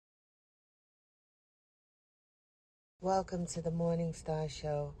Welcome to the Morning Star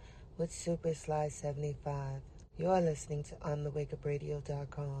Show with Super Sly 75. You're listening to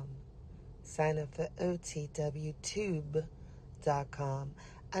OnTheWakeUpRadio.com. Sign up for OTWTube.com,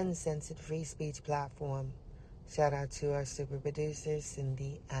 uncensored free speech platform. Shout out to our super producer,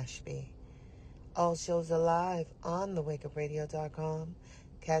 Cindy Ashby. All shows are live on TheWakeUpRadio.com.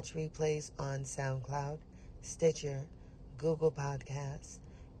 Catch replays on SoundCloud, Stitcher, Google Podcasts,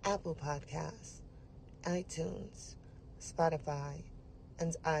 Apple Podcasts, iTunes, Spotify,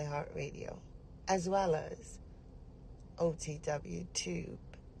 and iHeartRadio, as well as OTWTube.com.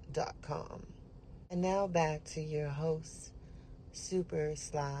 And now back to your host, Super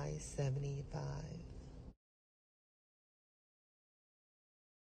Sly 75.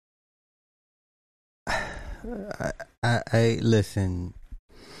 I listen.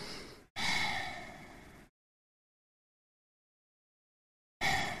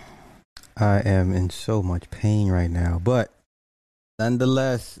 I am in so much pain right now, but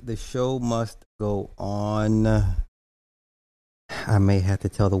nonetheless, the show must go on. I may have to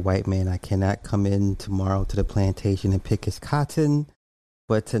tell the white man I cannot come in tomorrow to the plantation and pick his cotton,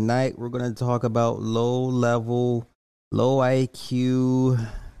 but tonight we're going to talk about low level, low IQ,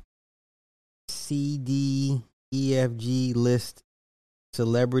 CD, EFG list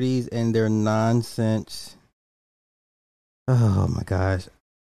celebrities and their nonsense. Oh my gosh.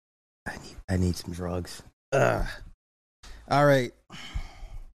 I need some drugs. Ugh. All right.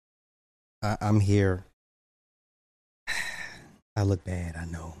 I'm here. I look bad, I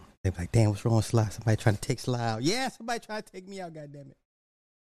know. They're like, damn, what's wrong with Sly? Somebody trying to take Sly out. Yeah, somebody trying to take me out, goddammit.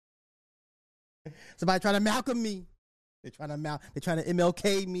 Somebody trying to Malcolm me. They're trying to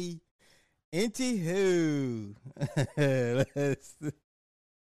MLK me. Anywho.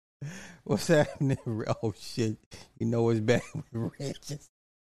 What's happening? Oh shit. You know it's bad with Reg.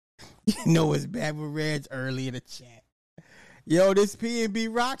 You know it's bad with Reg early in the chat. Yo, this P&B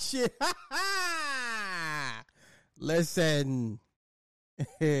rock shit. Listen.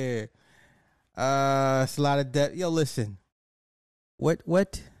 It's a lot of debt. Yo, listen. What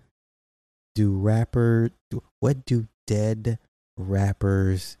do dead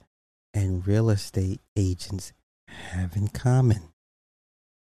rappers and real estate agents have in common?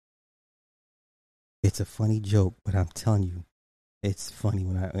 It's a funny joke, but I'm telling you, it's funny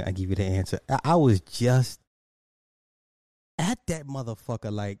when I give you the answer. I was just at that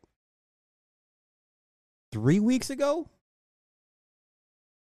motherfucker like 3 weeks ago,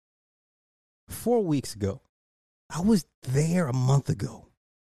 4 weeks ago. I was there a month ago.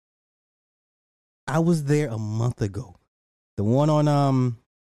 The one on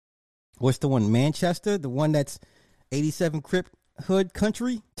what's the one? Manchester, the one that's 87 Crip Hood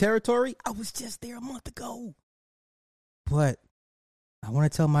country territory. I was just there a month ago. But I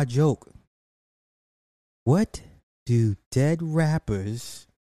want to tell my joke. What do dead rappers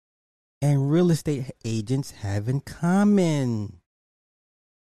and real estate agents have in common?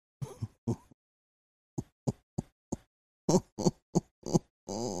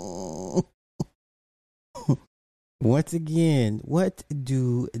 Once again, what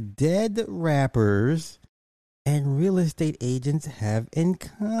do dead rappers and real estate agents have in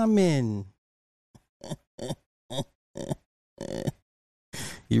common?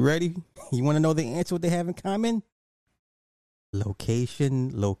 You ready? You want to know the answer what they have in common?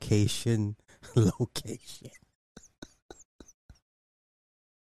 Location.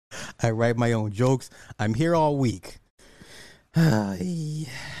 I write my own jokes. I'm here all week. I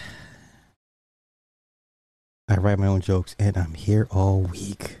write my own jokes and I'm here all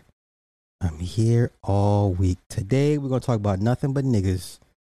week. Today we're going to talk about nothing but niggas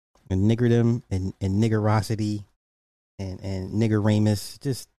and niggerdom and niggerosity and niggeramus.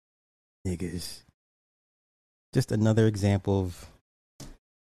 Just niggas. Just another example of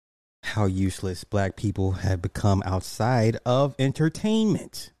how useless black people have become outside of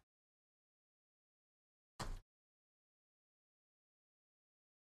entertainment.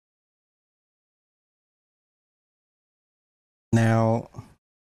 Now,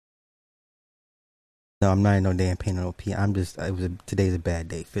 no, I'm not in no damn pain or no pee. Today's a bad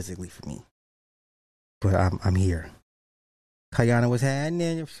day physically for me. But I'm here. Kayana was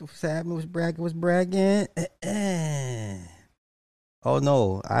happening. What's happening? Was bragging. Oh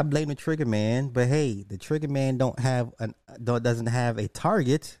no, I blame the trigger man. But hey, the trigger man doesn't have a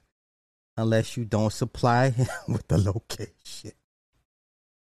target unless you don't supply him with the location.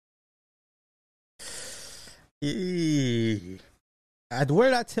 What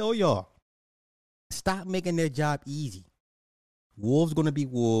did I tell y'all? Stop making their job easy. Wolves gonna be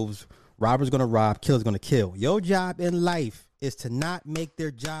wolves. Robbers gonna rob. Killers gonna kill. Your job in life is to not make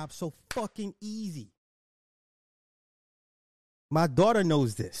their job so fucking easy. My daughter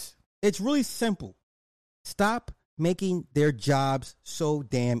knows this. It's really simple. Stop making their jobs so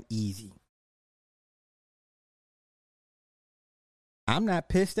damn easy. I'm not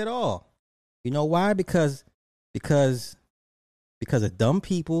pissed at all. You know why? Because of dumb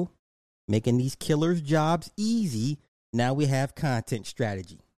people making these killers' jobs easy. Now we have content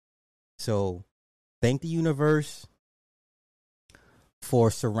strategy. So thank the universe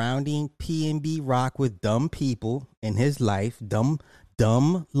for surrounding PNB Rock with dumb people in his life, dumb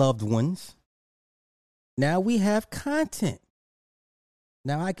loved ones. Now we have content.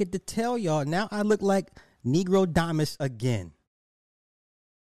 Now I get to tell y'all, now I look like Negro Damas again.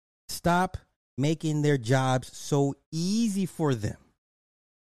 Stop making their jobs so easy for them.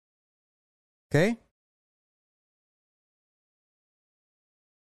 Okay?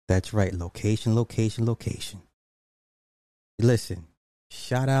 That's right. Location. Listen,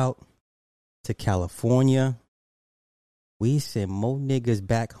 shout out to California. We send more niggas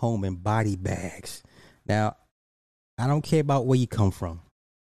back home in body bags. Now, I don't care about where you come from.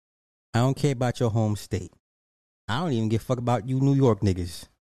 I don't care about your home state. I don't even give a fuck about you New York niggas.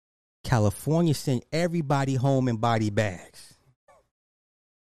 California sent everybody home in body bags.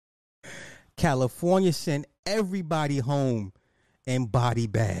 California sent everybody home in body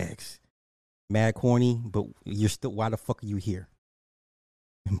bags. Mad corny, but you're still, why the fuck are you here?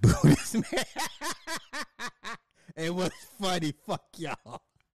 It was funny. Fuck y'all.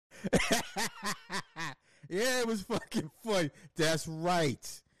 Yeah, it was fucking funny. That's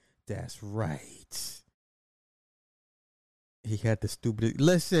right. He had the stupid.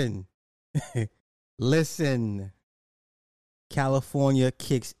 Listen. California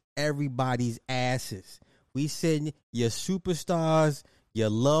kicks everybody's asses. We send your superstars, your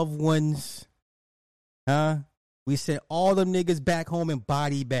loved ones, we sent all them niggas back home in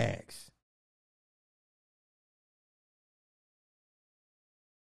body bags.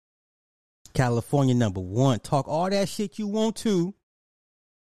 California #1. Talk all that shit you want to.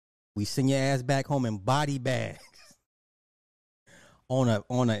 We send your ass back home in body bags. On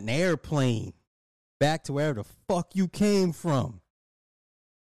an airplane. Back to wherever the fuck you came from.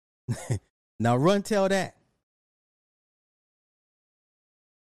 Now run tell that.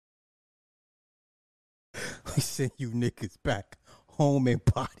 We send you niggas back home in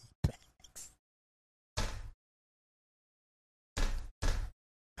body bags.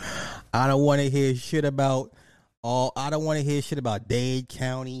 I don't want to hear shit about Dade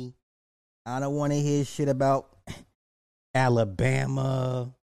County. I don't want to hear shit about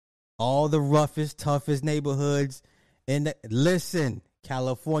Alabama. All the roughest, toughest neighborhoods. Listen,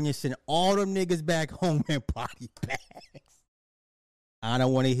 California sent all them niggas back home in body bags. I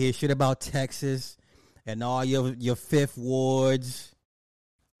don't want to hear shit about Texas and all your fifth wards.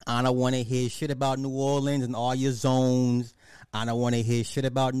 I don't want to hear shit about New Orleans and all your zones. I don't want to hear shit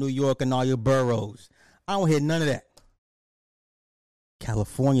about New York and all your boroughs. I don't hear none of that.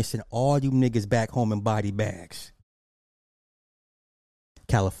 California sent all you niggas back home in body bags.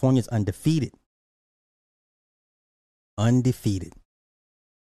 California's undefeated. Undefeated.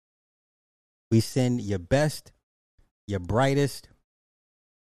 We send your best, your brightest,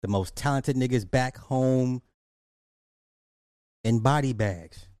 the most talented niggas back home in body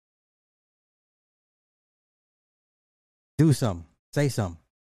bags. Do something. Say something.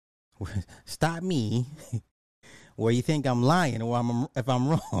 Stop me where you think I'm lying or if I'm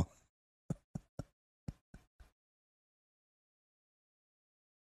wrong.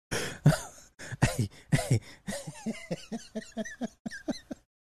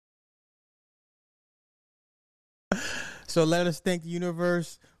 So let us thank the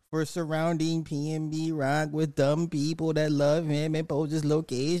universe for surrounding PNB Rock with dumb people that love him and post his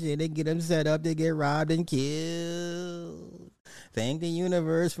location and get him set up to get robbed and killed. Thank the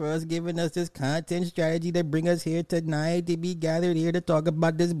universe for us giving us this content strategy to bring us here tonight to be gathered here to talk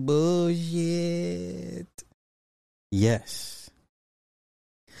about this bullshit. Yes.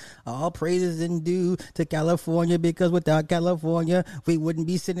 All praises and due to California, because without California, we wouldn't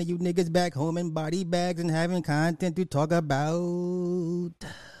be sending you niggas back home in body bags and having content to talk about.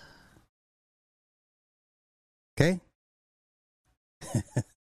 Okay?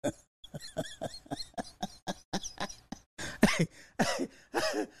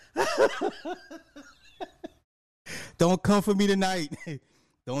 Don't come for me tonight.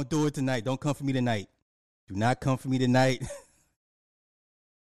 Don't do it tonight. Don't come for me tonight. Do not come for me tonight.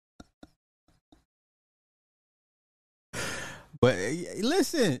 But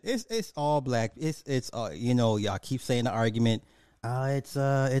listen, it's all black. It's y'all keep saying the argument.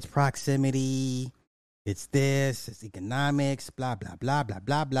 It's proximity. It's this. It's economics. Blah blah blah blah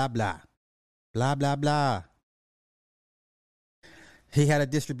blah blah blah blah blah blah. He had a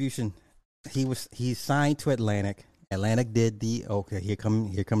distribution. He's signed to Atlantic. Atlantic did the okay. Here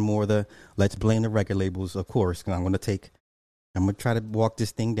come more of the let's blame the record labels, of course. I'm gonna try to walk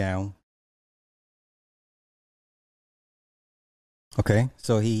this thing down. Okay,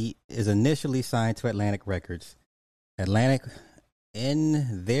 so he is initially signed to Atlantic Records. Atlantic,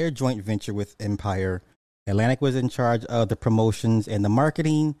 in their joint venture with Empire, Atlantic was in charge of the promotions and the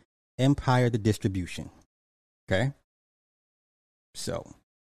marketing. Empire, the distribution. Okay, so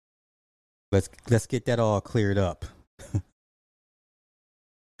let's get that all cleared up.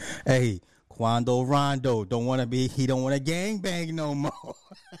 Hey, Quando Rondo don't want to gang bang no more.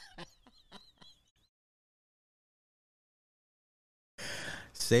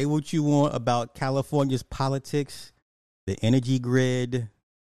 Say what you want about California's politics, the energy grid,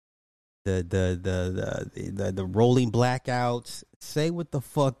 the rolling blackouts. Say what the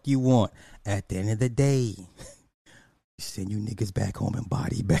fuck you want. At the end of the day, send you niggas back home in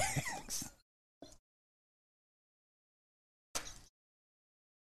body bags.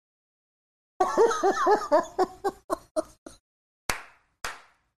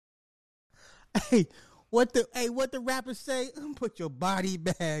 What the rappers say? Put your body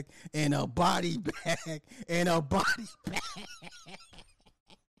bag in a body bag in a body bag.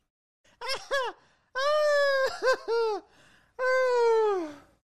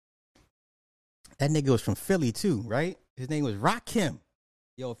 That nigga was from Philly too, right? His name was Rakim.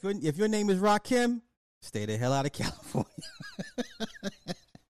 Yo, if your name is Rakim, stay the hell out of California.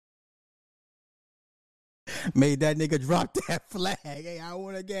 Made that nigga drop that flag. Hey, I don't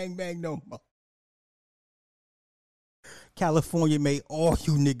want to gangbang no more. California made all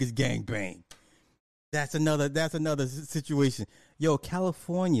you niggas gangbang. That's another situation. Yo,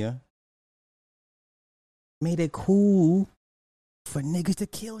 California made it cool for niggas to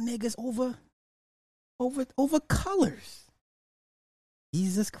kill niggas over colors.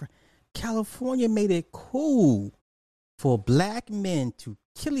 Jesus Christ. California made it cool for black men to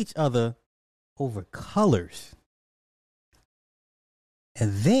kill each other over colors.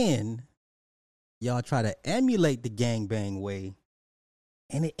 And then y'all try to emulate the gangbang way,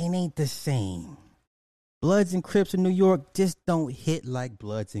 and it ain't the same. Bloods and Crips in New York just don't hit like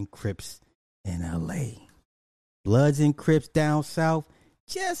Bloods and Crips in LA. Bloods and Crips down south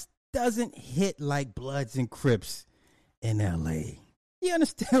just doesn't hit like Bloods and Crips in LA. You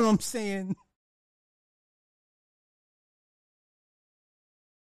understand what I'm saying?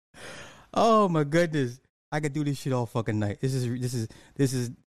 Oh my goodness. I could do this shit all fucking night. This is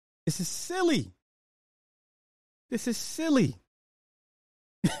silly. This is silly.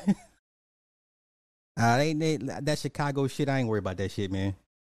 That Chicago shit, I ain't worried about that shit, man.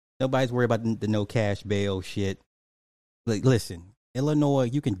 Nobody's worried about the no cash bail shit. Like, listen, Illinois,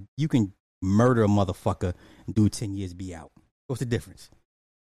 you can murder a motherfucker and do 10 years, be out. What's the difference?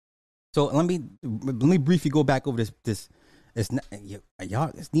 So let me briefly go back over this. It's not,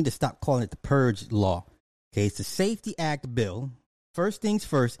 y'all need to stop calling it the Purge Law. Okay, it's the Safety Act bill. First things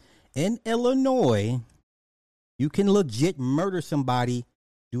first, in Illinois, you can legit murder somebody,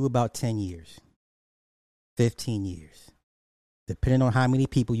 do about 10 years, 15 years, depending on how many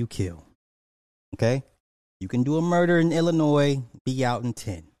people you kill. Okay? You can do a murder in Illinois, be out in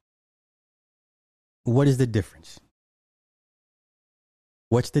 10. What is the difference?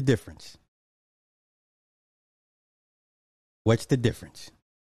 What's the difference? What's the difference?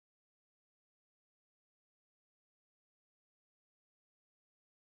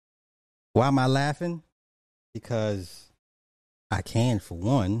 Why am I laughing? Because I can, for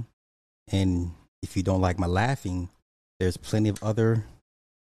one. And if you don't like my laughing, there's plenty of other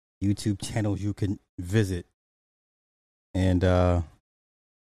YouTube channels you can visit. And I'm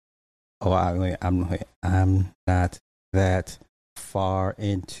not that far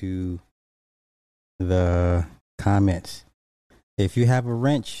into the comments. If you have a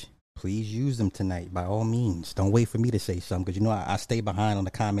wrench, please use them tonight, by all means. Don't wait for me to say something, because you know I stay behind on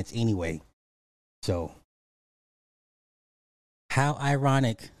the comments anyway. So, how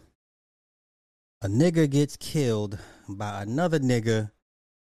ironic. A nigga gets killed by another nigga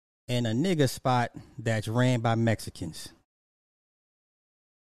in a nigga spot that's ran by Mexicans.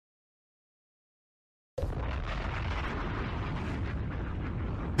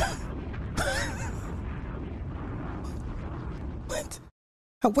 What?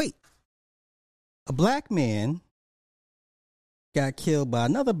 Oh, wait. A black man got killed by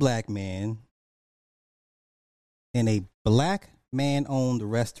another black man in a black man-owned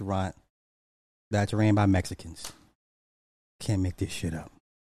restaurant that's ran by Mexicans. Can't make this shit up.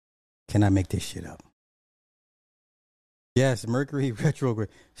 Cannot make this shit up. Yes, Mercury retrograde.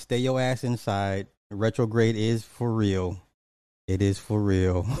 Stay your ass inside. Retrograde is for real. It is for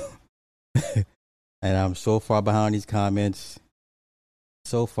real. And I'm so far behind these comments.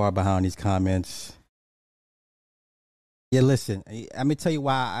 So far behind these comments. Yeah, listen, I'm gonna tell you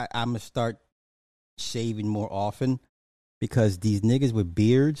why I'm gonna start shaving more often, because these niggas with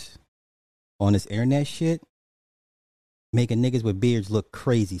beards on this internet shit making niggas with beards look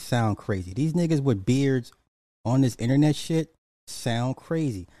crazy, sound crazy. These niggas with beards on this internet shit sound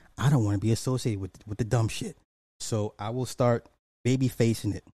crazy. I don't want to be associated with the dumb shit. So I will start baby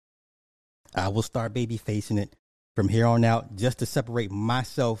facing it. I will start baby facing it from here on out, just to separate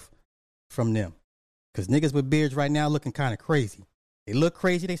myself from them. Because niggas with beards right now looking kind of crazy. They look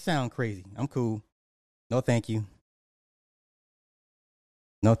crazy, they sound crazy. I'm cool. No thank you.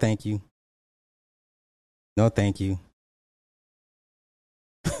 No thank you. No thank you.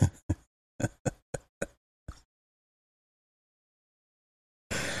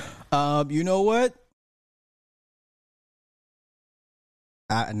 You know what?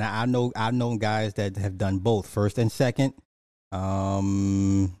 I know I've known guys that have done both, first and second.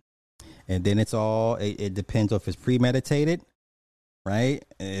 And then it depends if it's premeditated, right?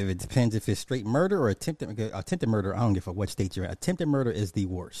 If it depends if it's straight murder or attempted murder. I don't give a what state you're at. Attempted murder is the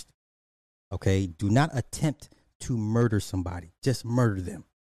worst. Okay, do not attempt to murder somebody. Just murder them.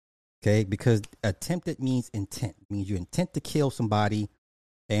 Okay, because attempted means intent. It means you intent to kill somebody,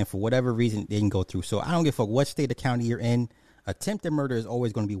 and for whatever reason, they can go through. So I don't give a fuck what state or county you're in. Attempted murder is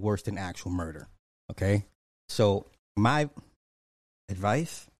always going to be worse than actual murder. Okay, so my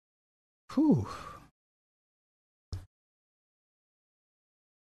advice,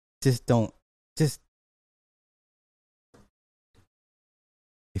 just don't, if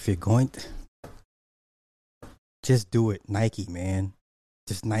you're going to, just do it. Nike, man.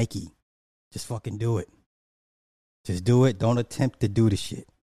 Just Nike. Just fucking do it. Just do it. Don't attempt to do the shit.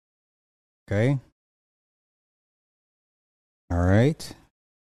 Okay? All right.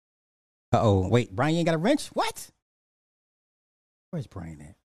 Uh-oh. Wait, Brian, you ain't got a wrench? What? Where's Brian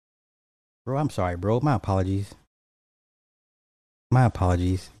at? Bro, I'm sorry, bro. My apologies. My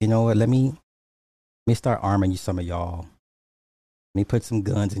apologies. You know what? Let me start arming you, some of y'all. Let me put some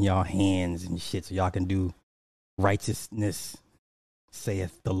guns in y'all hands and shit so y'all can do righteousness,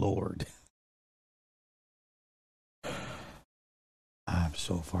 saith the Lord. I'm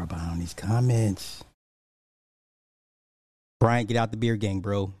so far behind these comments. Brian, get out the beer gang,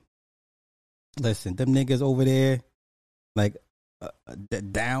 bro. Listen, them niggas over there, like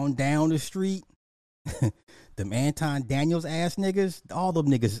down the street, them Anton Daniels ass niggas, all them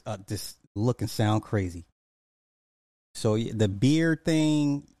niggas just look and sound crazy. So the beard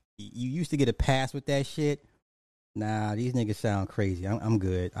thing, you used to get a pass with that shit. Nah, these niggas sound crazy. I'm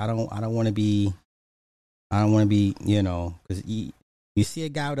good. I don't want to be, you know, because you see a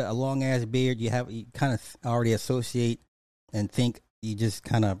guy with a long ass beard, you kind of already associate and think you just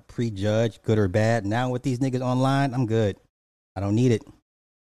kind of prejudge good or bad. Now with these niggas online, I'm good. I don't need it.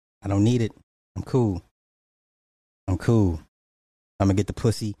 I'm cool. I'm gonna get the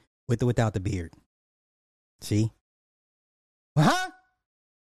pussy with or without the beard. See? Huh?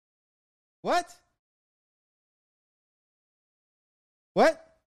 What?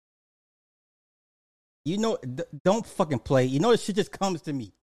 You know, don't fucking play. You know this shit just comes to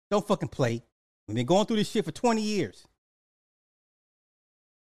me. Don't fucking play. We've been going through this shit for 20 years.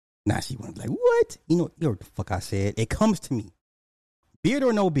 Now she went like, what? You know what the fuck I said? It comes to me. Beard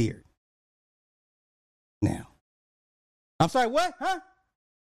or no beard? Now. I'm sorry, what? Huh?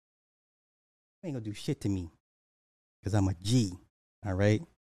 Ain't gonna do shit to me. Because I'm a G. All right?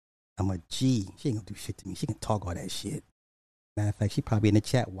 I'm a G. She ain't gonna do shit to me. She can talk all that shit. Matter of fact, she probably in the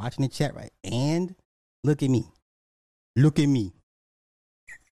chat, watching the chat, right? And look at me. Look at me.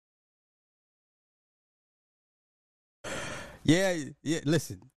 Yeah,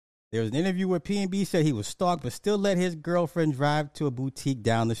 listen. There was an interview where PNB said he was stalked, but still let his girlfriend drive to a boutique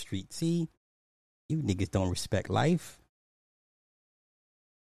down the street. See? You niggas don't respect life.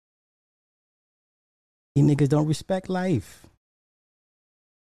 You niggas don't respect life.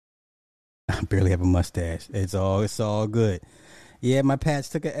 I barely have a mustache. It's all good. Yeah, my Pats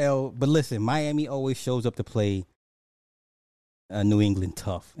took a L. But listen, Miami always shows up to play New England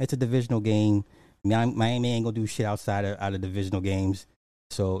tough. It's a divisional game. Miami ain't gonna do shit outside of divisional games.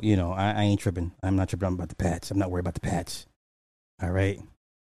 So, you know, I ain't tripping. I'm not tripping about the Pats. I'm not worried about the Pats. All right.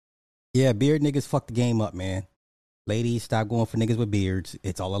 Yeah, beard niggas fuck the game up, man. Ladies, stop going for niggas with beards.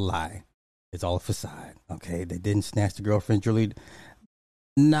 It's all a lie. It's all a facade. Okay, they didn't snatch the girlfriend, Julie.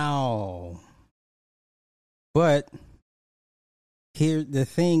 No. But here, the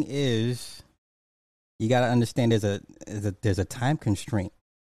thing is, you got to understand there's a time constraint.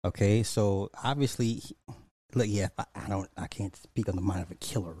 Okay, so obviously look, yeah, I can't speak on the mind of a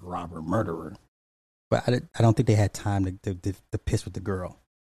killer, robber, murderer. But I don't think they had time to piss with the girl.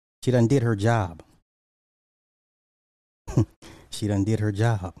 She done did her job. She done did her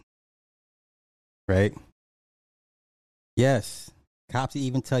job. Right? Yes. Cops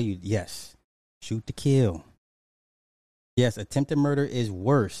even tell you, yes, shoot to kill. Yes, attempted murder is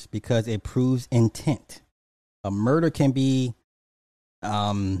worse because it proves intent. A murder can be,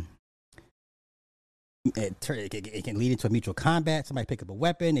 it can lead into a mutual combat. Somebody pick up a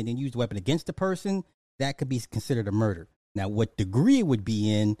weapon and then use the weapon against the person. That could be considered a murder. Now, what degree it would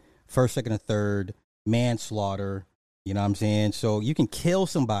be in, first, second, or third, manslaughter, you know what I'm saying? So you can kill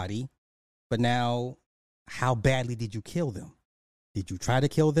somebody, but now, how badly did you kill them? Did you try to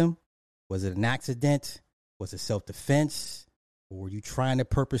kill them? Was it an accident? Was it self-defense? Or were you trying to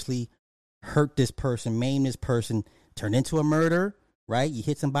purposely hurt this person, maim this person, turn into a murder, right? You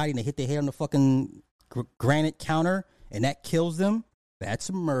hit somebody and they hit their head on the fucking granite counter and that kills them. That's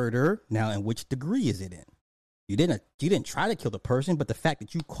a murder. Now, in which degree is it in? You didn't try to kill the person, but the fact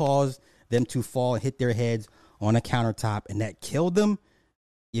that you caused them to fall and hit their heads on a countertop and that killed them,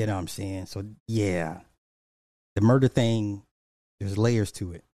 you know what I'm saying? So, yeah, the murder thing, there's layers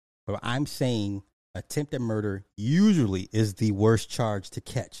to it. But I'm saying attempted murder usually is the worst charge to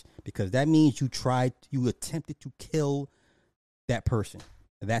catch because that means you attempted to kill that person.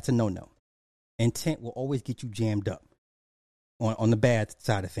 That's a no-no. Intent will always get you jammed up on the bad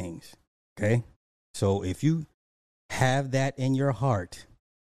side of things. Okay? So if you have that in your heart,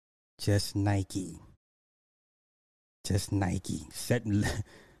 just Nike. Just Nike.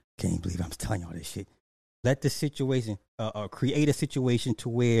 Can't believe I'm telling y'all this shit. Let the situation, create a situation to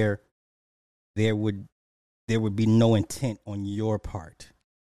where there would be no intent on your part.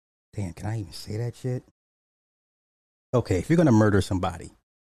 Damn, can I even say that shit? Okay, if you're going to murder somebody,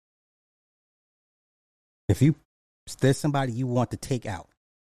 there's somebody you want to take out,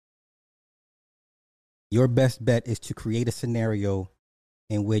 your best bet is to create a scenario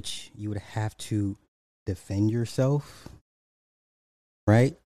in which you would have to defend yourself,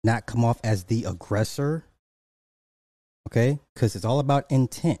 right? Not come off as the aggressor, okay? Because it's all about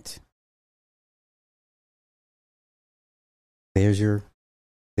intent. There's your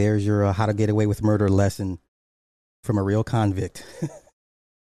how to get away with murder lesson from a real convict.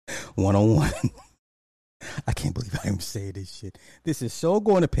 101. I can't believe I'm saying this shit. This is so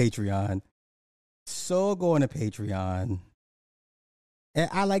going to Patreon. So going to Patreon. And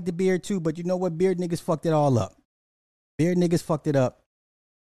I like the beard too, but you know what? Beard niggas fucked it all up. Beard niggas fucked it up.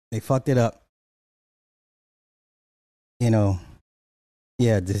 They fucked it up. You know,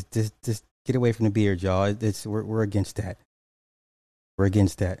 yeah, just get away from the beard, y'all. We're against that. We're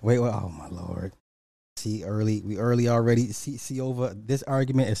against that. Wait, oh my Lord. See, we early already. See over. This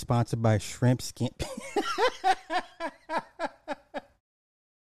argument is sponsored by Shrimp Skin.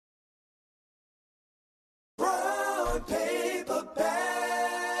 Brown paper bag.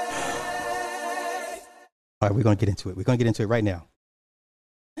 All right, we're gonna get into it. We're gonna get into it right now.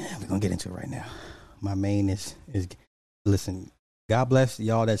 My main is listen. God bless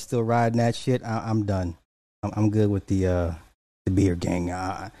y'all that's still riding that shit. I'm done. I'm good with the beer gang.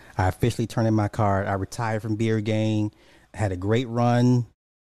 I officially turned in my card. I retired from beer gang. I had a great run.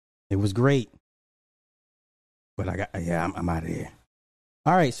 It was great. But I'm out of here.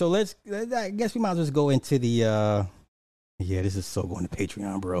 All right, so I guess we might as well just go into the this is so going to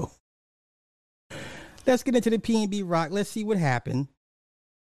Patreon, bro. Let's get into the P&B Rock. Let's see what happened.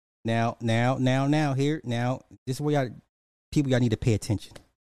 Now, here. Now, this is where y'all need to pay attention.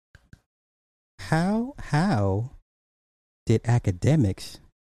 How did academics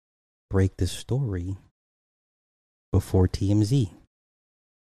break the story before TMZ?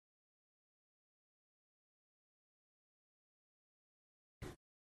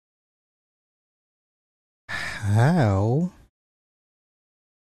 How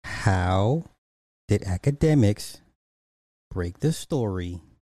did academics break the story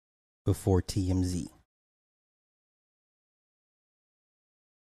before TMZ?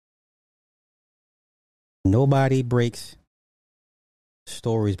 Nobody breaks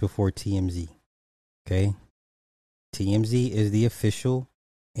stories before TMZ. Okay? TMZ is the official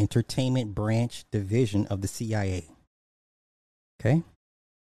entertainment branch division of the CIA. Okay?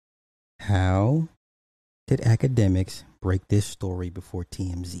 How did academics break this story before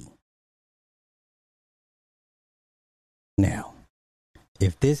TMZ? Now,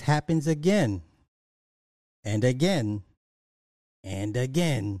 if this happens again and again and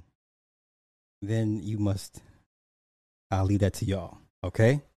again, then I'll leave that to y'all.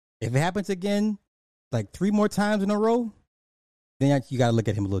 Okay? If it happens again, like 3 more times in a row, then you got to look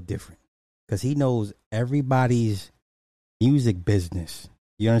at him a little different. because he knows everybody's music business.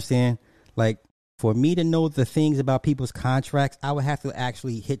 You understand? Like, for me to know the things about people's contracts, I would have to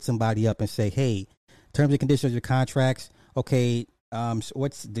actually hit somebody up and say, hey, terms and conditions of your contracts. Okay, so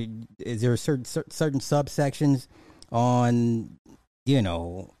is there certain subsections on,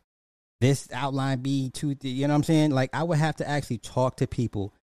 this outline B2, you know what I'm saying? Like, I would have to actually talk to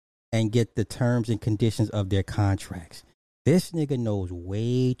people and get the terms and conditions of their contracts. This nigga knows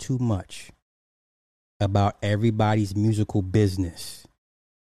way too much about everybody's musical business.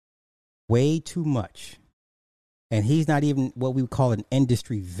 Way too much. And he's not even what we would call an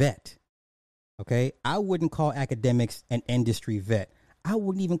industry vet. Okay? I wouldn't call academics an industry vet. I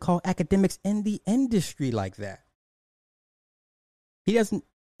wouldn't even call academics in the industry like that. He hasn't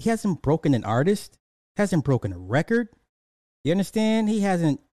broken an artist, hasn't broken a record. You understand? He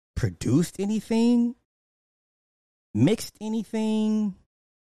hasn't produced anything, mixed anything,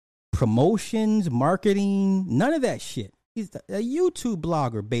 promotions, marketing, none of that shit. He's a YouTube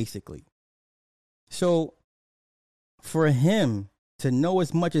blogger, basically. So for him to know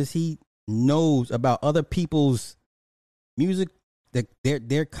as much as he knows about other people's music,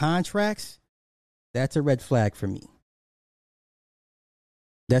 their contracts, that's a red flag for me.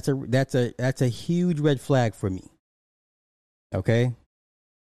 That's a huge red flag for me. Okay?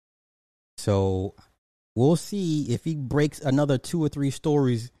 So we'll see if he breaks another 2 or 3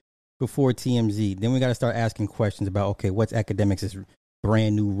 stories before TMZ. Then we got to start asking questions about, okay, what's academics'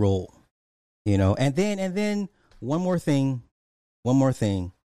 brand new role? And then one more thing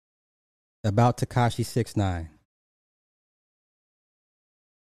about Tekashi 6ix9ine.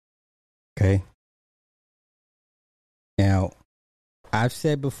 Okay. Now, I've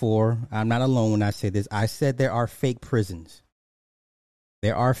said before, I'm not alone when I say this. I said there are fake prisons.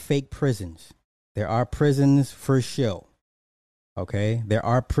 There are fake prisons. There are prisons for show. Okay? There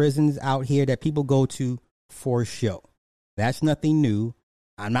are prisons out here that people go to for show. That's nothing new.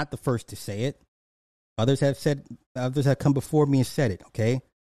 I'm not the first to say it. Others have come before me and said it, okay?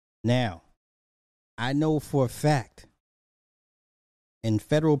 Now, I know for a fact in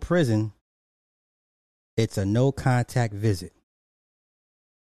federal prison, it's a no contact visit.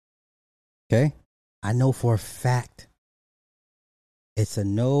 Okay? I know for a fact it's a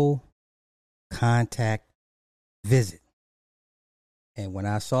no contact visit. And when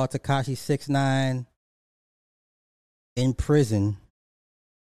I saw Tekashi 6ix9ine in prison,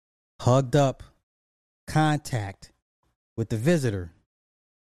 hugged up, contact with the visitor,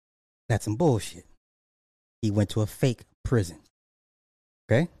 that's some bullshit. He went to a fake prison.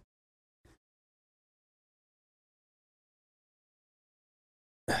 Okay?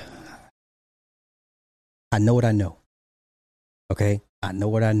 I know what I know. Okay? I know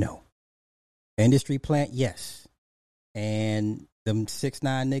what I know. Industry plant, yes. And them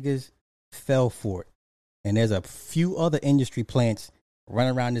 6ix9ine niggas fell for it. And there's a few other industry plants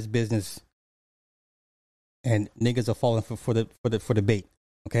running around this business, and niggas are falling for the bait.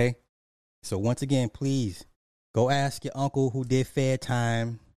 Okay? So once again, please go ask your uncle who did Fair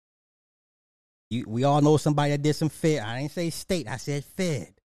Time. We all know somebody that did some Fed. I didn't say state, I said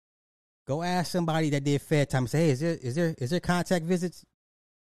Fed. Go ask somebody that did Fair Time and say, hey, is there contact visits?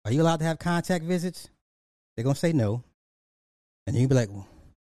 Are you allowed to have contact visits? They're gonna say no. And you'll be like, well,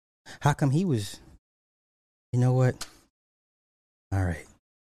 how come he was? You know what? All right.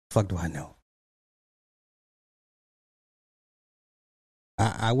 Fuck do I know?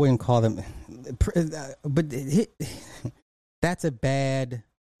 I wouldn't call them, but that's a bad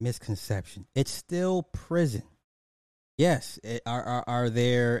misconception. It's still prison. Yes. Are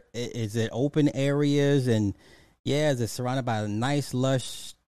there, is it open areas, and yeah, is it surrounded by a nice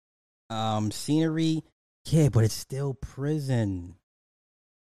lush scenery? Yeah, but it's still prison.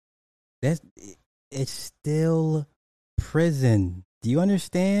 It's still prison. Do you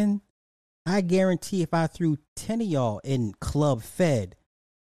understand? I guarantee if I threw 10 of y'all in Club Fed,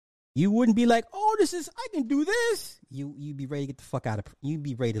 you wouldn't be like, oh, I can do this. You'd be ready to get the fuck out of, you'd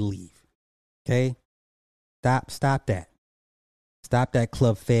be ready to leave. Okay? Stop that. Stop that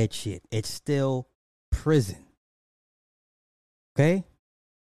Club Fed shit. It's still prison. Okay?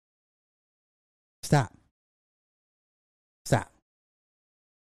 Stop.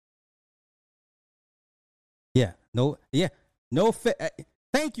 Yeah. No.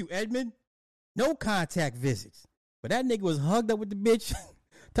 Thank you, Edmund. No contact visits. But that nigga was hugged up with the bitch,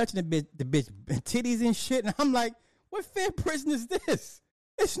 touching the bitch titties and shit. And I'm like, what fair prison is this?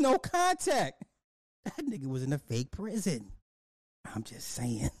 It's no contact. That nigga was in a fake prison. I'm just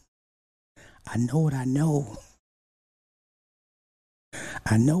saying. I know what I know.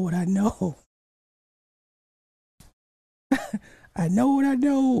 I know what I know. I know what I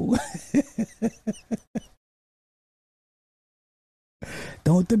know.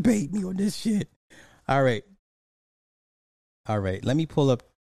 Don't debate me on this shit. All right. All right. Let me pull up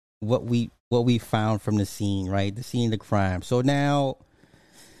what we found from the scene, right? The scene of the crime. So now,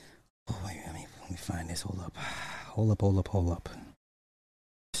 oh wait, let me find this. Hold up.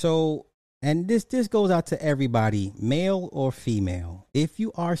 So, and this goes out to everybody, male or female. If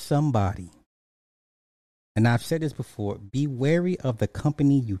you are somebody, and I've said this before, be wary of the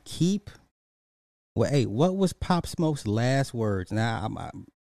company you keep. Well, hey, what was Pop Smoke's last words? Now,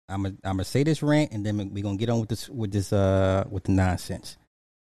 I'm gonna say this rant, and then we're gonna get on with the nonsense.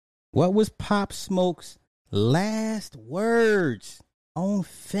 What was Pop Smoke's last words on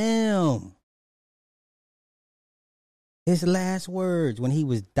film? His last words when he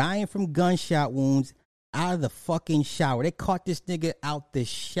was dying from gunshot wounds out of the fucking shower. They caught this nigga out the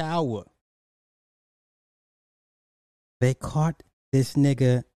shower. They caught this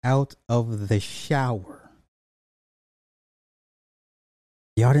nigga out of the shower.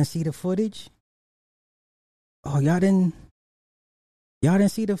 Y'all didn't see the footage? Oh, y'all didn't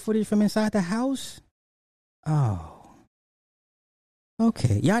see the footage from inside the house? Oh.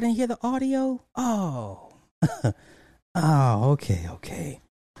 Okay. Y'all didn't hear the audio? Oh. Oh, okay.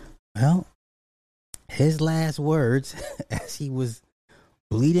 Well, his last words as he was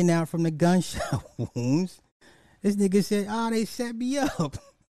bleeding out from the gunshot wounds, this nigga said, they set me up.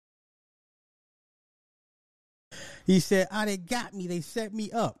 He said, they got me. They set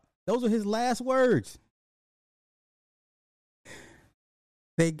me up. Those are his last words.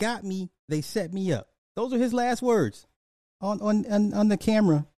 They got me. They set me up. Those are his last words on the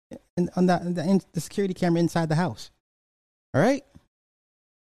camera, and on the security camera inside the house. All right?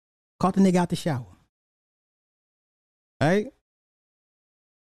 Caught the nigga out the shower. All right?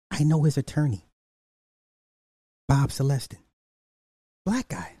 I know his attorney, Bob Celestin. Black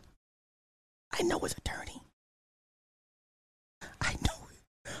guy. I know his attorney.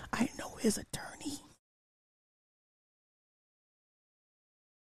 I know his attorney.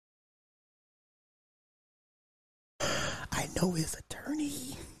 I know his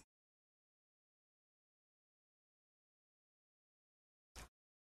attorney.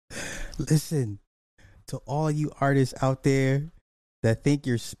 Listen, to all you artists out there that think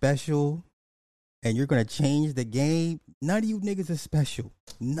you're special and you're going to change the game, none of you niggas are special.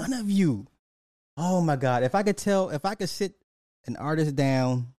 None of you. Oh my God. If I could sit an artist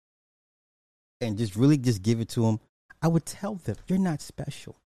down and just really just give it to them, I would tell them, you're not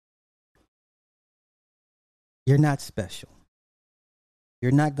special. You're not special.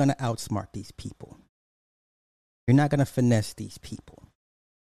 You're not going to outsmart these people. You're not going to finesse these people.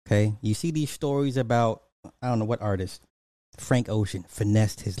 Okay? You see these stories about, I don't know what artist, Frank Ocean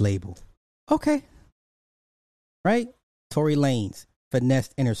finessed his label. Okay. Right? Tory Lanez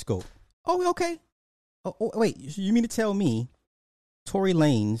finessed Interscope. Oh, okay. Oh, wait, you mean to tell me Tory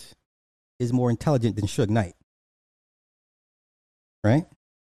Lanez is more intelligent than Suge Knight? Right?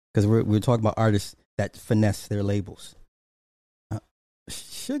 Because we're talking about artists that finesse their labels.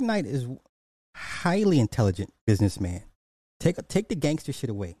 Suge Knight is highly intelligent businessman. Take the gangster shit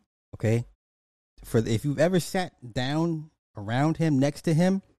away, okay? If you've ever sat down around him, next to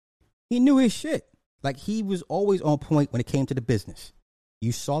him, he knew his shit. Like, he was always on point when it came to the business.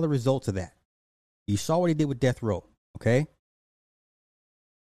 You saw the results of that. You saw what he did with Death Row, okay?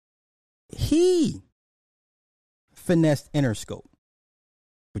 He finessed Interscope.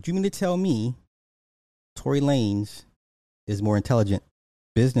 But you mean to tell me Tory Lanez is more intelligent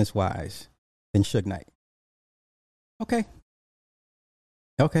business-wise than Suge Knight? Okay.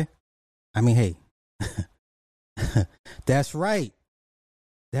 I mean, hey. That's right.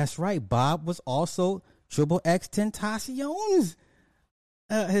 Bob was also Triple X Tentacion's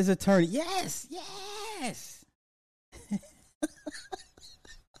his attorney. Yes.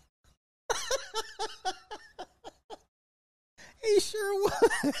 He sure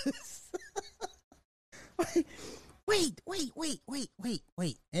was. Wait.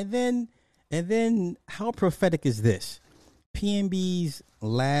 And then how prophetic is this? PNB's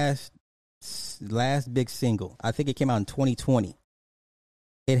last big single. I think it came out in 2020.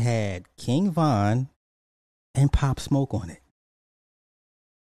 It had King Von and Pop Smoke on it.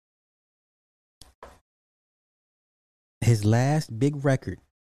 His last big record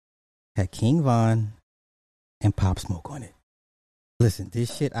had King Von and Pop Smoke on it. Listen,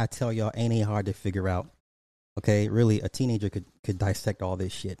 this shit I tell y'all ain't hard to figure out. Okay, really, a teenager could dissect all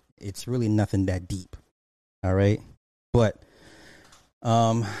this shit. It's really nothing that deep. All right, but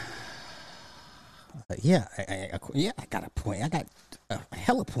yeah, I got a point. I got a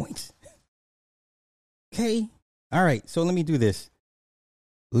hella points. Okay, All right, so let me do this.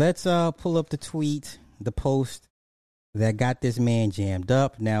 Let's pull up the tweet, the post that got this man jammed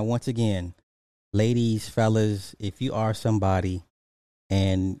up. Now, once again, ladies, fellas, if you are somebody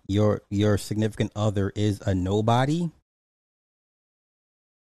and your significant other is a nobody,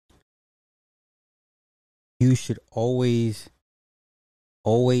 you should always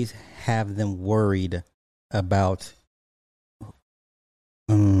have them worried about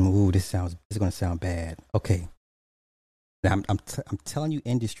this is going to sound bad. Okay. Now, I'm telling you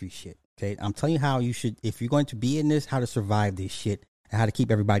industry shit. Okay. I'm telling you how you should, if you're going to be in this, how to survive this shit and how to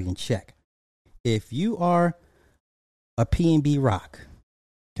keep everybody in check. If you are a P&B Rock,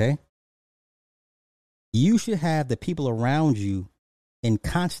 okay, you should have the people around you in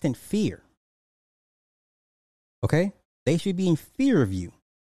constant fear. Okay. They should be in fear of you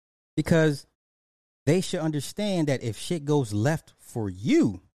because they should understand that if shit goes left for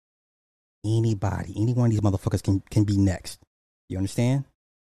you, any one of these motherfuckers can be next. You understand?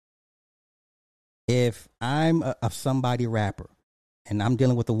 If I'm a somebody rapper and I'm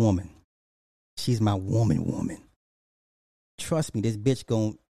dealing with a woman, she's my woman. Trust me, this bitch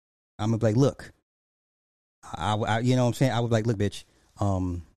I'm gonna be like, look, I you know what I'm saying? I would be like, look, bitch,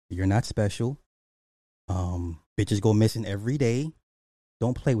 you're not special. Bitches go missing every day.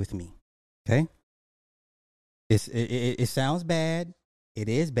 Don't play with me. Okay? It sounds bad. It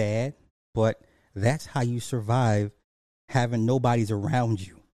is bad, but that's how you survive having nobody's around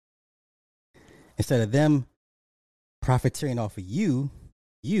you. Instead of them profiteering off of you,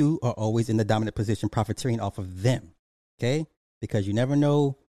 you are always in the dominant position profiteering off of them. Okay? Because you never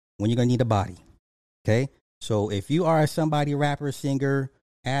know when you're going to need a body. Okay? So if you are somebody, rapper, singer,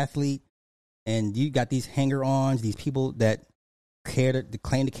 athlete, and you got these hanger-ons, these people that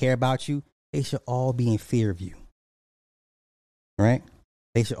claim to care about you, they should all be in fear of you. Right?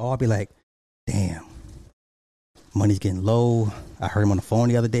 They should all be like, damn, money's getting low. I heard him on the phone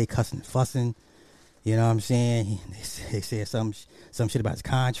the other day cussing and fussing. You know what I'm saying? They said some shit about his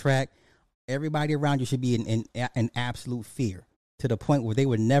contract. Everybody around you should be in absolute fear to the point where they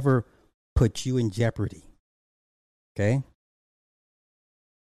would never put you in jeopardy. Okay?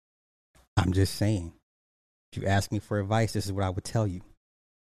 I'm just saying. If you ask me for advice, this is what I would tell you.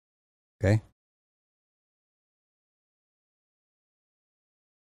 Okay?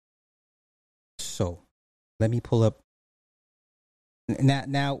 So, let me pull up.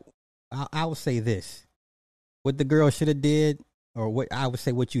 Now, I will say this. What the girl should have did, or what I would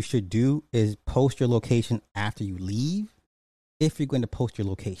say what you should do is post your location after you leave, if you're going to post your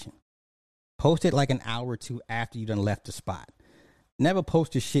location. Post it like an hour or two after you done left the spot. Never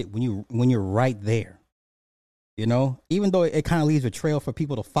post your shit when you're right there. You know, even though it kind of leaves a trail for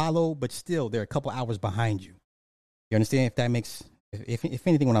people to follow, but still they're a couple hours behind you. You understand? If that makes, if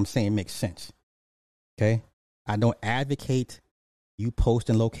anything, what I'm saying makes sense. Okay. I don't advocate you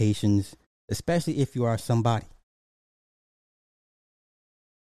posting locations, especially if you are somebody.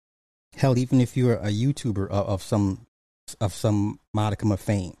 Hell, even if you're a YouTuber of some modicum of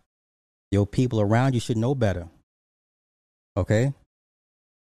fame, your people around you should know better. Okay.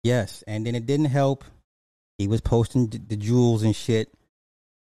 Yes. And then it didn't help. He was posting the jewels and shit.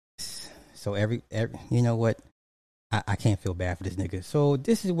 So every you know what? I can't feel bad for this nigga. So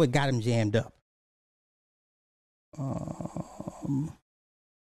this is what got him jammed up.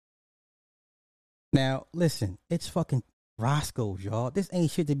 Now listen, it's fucking Roscoe's, y'all. This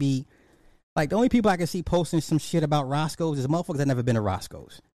ain't shit to be like. The only people I can see posting some shit about Roscoe's is motherfuckers that never been to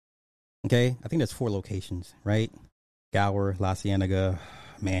Roscoe's. Okay, I think there's 4 locations, right? Gower, La Cienega,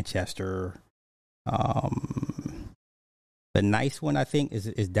 Manchester. The nice one I think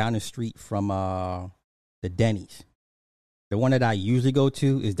is down the street from the Denny's. The one that I usually go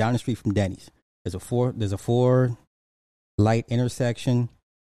to is down the street from Denny's. There's a 4 light intersection.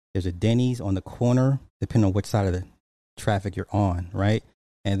 There's a Denny's on the corner, depending on which side of the traffic you're on, right?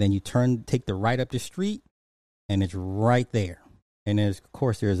 And then you take the right up the street, and it's right there. And there's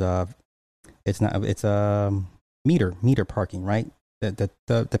meter parking, right?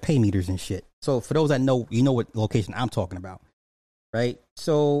 The pay meters and shit. So for those that know, you know what location I'm talking about, right?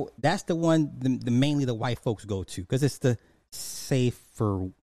 So that's the one the mainly the white folks go to because it's the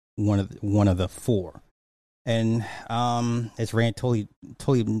safer one of the 4, and it's totally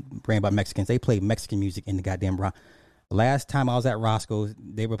ran by Mexicans. They play Mexican music in the goddamn rock. Last time I was at Roscoe's,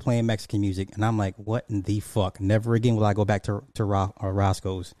 they were playing Mexican music, and I'm like, what in the fuck? Never again will I go back to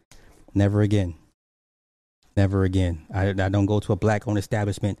Roscoe's. Never again. Never again. I don't go to a black-owned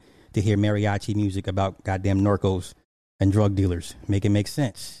establishment to hear mariachi music about goddamn narcos and drug dealers. Make it make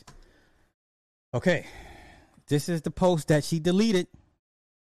sense. Okay. This is the post that she deleted.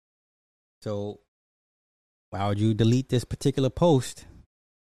 So Why would you delete this particular post?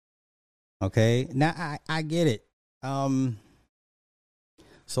 Okay, now I get it.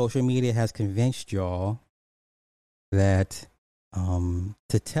 Social media has convinced y'all that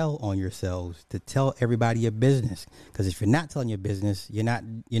to tell on yourselves, to tell everybody your business. Because if you're not telling your business, you're not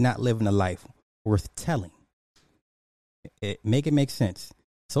living a life worth telling. Make it make sense.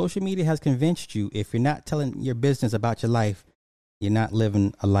 Social media has convinced you if you're not telling your business about your life, you're not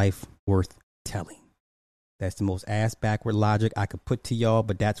living a life worth telling. That's the most ass backward logic I could put to y'all,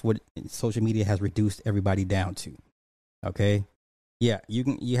 but that's what social media has reduced everybody down to. Okay? Yeah,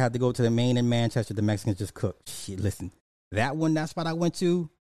 you have to go to the Maine in Manchester. The Mexicans just cook. Shit, listen, that spot I went to,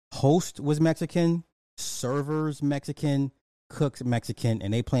 host was Mexican, servers Mexican, cooks Mexican,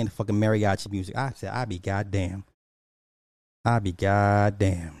 and they playing the fucking mariachi music. I said, I be goddamn.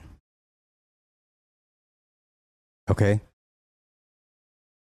 Okay.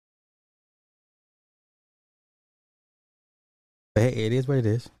 But hey, it is what it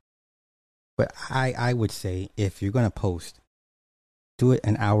is. But I would say if you're gonna post, do it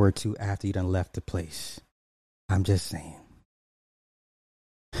an hour or two after you done left the place. I'm just saying.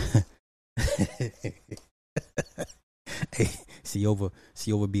 Hey, see over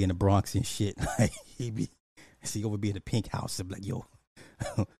be in the Bronx and shit. See over be in the Pink House. I'm like, yo,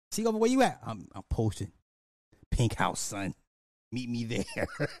 see over where you at? I'm posting Pink House, son. Meet me there.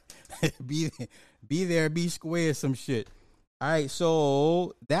 be there, be square, some shit. All right,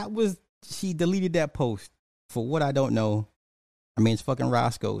 so she deleted that post for what I don't know. I mean, it's fucking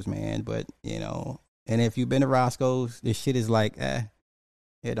Roscoe's, man, but and if you've been to Roscoe's, this shit is like,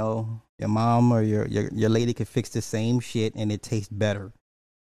 your mom or your lady could fix the same shit and it tastes better.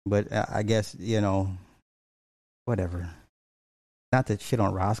 But I guess, whatever. Not to shit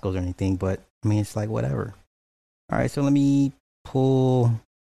on Roscoe's or anything, but I mean, it's like whatever. All right, so let me pull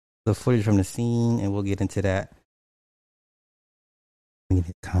the footage from the scene and we'll get into that. Let me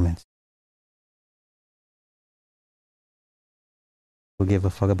get comments. We'll give a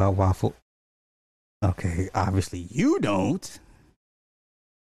fuck about waffle. Okay, obviously you don't.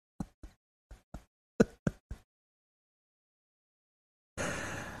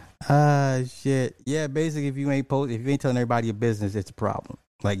 Shit. Yeah, basically if you ain't telling everybody your business, it's a problem.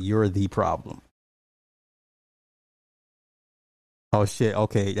 Like you're the problem. Oh shit,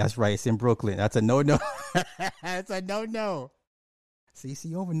 okay, that's right. It's in Brooklyn. That's a no. That's a no.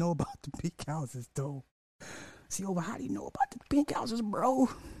 See over know about the pink houses though. See over, how do you know about the pink houses, bro?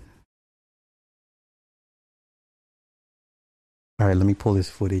 All right, let me pull this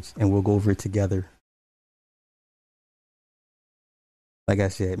footage and we'll go over it together. Like I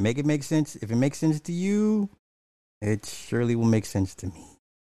said, make it make sense. If it makes sense to you, it surely will make sense to me.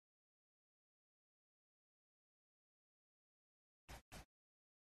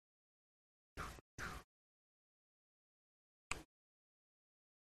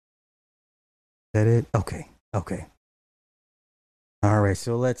 Is that it? Okay. All right,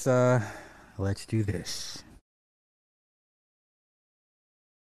 so let's do this.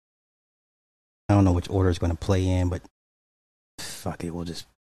 I don't know which order it's going to play in, but fuck it, we'll just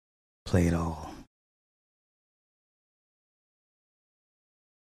play it all.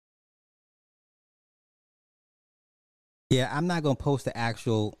 Yeah, I'm not going to post the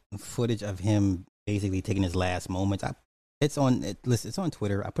actual footage of him basically taking his last moments. It's on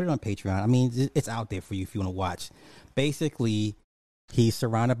Twitter. I put it on Patreon. I mean, it's out there for you if you want to watch. Basically, he's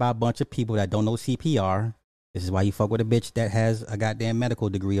surrounded by a bunch of people that don't know CPR. This is why you fuck with a bitch that has a goddamn medical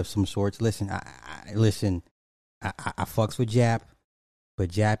degree of some sorts. Listen, I fucks with Jap, but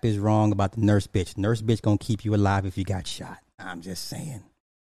Jap is wrong about the nurse bitch. Nurse bitch gonna keep you alive if you got shot. I'm just saying.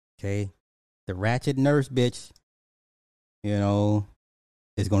 Okay? The ratchet nurse bitch,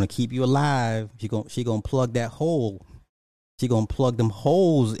 is gonna keep you alive. She gonna plug that hole. She gonna plug them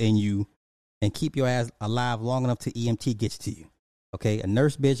holes in you and keep your ass alive long enough till EMT gets to you. Okay? A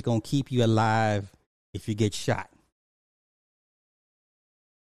nurse bitch gonna keep you alive if you get shot.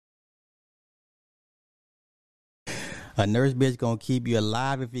 A nurse bitch gonna keep you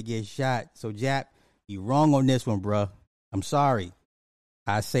alive if you get shot. So Jap, you wrong on this one, bruh. I'm sorry.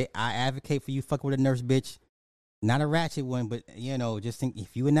 I advocate for you fucking with a nurse bitch. Not a ratchet one, but just think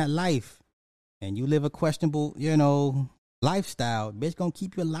if you in that life and you live a questionable, lifestyle, bitch gonna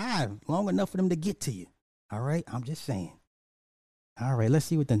keep you alive long enough for them to get to you. All right? I'm just saying. All right, let's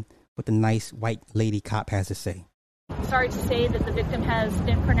see what the nice white lady cop has to say. Sorry to say that the victim has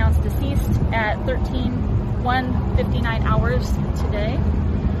been pronounced deceased at 13:59 hours today.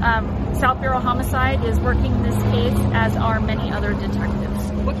 South Bureau Homicide is working this case, as are many other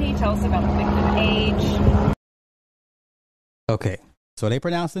detectives. What can you tell us about the victim? Age? Okay, so they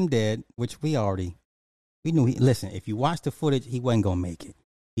pronounced him dead, which we already We knew listen, if you watch the footage, he wasn't going to make it.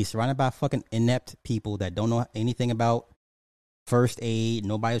 He's surrounded by fucking inept people that don't know anything about first aid.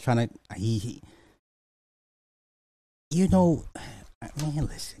 Nobody's trying to, you know, man,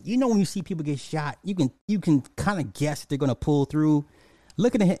 listen, you know, when you see people get shot, you can kind of guess they're going to pull through.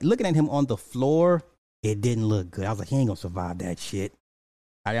 Looking at him on the floor, it didn't look good. I was like, he ain't going to survive that shit.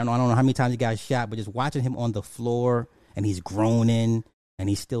 I don't know how many times he got shot, but just watching him on the floor and he's groaning and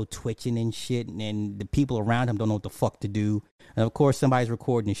he's still twitching and shit, and the people around him don't know what the fuck to do. And of course, somebody's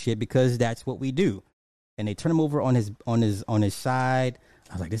recording and shit because that's what we do. And they turn him over on his side.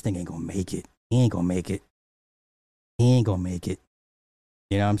 I was like, this thing ain't gonna make it. He ain't gonna make it. He ain't gonna make it.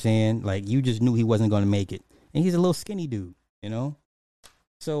 You know what I'm saying? Like, you just knew he wasn't gonna make it. And he's a little skinny dude, you know?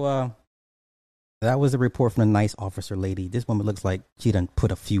 So that was a report from a nice officer lady. This woman looks like she done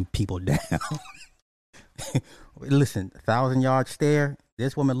put a few people down. Listen, 1,000-yard stare.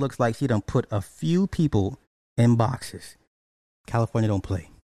 This woman looks like she done put a few people in boxes. California don't play.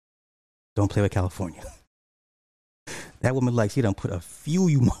 Don't play with California. That woman like she done put a few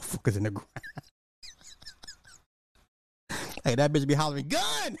you motherfuckers in the ground. Hey, that bitch be hollering,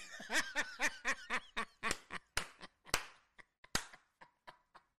 gun!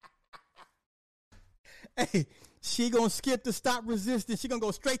 Hey, she gonna skip the stop resistance. She gonna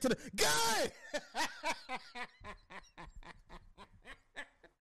go straight to the gun.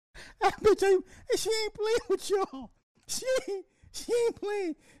 That bitch ain't, she ain't playing with y'all. She ain't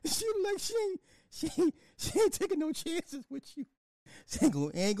playing. She ain't taking no chances with you. She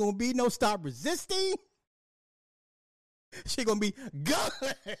ain't gonna be no stop resisting. She gonna be gun.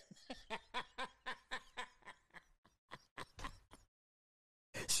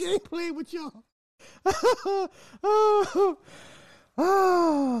 She ain't playing with y'all.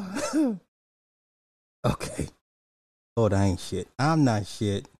 Okay. Hold on, I ain't shit. I'm not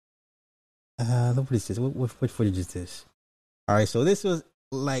shit. What is this? What footage is this? All right, so this was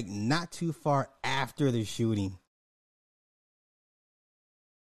like not too far after the shooting.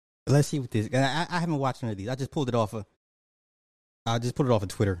 Let's see what this. And I haven't watched none of these. I just pulled it off of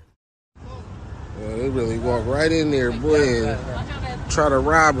Twitter. Yeah, they really walked right in there, boy, and try to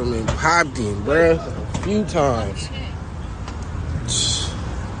rob him and popped him, bruh, a few times.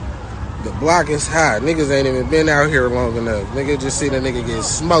 The block is hot. Niggas ain't even been out here long enough. Nigga just see the nigga get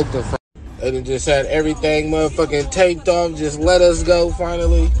smoked in front. They just had everything motherfucking taped off. Just let us go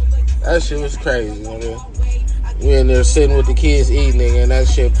finally. That shit was crazy, nigga. We in there sitting with the kids eating, nigga, and that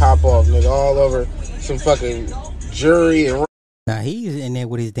shit pop off, nigga, all over some fucking jury and. Now he's in there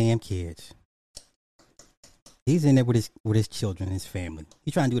with his damn kids. He's in there with his children, his family.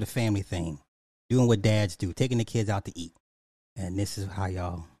 He's trying to do the family thing, doing what dads do, taking the kids out to eat. And this is what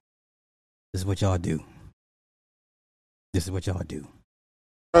y'all do. This is what y'all do.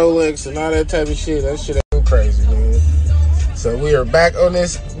 Rolex and all that type of shit. That shit ain't crazy, man. So we are back on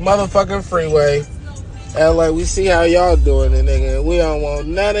this motherfucking freeway. LA, we see how y'all doing it, nigga. We don't want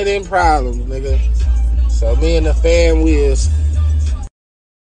none of them problems, nigga. So me and the fam, we is.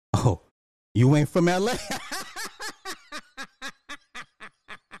 Oh, you ain't from LA? You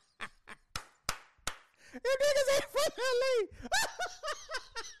niggas ain't from LA.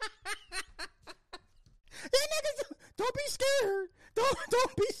 You niggas, don't be scared.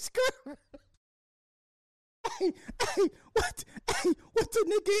 Don't be scared. Hey, what's a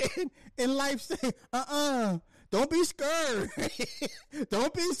nigga in life say? Don't be scared.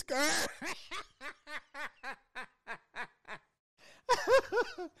 Don't be scared.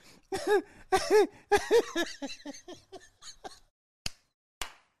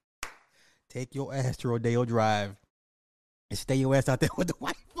 Take your ass to Rodeo Drive and stay your ass out there with the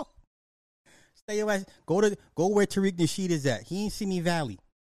white folks. Stay your ass. Go where Tariq Nasheed is at. He ain't Simi Valley,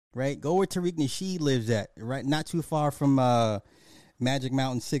 right? Go where Tariq Nasheed lives at, right? Not too far from Magic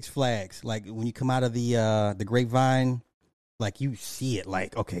Mountain, Six Flags. Like when you come out of the Grapevine, like you see it.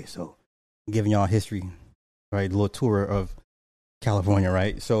 Like, okay, so I'm giving y'all history, right? A little tour of California,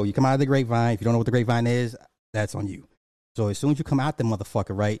 right? So you come out of the Grapevine. If you don't know what the Grapevine is, that's on you. So as soon as you come out the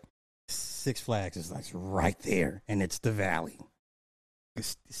motherfucker, right? Six Flags is like right there, and it's the valley.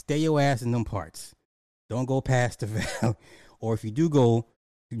 Stay your ass in them parts. Don't go past the valley. Or if you do go,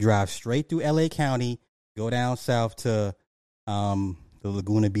 you drive straight through LA County, go down south to the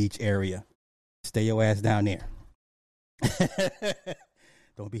Laguna Beach area. Stay your ass down there.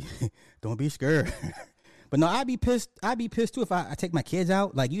 Don't be scared. But no, I'd be pissed too if I take my kids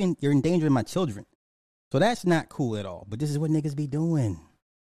out. Like you're endangering my children. So that's not cool at all. But this is what niggas be doing.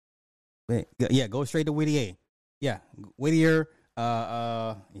 But yeah, go straight to Whittier. Yeah, Whittier.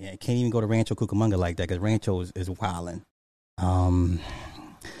 Yeah, can't even go to Rancho Cucamonga like that because Rancho is wilding.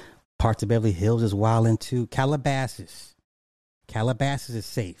 Parts of Beverly Hills is wilding too. Calabasas is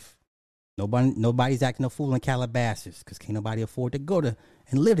safe. Nobody's acting a fool in Calabasas because can't nobody afford to go to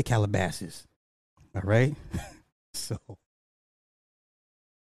and live to Calabasas. All right, so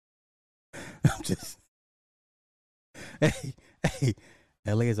I'm just hey,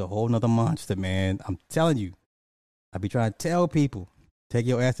 LA is a whole nother monster, man. I'm telling you. I be trying to tell people, take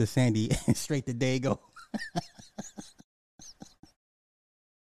your ass to Sandy and straight to Dago.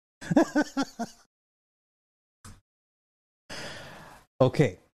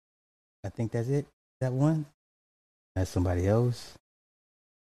 Okay. I think that's it. That one. That's somebody else.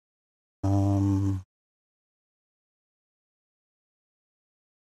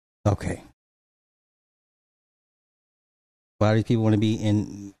 Okay. A lot of these people want to be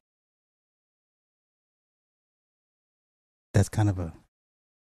in. That's kind of a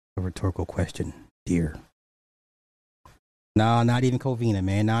rhetorical question, dear. No, not even Covina,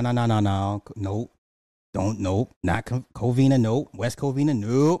 man. No. Nope. Nope. Not Covina, nope. West Covina,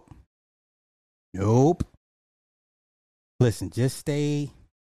 nope. Listen, just stay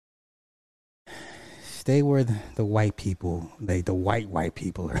where the white people, the white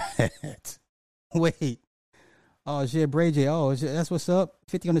people are at. Wait. Oh, shit, Bray J. Oh, that's what's up.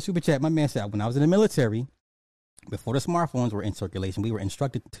 50 on the super chat. My man said, when I was in the military, before the smartphones were in circulation, we were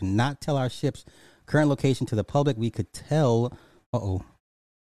instructed to not tell our ship's current location to the public. We could tell,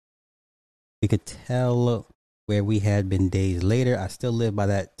 where we had been days later. I still live by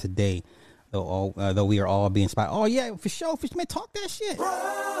that today, though we are all being spied. Oh, yeah, for sure. Fish man, talk that shit.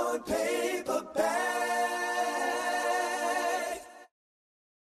 Brown paper bag.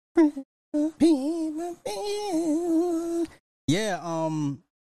 Yeah,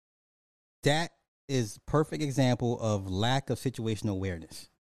 that is perfect example of lack of situational awareness.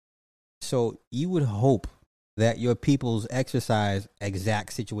 So you would hope that your peoples exercise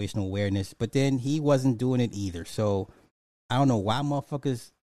exact situational awareness, but then he wasn't doing it either. So I don't know why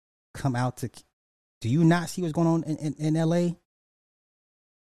motherfuckers come out to. Do you not see what's going on in LA?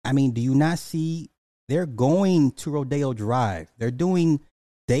 I mean, do you not see they're going to Rodeo Drive? They're doing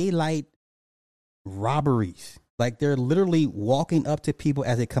daylight robberies. Like they're literally walking up to people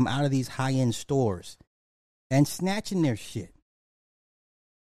as they come out of these high-end stores and snatching their shit.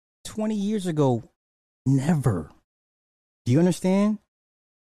 20 years ago, never. Do you understand?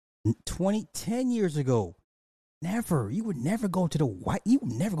 10 years ago, never. You would never go to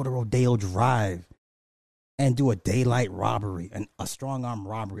Rodeo Drive and do a daylight robbery, a strong arm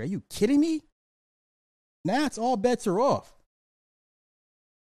robbery. Are you kidding me? Now it's all bets are off.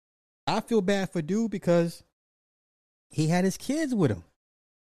 I feel bad for dude because he had his kids with him.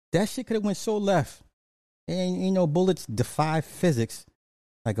 That shit could have went so left. And bullets defy physics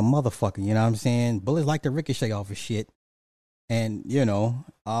like a motherfucker. You know what I'm saying? Bullets like to ricochet off of shit. And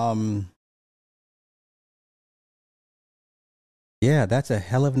yeah, that's a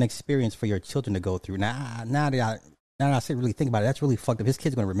hell of an experience for your children to go through. Now that I say really think about it, that's really fucked up. His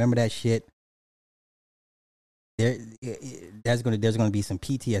kid's gonna remember that shit. There's gonna be some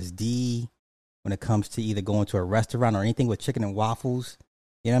PTSD when it comes to either going to a restaurant or anything with chicken and waffles.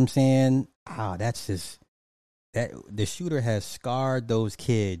 You know what I'm saying? That's just that the shooter has scarred those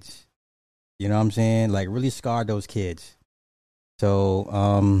kids. You know what I'm saying? Like really scarred those kids. So,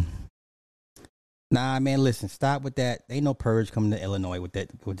 nah, man, listen, stop with that. Ain't no purge coming to Illinois with the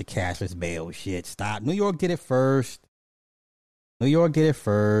cashless bail shit. Stop. New York did it first.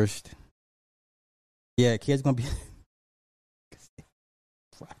 Yeah, kids gonna be.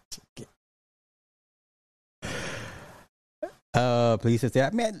 Police says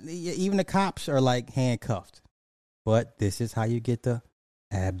that, man, even the cops are like handcuffed. But this is how you get the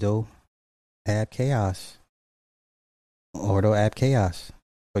ab chaos. Ordo ab chaos.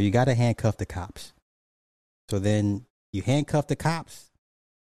 So you got to handcuff the cops. So then you handcuff the cops.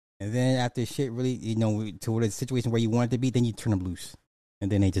 And then after shit really, to the situation where you want it to be, then you turn them loose.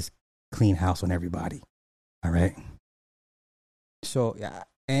 And then they just clean house on everybody. All right. So, yeah.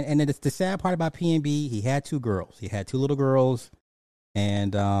 And then the sad part about PNB, he had two girls. He had two little girls.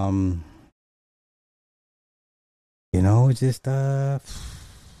 And, it's just,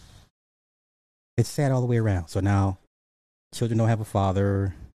 it's sad all the way around. So now children don't have a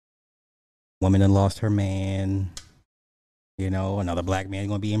father. Woman done lost her man. Another black man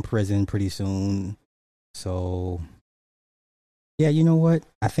going to be in prison pretty soon. So, yeah, you know what?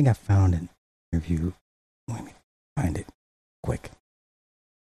 I think I found an interview. Let me find it quick.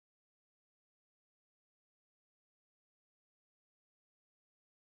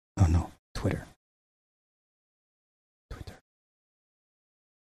 Oh, no. Twitter.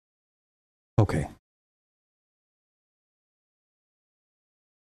 Okay.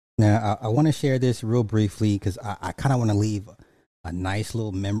 Now, I want to share this real briefly because I kind of want to leave a nice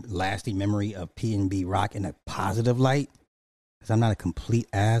little lasting memory of PNB Rock in a positive light because I'm not a complete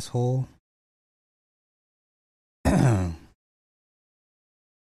asshole.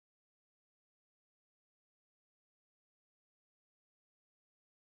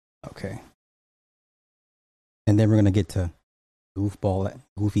 Okay. And then we're going to get to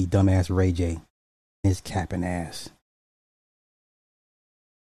goofy, dumbass Ray J and his capping ass.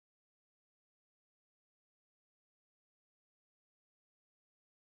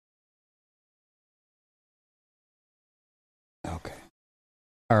 Okay.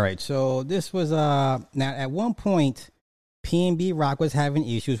 All right. So this was now at one point PNB Rock was having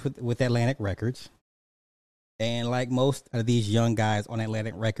issues with Atlantic Records. And like most of these young guys on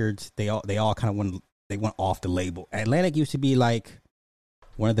Atlantic Records, they all kind of went off the label. Atlantic used to be like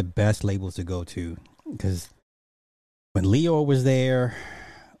one of the best labels to go to because when Leo was there,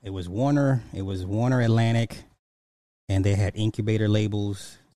 it was Warner Atlantic, and they had incubator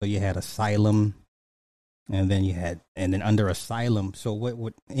labels. So you had Asylum, and then under Asylum. So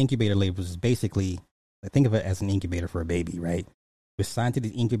what incubator labels is basically, I think of it as an incubator for a baby, right? We're signed to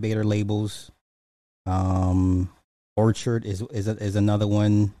these incubator labels. Orchard is another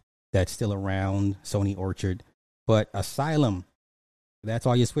one that's still around, Sony Orchard. But Asylum, that's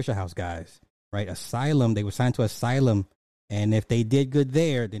all your Swisher House guys, right? Asylum, they were signed to Asylum, and if they did good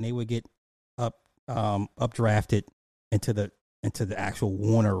there, then they would get updrafted into the actual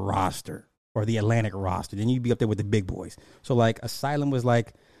Warner roster or the Atlantic roster. Then you'd be up there with the big boys. So like Asylum was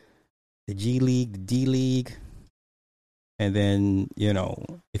like the G League, the D League. And then,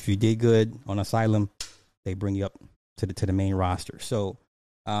 if you did good on Asylum, they bring you up to the main roster. So,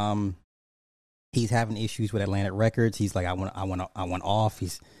 he's having issues with Atlantic Records. He's like, I want off.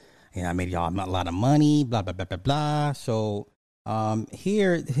 He's, I made y'all a lot of money, blah, blah, blah, blah, blah. So,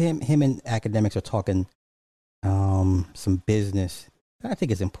 here, him and Academics are talking, some business that I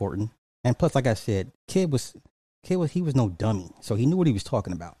think is important. And plus, like I said, he was no dummy. So he knew what he was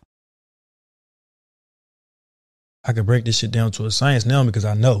talking about. I could break this shit down to a science now because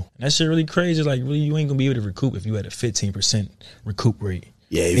I know. And that shit really crazy. Like, really, you ain't going to be able to recoup if you had a 15% recoup rate.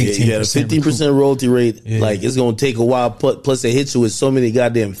 Yeah, if you had a 15% royalty rate, like, it's going to take a while. Plus, they hit you with so many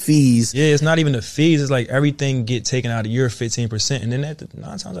goddamn fees. Yeah, it's not even the fees. It's like everything get taken out of your 15%. And then that 9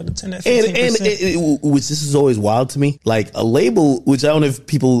 times out of 10, that 15%. And which this is always wild to me. Like, a label, which I don't know if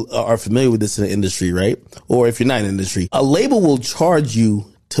people are familiar with this in the industry, right? Or if you're not in the industry. A label will charge you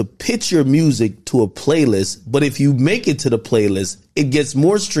to pitch your music to a playlist, but if you make it to the playlist, it gets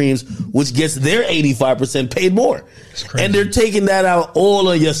more streams, which gets their 85% paid more. And they're taking that out all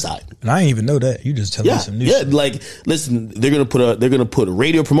on your side. And I didn't even know that. You just tell me some new shit. Yeah, like, listen, they're gonna put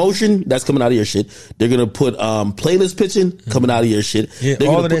radio promotion that's coming out of your shit. They're gonna put playlist pitching coming out of your shit. Yeah,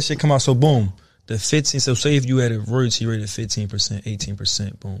 all of that shit come out. So boom. The 15, so say if you had a royalty rate of 15%,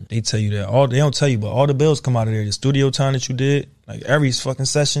 18%, boom. They tell you that. They don't tell you, but all the bills come out of there. The studio time that you did, like every fucking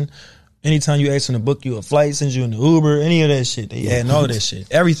session, anytime you ask them to book you a flight, send you an Uber, any of that shit, they adding all of that shit.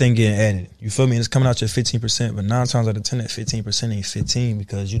 Everything getting added. You feel me? And it's coming out your 15%, but 9 times out of 10, that 15% ain't 15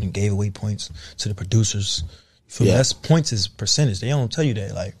 because you done gave away points to the producers. You feel me? That's points is percentage. They don't tell you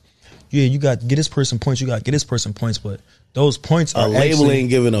that. Like, yeah, you got to get this person points, you got to get this person points, but those points are label ain't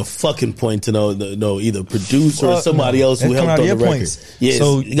giving a fucking point to no either producer or somebody else who helped on the record. Points. Yeah,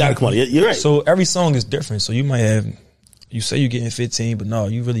 so you gotta come on. You're right. So every song is different. So you might have, you say you're getting 15, but no,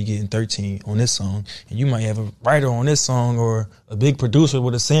 you really getting 13 on this song, and you might have a writer on this song or a big producer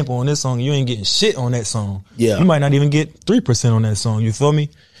with a sample on this song. And you ain't getting shit on that song. Yeah, you might not even get 3% on that song. You feel me?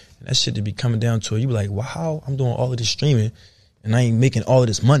 And that shit to be coming down to it. You be like, wow, I'm doing all of this streaming, and I ain't making all of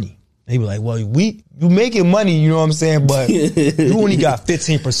this money. They be like, well, you making money, you know what I'm saying? But you only got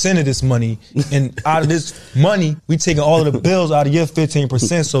 15% of this money. And out of this money, we taking all of the bills out of your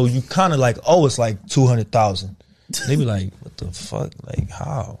 15%. So you kind of like, oh, it's like 200,000. They be like, what the fuck? Like,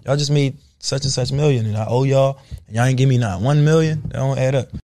 how? Y'all just made such and such million and I owe y'all and y'all ain't give me not 1 million? That don't add up.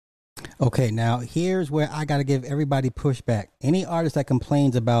 Okay, now here's where I got to give everybody pushback. Any artist that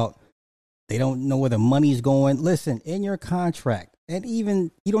complains about they don't know where the money's going, listen, in your contract, and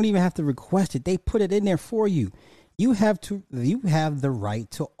even you don't even have to request it. They put it in there for you. You have the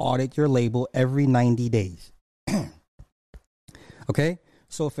right to audit your label every 90 days. Okay?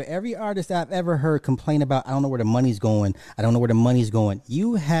 So for every artist I've ever heard complain about, I don't know where the money's going. I don't know where the money's going.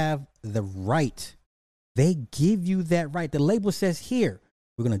 You have the right. They give you that right. The label says, here,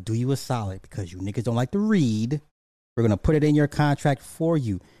 we're going to do you a solid because you niggas don't like to read. We're going to put it in your contract for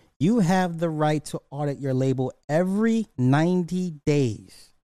you. You have the right to audit your label every 90 days.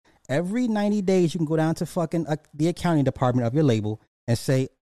 Every 90 days, you can go down to fucking the accounting department of your label and say,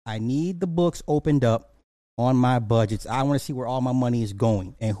 I need the books opened up on my budgets. I want to see where all my money is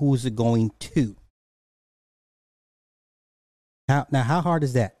going and who's it going to. How hard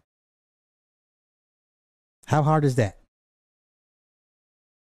is that? How hard is that?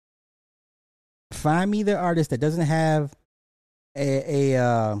 Find me the artist that doesn't have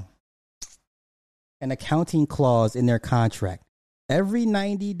an accounting clause in their contract. Every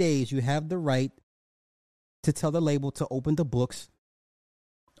 90 days, you have the right to tell the label to open the books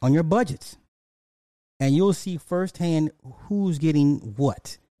on your budgets. And you'll see firsthand who's getting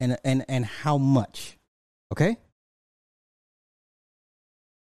what and how much. Okay?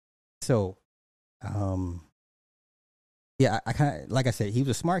 So, yeah, I kind of, like I said, he was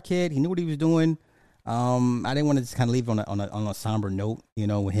a smart kid. He knew what he was doing. I didn't want to just kind of leave it on a somber note, you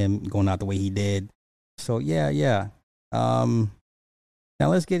know, with him going out the way he did. So yeah. Now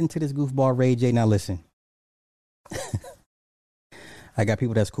let's get into this goofball Ray J. Now listen, I got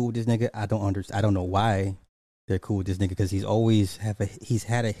people that's cool with this nigga. I don't know why they're cool with this nigga, because he's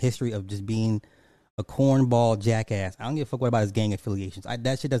had a history of just being a cornball jackass. I don't give a fuck what about his gang affiliations.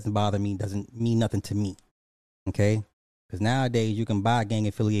 That shit doesn't bother me. Doesn't mean nothing to me. Okay, because nowadays you can buy a gang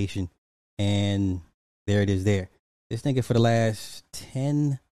affiliation and there it is there. This nigga for the last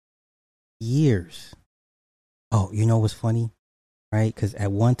 10 years. Oh, you know what's funny? Right? Because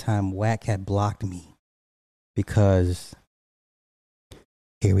at one time, Wack had blocked me because,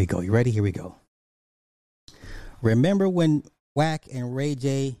 here we go. You ready? Here we go. Remember when Wack and Ray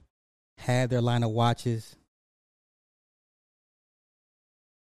J had their line of watches?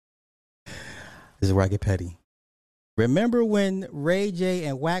 This is where I get petty. Remember when Ray J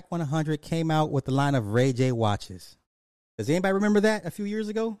and Wack 100 came out with the line of Ray J watches? Does anybody remember that a few years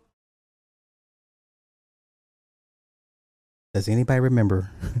ago? Does anybody remember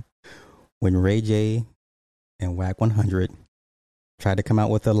when Ray J and Wack 100 tried to come out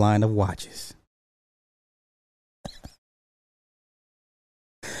with a line of watches?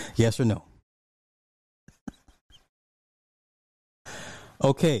 Yes or no?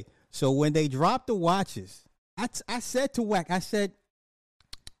 Okay, so when they dropped the watches, I said to Wack, I said,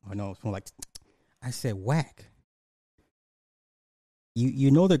 Wack,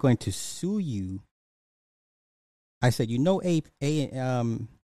 you know they're going to sue you. I said, you know, AP is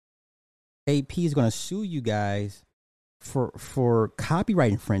going to sue you guys for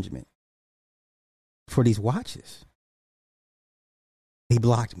copyright infringement for these watches. He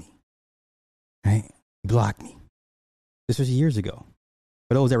blocked me. Right? He blocked me. This was years ago.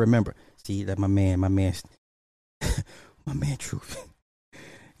 For those that remember, see that my man, Truth.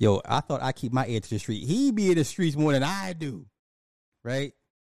 Yo, I thought I keep my ear to the street. He be in the streets more than I do. Right?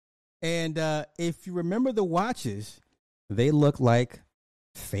 And if you remember the watches, they look like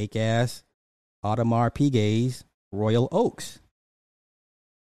fake ass Audemars Piguet's Royal Oaks.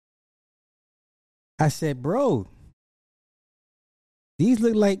 I said, bro, these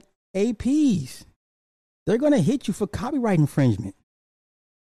look like APs. They're going to hit you for copyright infringement.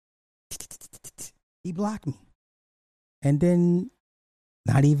 He blocked me. And then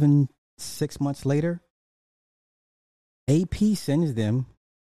not even 6 months later, AP sends them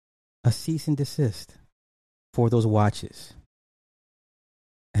a cease and desist for those watches.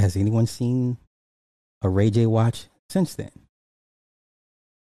 Has anyone seen a Ray J watch since then?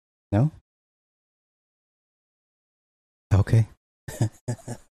 No? Okay.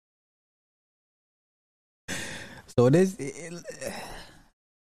 So it is,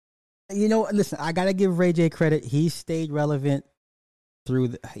 you know, listen, I got to give Ray J credit. He stayed relevant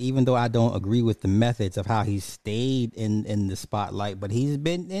through, even though I don't agree with the methods of how he stayed in the spotlight, but he's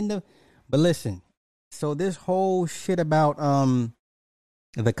been but listen, so this whole shit about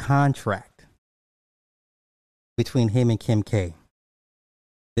the contract between him and Kim K,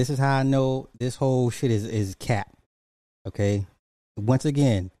 this is how I know this whole shit is cap. Okay, once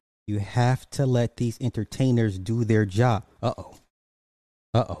again, you have to let these entertainers do their job. Uh-oh.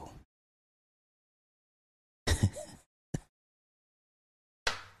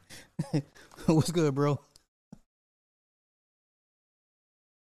 What's good, bro?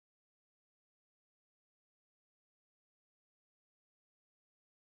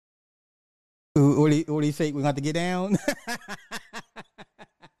 What do you say? We got to get down?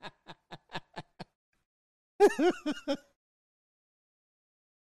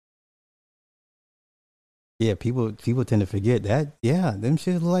 Yeah, people tend to forget that. Yeah, them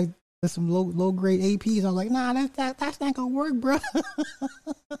shit look like there's some low grade APs. I'm like, nah, that's not gonna work, bro.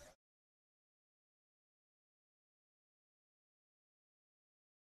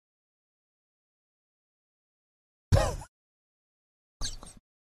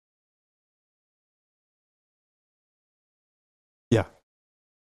 Yeah.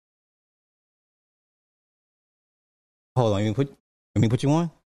 Hold on. Let me put you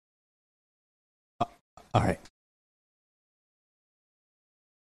on. All right.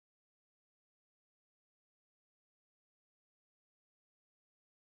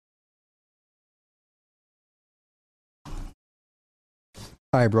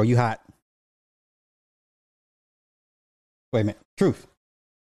 All right, bro. You hot? Wait a minute. Truth.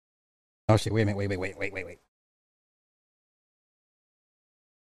 Oh shit. Wait a minute. Wait.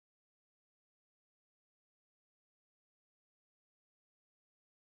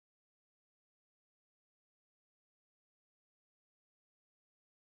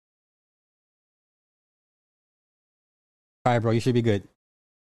 All right, bro. You should be good.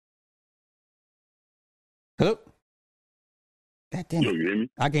 Hello? God damn Yo, it. you hear me?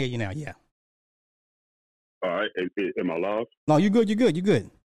 I can hear you now. Yeah. All right. Am I live? No, you good. You good.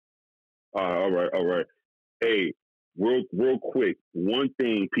 All right. Hey, real quick. One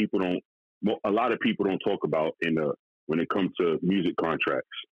thing a lot of people don't talk about when it comes to music contracts.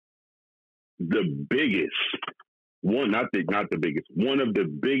 The biggest one, not the biggest, one of the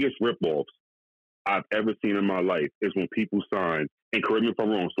biggest ripoffs I've ever seen in my life is when people sign, and correct me if I'm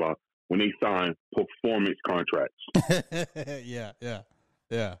wrong, Slav, when they sign performance contracts. Yeah.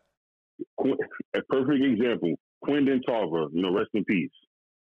 A perfect example, Quentin Tarver, rest in peace.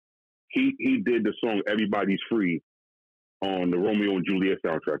 He did the song "Everybody's Free" on the Romeo and Juliet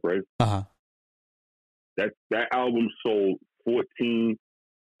soundtrack, right? That album sold 14,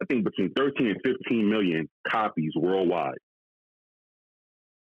 I think between 13 and 15 million copies worldwide.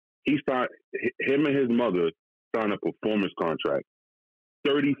 Him and his mother signed a performance contract,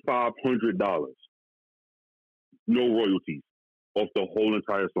 $3,500, no royalties off the whole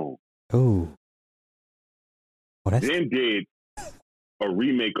entire song. Oh. Then did a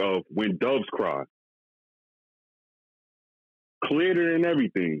remake of "When Doves Cry," cleared it and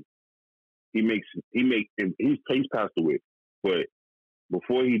everything. He's passed away, but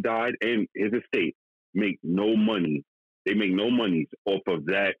before he died, and his estate make no money. They make no money off of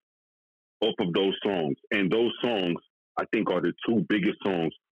those songs, and those songs I think are the two biggest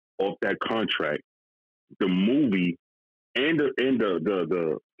songs off that contract. The movie and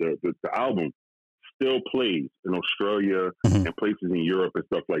the album still plays in Australia and places in Europe and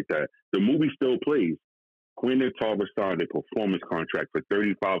stuff like that. The movie still plays. Quentin Tarver signed a performance contract for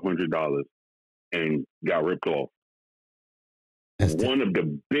 $3,500 and got ripped off. One of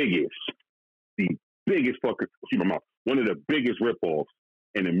the biggest ripoffs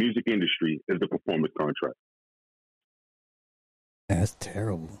in the music industry is the performance contract. That's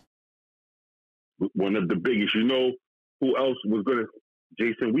terrible. One of the biggest. You know who else was gonna?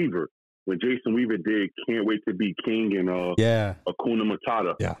 Jason Weaver. When Jason Weaver did "Can't Wait to Be King" and Hakuna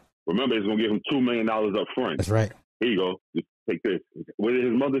Matata. Yeah. Remember, he's gonna give him $2 million up front. That's right. Here you go. Just take this. What did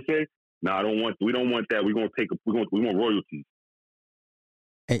his mother say? "No, we don't want that. We want royalties."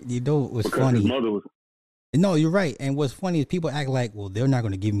 Hey, you know what's because funny? His mother was. No, you're right. And what's funny is people act like, well, they're not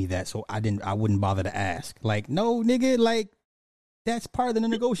going to give me that, so I wouldn't bother to ask. Like, no, nigga, like that's part of the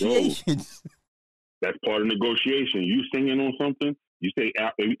negotiations. That's part of the negotiation. You singing on something, you say,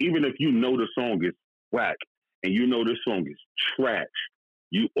 even if you know the song is whack and you know this song is trash,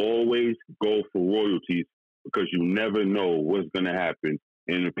 you always go for royalties because you never know what's going to happen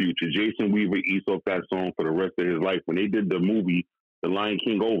in the future. Jason Weaver eats off that song for the rest of his life. When they did the movie The Lion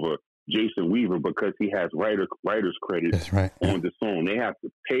King over, Jason Weaver, because he has writer's credit on the song, they have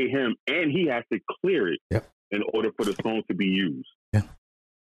to pay him and he has to clear it in order for the song to be used. Yeah.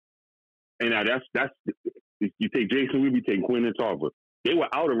 And now that's you take Jason Weaver, you take Quentin Tarver. They were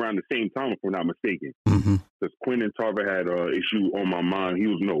out around the same time, if I'm not mistaken. Because Quentin Tarver had an issue on my mind. He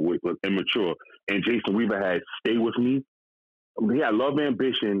was immature. And Jason Weaver had "Stay With Me." He had "Love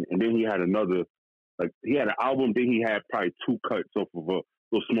Ambition," and then he had another, he had an album, then he had probably 2 cuts off of a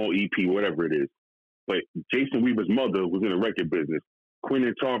little small EP, whatever it is. But Jason Weaver's mother was in the record business.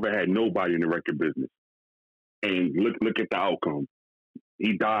 Quentin Tarver had nobody in the record business. And look at the outcome.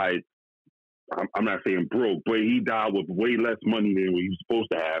 He died, I'm not saying broke, but he died with way less money than what he was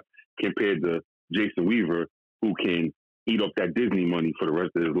supposed to have compared to Jason Weaver, who can eat up that Disney money for the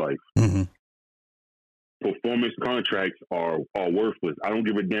rest of his life. Performance contracts are worthless. I don't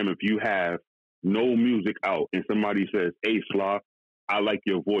give a damn if you have no music out and somebody says, "Hey, Slav, I like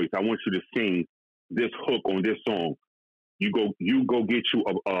your voice. I want you to sing this hook on this song." You go get you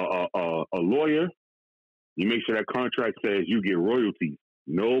a lawyer. You make sure that contract says you get royalties.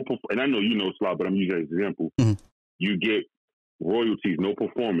 And I know you know Slav, but I'm using an example. You get royalties, no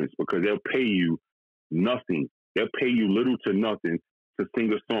performance, because they'll pay you nothing. They'll pay you little to nothing to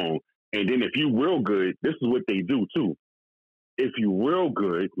sing a song. And then if you real good, this is what they do too. If you real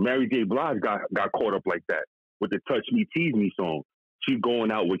good, Mary J. Blige got caught up like that. with the Touch Me, Tease Me song. She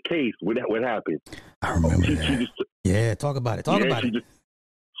going out with Case. What happened? I remember that. Talk about it.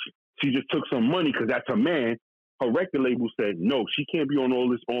 She just took some money because that's her man. Her record label said, no, she can't be on all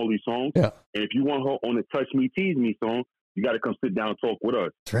these songs. Yeah. And if you want her on the Touch Me, Tease Me song, you got to come sit down and talk with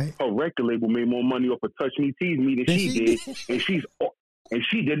us. That's right. Her record label made more money off of Touch Me, Tease Me than she did. And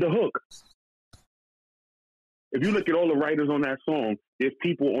she did the hook. If you look at all the writers on that song, there's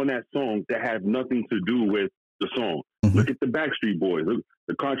people on that song that have nothing to do with the song. Mm-hmm. Look at the Backstreet Boys. Look,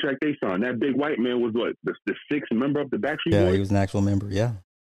 the contract they signed. That big white man was what? The sixth member of the Backstreet Boys? Yeah, he was an actual member, yeah.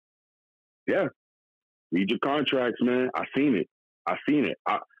 Yeah. Read your contracts, man. I seen it.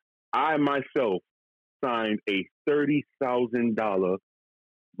 I myself signed a $30,000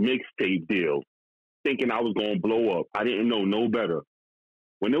 mixtape deal thinking I was going to blow up. I didn't know no better.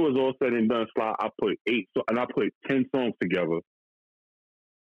 When it was all said and done, Sly, I put 10 songs together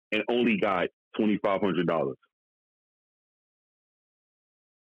and only got $2,500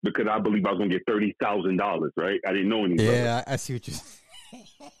 because I believe I was going to get $30,000, right? I didn't know any better. Yeah, I see what you're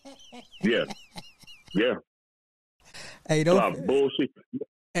saying. Yeah. Hey, bullshit.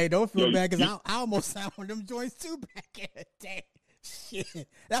 Hey, don't feel bad because I almost signed one of them joints too back in the day. Shit.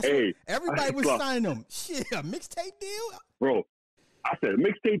 That's what everybody was signing them. Shit, a mixtape deal? Bro, I said,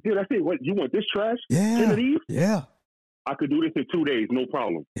 mixtape deal? I said, what, you want this trash? Yeah. 10 of these? Yeah. I could do this in 2 days, no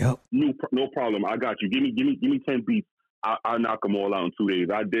problem. Yep. No problem. I got you. Give me 10 beats. I'll knock them all out in 2 days.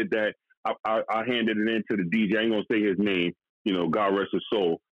 I did that. I handed it in to the DJ. I ain't going to say his name. You know, God rest his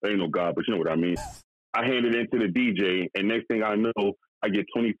soul. There ain't no God, but you know what I mean. I handed it into the DJ, and next thing I know, I get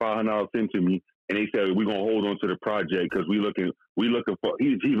 $2,500 into me, and they said we're gonna hold on to the project because he's looking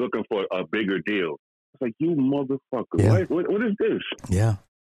for a bigger deal. It's like, you motherfucker, yeah. What is this? Yeah.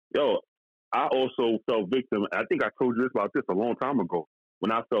 Yo, I also fell victim. I think I told you about this a long time ago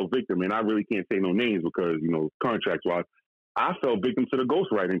when I fell victim, and I really can't say no names because contracts wise, I fell victim to the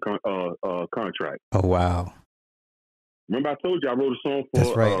ghostwriting contract. Oh wow. Remember I told you I wrote a song for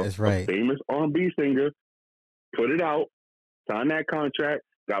that's right. a famous R&B singer, put it out, signed that contract,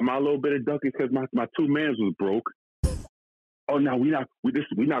 got my little bit of ducats because my two mans was broke. Oh no, we're not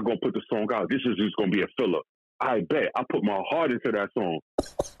gonna put the song out. This is just gonna be a filler. I bet. I put my heart into that song.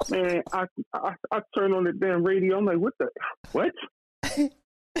 Man, I turned on the damn radio. I'm like, what? I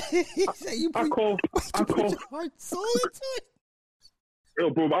call. Heart, soul into it. Yo,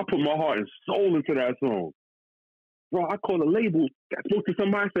 bro, I put my heart and soul into that song. Bro, I called the label. I spoke to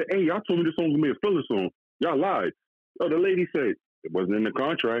somebody and said, hey, y'all told me this song was going to be a filler song. Y'all lied. Oh, the lady said, it wasn't in the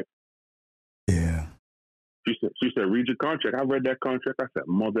contract. Yeah. She said, read your contract. I read that contract. I said,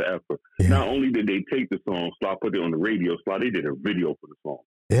 mother effer. Yeah. Not only did they take the song, Sly put it on the radio, Sly, they did a video for the song.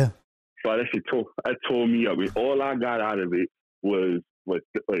 Yeah. So that shit tore me up. And all I got out of it was, what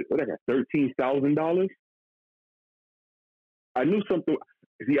I got, $13,000? I knew something.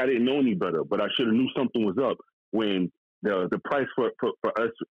 See, I didn't know any better, but I should have knew something was up when the price for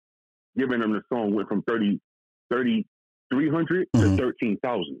us giving them the song went from $3,300 to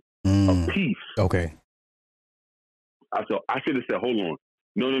 $13,000 a piece. Okay. I should have said, hold on.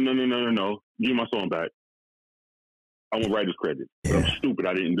 No. Give my song back. I want writer's credit. Yeah. But I'm stupid.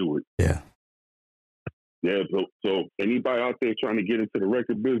 I didn't do it. Yeah. Yeah. So anybody out there trying to get into the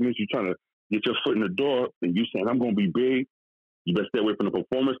record business, you trying to get your foot in the door, and you saying, I'm going to be big, you better stay away from the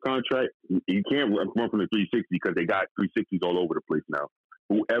performance contract. You can't run from the 360 because they got 360s all over the place now.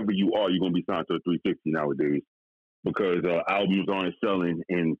 Whoever you are, you're going to be signed to a 360 nowadays because albums aren't selling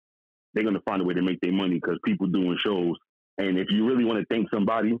and they're going to find a way to make their money because people doing shows. And if you really want to thank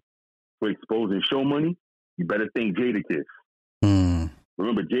somebody for exposing show money, you better thank Jadakiss.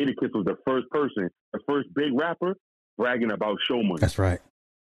 Remember, Jadakiss was the first big rapper bragging about show money. That's right.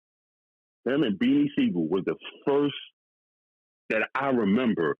 Him and Beanie Siegel was the first that I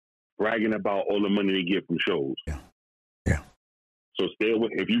remember bragging about all the money they get from shows. Yeah. So stay away.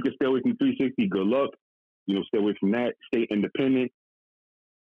 If you can stay away from 360, good luck. Stay away from that. Stay independent.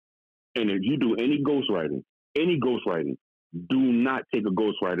 And if you do any ghostwriting, do not take a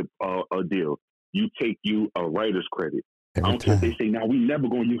ghostwriter deal. You take a writer's credit. I don't care if they say, "Now we never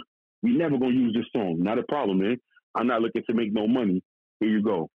gonna use this song." Not a problem, man. I'm not looking to make no money. Here you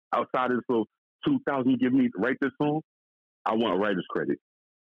go. Outside of this little $2,000 you give me to write this song, I want a writer's credit.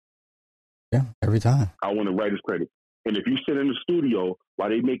 Yeah, every time. I want a writer's credit. And if you sit in the studio while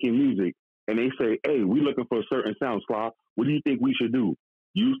they making music and they say, hey, we looking for a certain sound, Sly, what do you think we should do?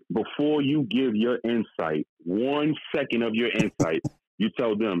 Before you give your insight, 1 second of your insight, you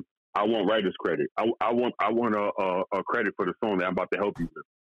tell them, I want writer's credit. I want a credit for the song that I'm about to help you with.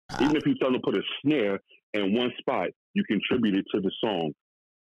 Even if you tell them to put a snare in one spot, you contributed to the song.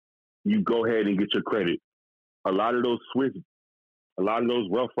 You go ahead and get your credit. a lot of those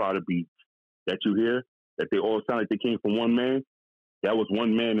Rough Rider beats that you hear, that they all sound like they came from one man, that was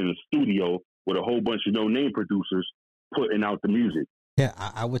one man in the studio with a whole bunch of no-name producers putting out the music. Yeah,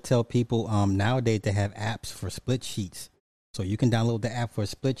 I would tell people nowadays they have apps for split sheets. So you can download the app for a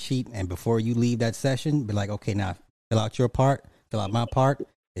split sheet, and before you leave that session, be like, okay, now fill out your part, fill out my part.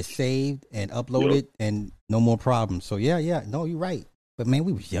 It's saved and uploaded, and no more problems. So yeah, no, you're right. But man,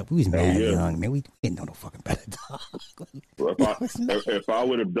 we was mad young, man. We didn't know no fucking better. Well, if I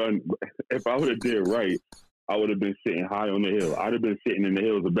would have did right, I would have been sitting high on the hill. I'd have been sitting in the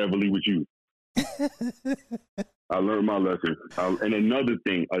hills of Beverly with you. I learned my lesson. And another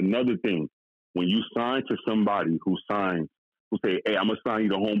thing, when you sign to somebody who say, hey, I'm going to sign you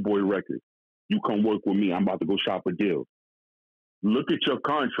to Homeboy Records. You come work with me. I'm about to go shop a deal. Look at your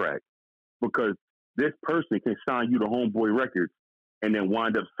contract, because this person can sign you to Homeboy Records and then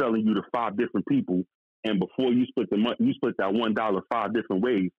wind up selling you to 5 different people. And before you split the money, you split that $1 5 different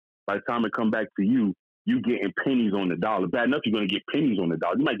ways. By the time it come back to you, you getting pennies on the dollar. Bad enough, you're going to get pennies on the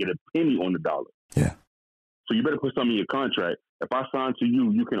dollar. You might get a penny on the dollar. Yeah. So you better put something in your contract. If I sign to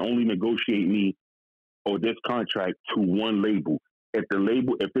you, you can only negotiate me or this contract to one label. If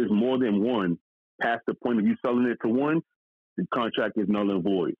there's more than one, past the point of you selling it to one, the contract is null and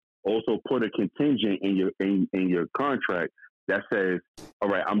void. Also, put a contingent in your contract that says, all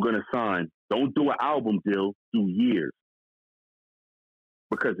right, I'm going to sign. Don't do an album deal, do years.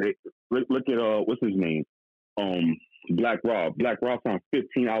 Because look at what's his name? Black Rob. Black Rob signed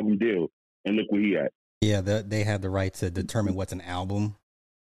 15 album deal, and look where he at. Yeah, they have the right to determine what's an album,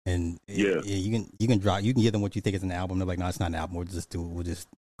 and you can give them what you think is an album. They're like, no, it's not an album. We'll just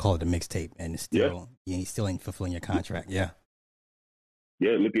call it a mixtape, and it's still you still ain't fulfilling your contract. Yeah.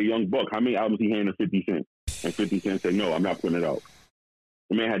 Yeah, look at Young Buck. How many albums he handed 50 Cent? And 50 Cent said, no, I'm not putting it out.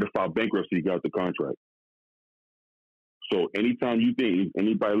 The man had to file bankruptcy to get out the contract. So anytime you think,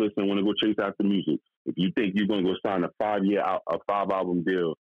 anybody listening want to go chase after music, if you think you're going to go sign a 5-album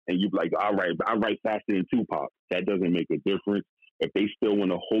deal, and you like, I write faster than Tupac, that doesn't make a difference. If they still want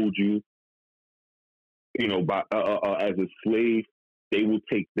to hold you, by as a slave, they will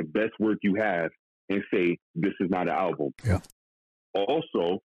take the best work you have and say, this is not an album. Yeah.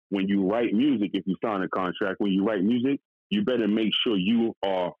 Also, when you write music, if you sign a contract, when you write music, you better make sure you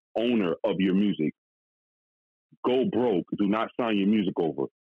are owner of your music. Go broke. Do not sign your music over,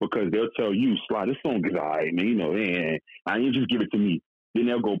 because they'll tell you, Sly, this song is all right, man. I ain't just give it to me. Then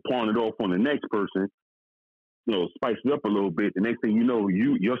they'll go pawn it off on the next person, spice it up a little bit. The next thing you know,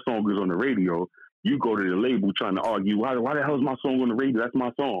 your song is on the radio. You go to the label trying to argue, why the hell is my song on the radio? That's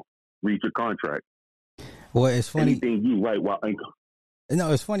my song. Read your contract. Well, it's funny. Anything you write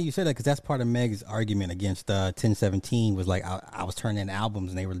No, it's funny you said that, because that's part of Meg's argument against 1017 was like, I was turning in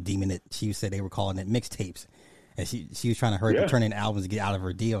albums and they were deeming it, she said they were calling it mixtapes. And she was trying to hurry to turn in albums to get out of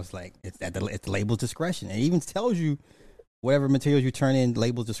her deal. It's like, it's the label's discretion. It even tells you whatever materials you turn in,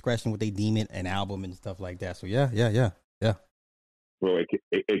 label's discretion, what they deem it an album and stuff like that. So yeah. Bro,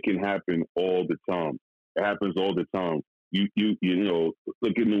 it can happen all the time. It happens all the time. You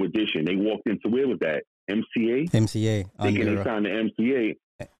look at New Edition. They walked into, where was that? MCA. Thinking they signed the MCA,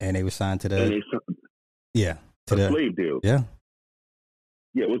 and they were signed to the to the slave deal. Yeah,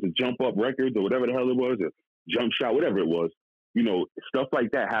 it was a Jump Up Records or whatever the hell it was, a Jump Shot, whatever it was. Stuff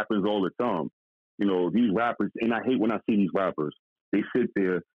like that happens all the time. These rappers, and I hate when I see these rappers. They sit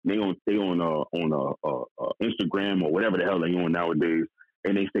there, they on Instagram or whatever the hell they on nowadays,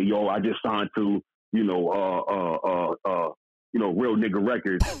 and they say, "Yo, I just signed to Real Nigga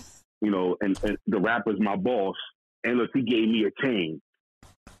Records." And the rapper's my boss, and look, he gave me a chain.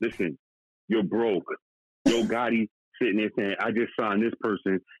 Listen, you're broke. Yo Gotti sitting there saying, I just signed this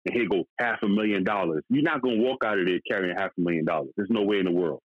person, and here go $500,000. You're not going to walk out of there carrying $500,000. There's no way in the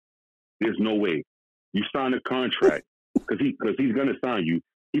world. There's no way. You sign a contract, because he's going to sign you.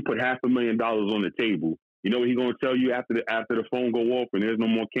 He put $500,000 on the table. You know what he's going to tell you after the phone go off and there's no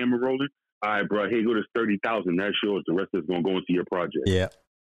more camera rolling? All right, bro, here go this $30,000. That's yours. The rest is going to go into your project. Yeah.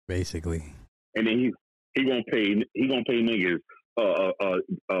 Basically, and then he gonna pay niggas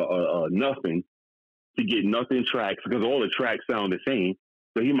nothing to get nothing tracks, because all the tracks sound the same.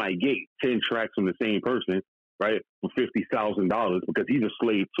 So he might get 10 tracks from the same person, right, for $50,000, because he's a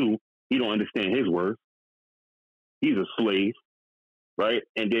slave too. He don't understand his worth. He's a slave, right?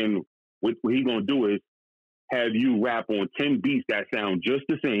 And then what he gonna do is have you rap on 10 beats that sound just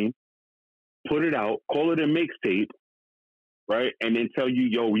the same, put it out, call it a mixtape. Right, and then tell you,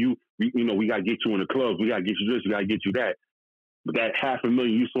 yo, we gotta get you in the clubs, we gotta get you this, we gotta get you that. But that $500,000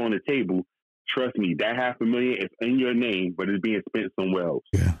 you saw on the table, trust me, that $500,000 is in your name, but it's being spent somewhere else.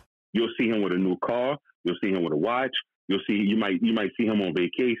 Yeah, You'll see him with a new car. You'll see him with a watch. You might see him on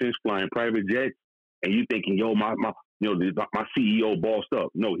vacations, flying private jets, and you thinking, yo, my CEO bossed up.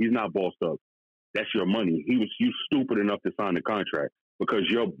 No, he's not bossed up. That's your money. You stupid enough to sign the contract because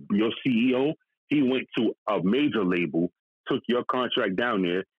your CEO, he went to a major label, took your contract down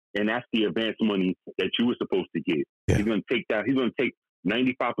there, and that's the advance money that you were supposed to get. Yeah. He's going to take that. He's going to take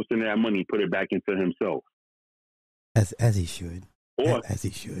 95% of that money and put it back into himself. As he should. Or as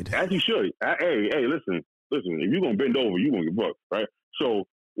he should. As he should. Hey, listen. If you're going to bend over, you're going to get bucked, right? So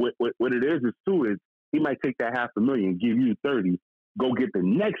what it is too is he might take that $500,000, give you 30, go get the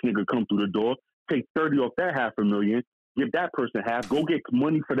next nigga come through the door, take 30 off that $500,000, give that person half, go get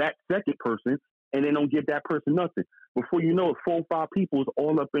money for that second person, and then don't give that person nothing. Before you know it, 4 or 5 people is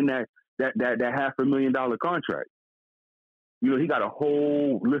all up in that $500,000 contract. You know, he got a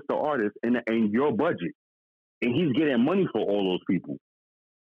whole list of artists and your budget, and he's getting money for all those people.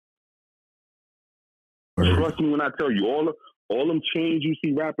 Trust me when I tell you, all them chains you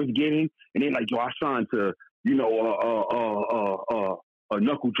see rappers getting, and they're like, yo, I signed to, a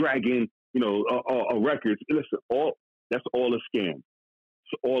Knuckle Dragon, a records. Listen, that's all a scam.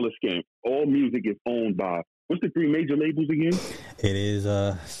 It's all a scam. All music is owned by, what's the 3 major labels again? It is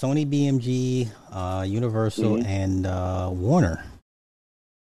Sony, BMG, Universal, and Warner.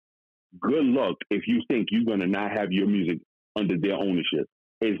 Good luck if you think you're going to not have your music under their ownership.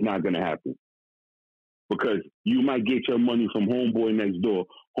 It's not going to happen. Because you might get your money from Homeboy Next Door.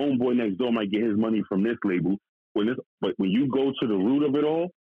 Homeboy Next Door might get his money from this label. But when you go to the root of it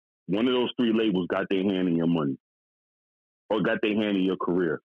all, one of those 3 labels got their hand in your money or got their hand in your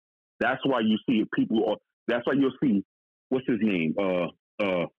career. That's why you see that's why you'll see, what's his name?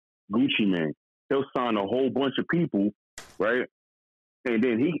 Gucci Mane. He'll sign a whole bunch of people, right? And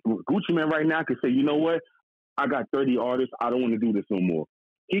then Gucci Mane right now can say, you know what? I got 30 artists. I don't want to do this no more.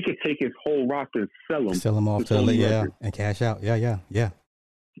 He could take his whole roster and sell them off to and cash out. Yeah.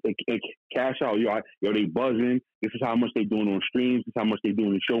 And cash out. Yo, they buzzing. This is how much they doing on streams. This is how much they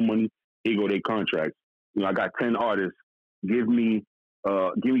doing in show money. Here go their contracts. I got 10 artists. Give me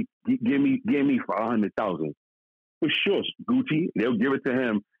for 100,000 for sure. Gucci, they'll give it to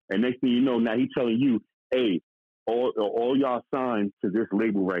him, and next thing you know, now he's telling you, hey, all y'all signed to this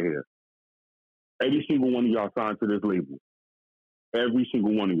label right here. Every single one of y'all signed to this label. Every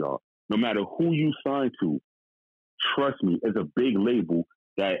single one of y'all, no matter who you sign to, trust me, it's a big label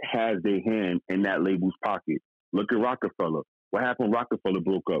that has their hand in that label's pocket. Look at Rockefeller. What happened when Rockefeller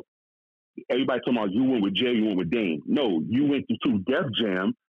broke up? Everybody talking about you went with Jay, you went with Dame. No, you went to Def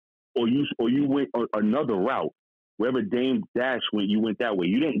Jam, or you went another route. Wherever Dame Dash went, you went that way.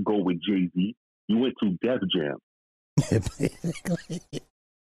 You didn't go with Jay-Z. You went to Def Jam. Basically.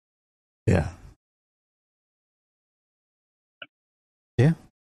 Yeah. Yeah.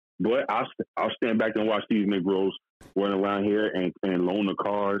 But I'll stand back and watch these Negroes run around here and loan the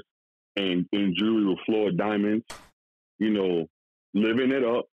cars and jewelry with floor diamonds, living it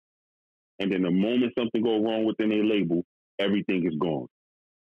up. And then the moment something goes wrong within their label, everything is gone.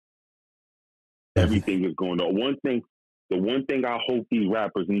 Everything is gone. The one thing I hope these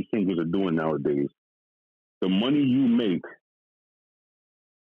rappers and these singers are doing nowadays, the money you make,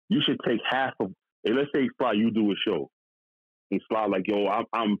 you should take half of. Hey, let's say, Sly, you do a show, and Sly like, yo,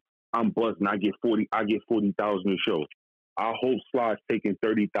 I'm buzzing. I get 40,000 a show. I hope Sly's taking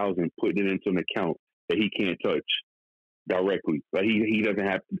 30,000, putting it into an account that he can't touch directly. Like he doesn't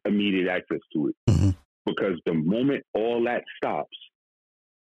have immediate access to it. Mm-hmm. Because the moment all that stops,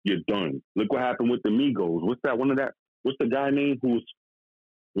 you're done. Look what happened with the Migos. What's the guy name who's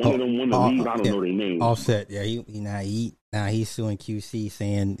one of them won the league? I don't know their name. Offset. Yeah, he's suing QC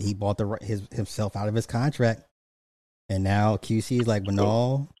saying he bought himself out of his contract. And now QC is like, but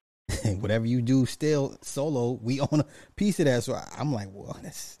no, whatever you do still solo, we own a piece of that. So I'm like, well,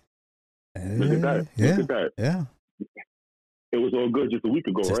 that's look at that. Yeah, look at that. Yeah. It was all good just a week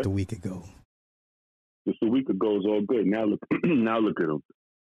ago, right? Just a week ago. Just a week ago, it was all good. Now look at them.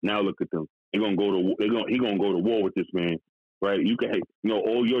 Now look at them. He gonna go to war with this man, right? You can,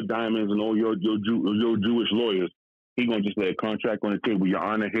 all your diamonds and all your Jewish lawyers. He gonna just lay a contract on the table. Your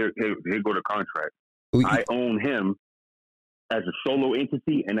Honor, here go the contract. I own him as a solo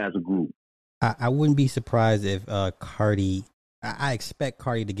entity and as a group. I wouldn't be surprised if Cardi. I expect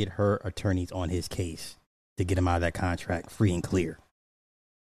Cardi to get her attorneys on his case to get him out of that contract free and clear.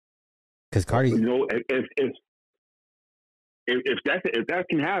 Because Cardi, if that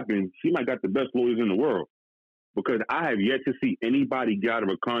can happen, she might got the best lawyers in the world. Because I have yet to see anybody get out of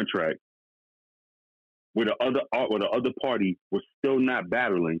a contract where the other party was still not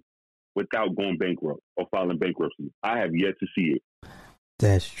battling without going bankrupt or filing bankruptcy. I have yet to see it.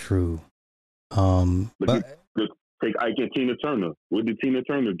 That's true. Take Ike and Tina Turner. What did Tina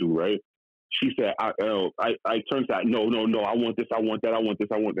Turner do, right? She said, I turned out, no, I want this, I want that, I want this,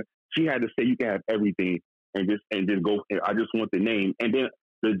 I want that. She had to say, you can have everything and then go, I just want the name. And then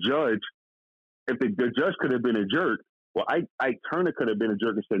the judge, if the judge could have been a jerk, well, Ike Turner could have been a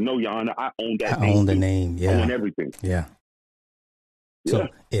jerk and said, no, Your Honor, I own that name. I own the name, yeah. I own everything. Yeah. So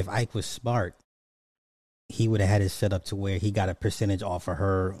if Ike was smart, he would have had it set up to where he got a percentage off of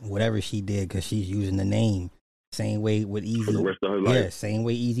her, whatever she did, because she's using the name. Same way with Easy. For the rest of her life. Yeah, same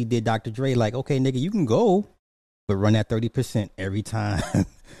way Easy did Dr. Dre. Like, okay, nigga, you can go, but run that 30% every time,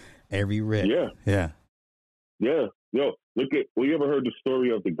 every rip. Yeah. Yo, look at. Well, you ever heard the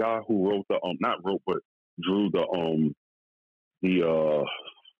story of the guy who wrote the but drew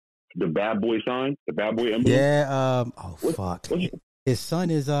the bad boy sign, the bad boy emblem? Yeah. Fuck. His son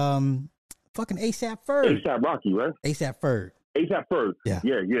is fucking ASAP Ferg. ASAP Rocky, right? ASAP Ferg. ASAP Ferg. Yeah.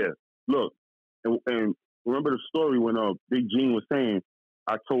 Look, and remember the story when Big Gene was saying,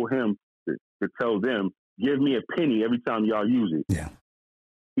 I told him to tell them, give me a penny every time y'all use it. Yeah.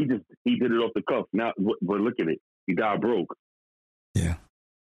 He did it off the cuff. Now, but look at it. He died broke. Yeah.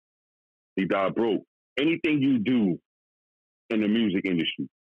 He died broke. Anything you do in the music industry,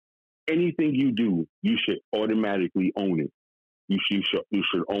 anything you do, you should automatically own it. You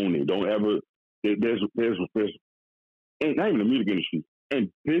should own it. Don't ever. There's and not even the music industry and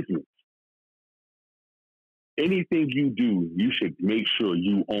business. Anything you do, you should make sure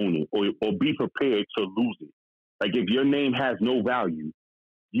you own it, or be prepared to lose it. Like if your name has no value,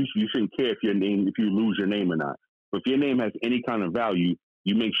 you shouldn't care if you lose your name or not. But if your name has any kind of value,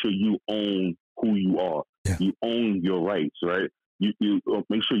 you make sure you own who you are. Yeah. You own your rights, right? You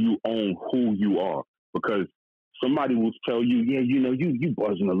make sure you own who you are, because somebody will tell you, yeah, you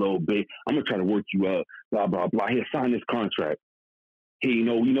buzzing a little bit. I'm gonna try to work you up, blah blah blah. Here, sign this contract. Hey, you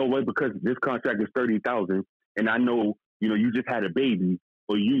know what? Because this contract is $30,000, and I know you just had a baby,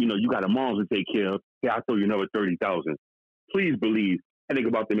 or you got a mom to take care of. Yeah, I'll throw you another $30,000. Please believe, I think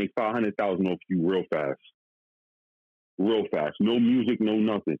about to make $500,000 off you real fast. Real fast. No music, no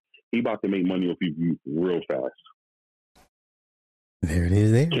nothing. He about to make money off you real fast. There it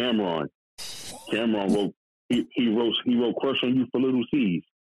is. There. Cameron wrote. He wrote "Crush on You" for Little C's,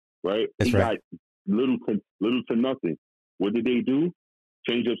 right? That's right. Got little to nothing. What did they do?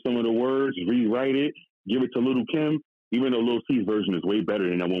 Change up some of the words, rewrite it, give it to Little Kim. Even though Little C's version is way better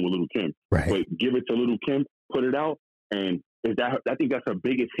than that one with Little Kim, right? But give it to Little Kim, put it out, and I think that's her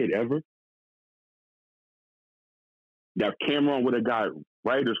biggest hit ever. That Cameron would have got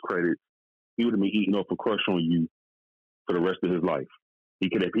writer's credit, he would have been eating off a "Crush on You" for the rest of his life. He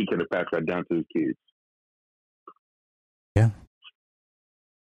could have passed that down to his kids.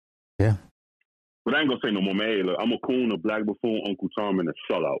 Yeah. But I ain't gonna say no more, man. Hey, look, I'm a coon, a black buffoon, Uncle Tom, and a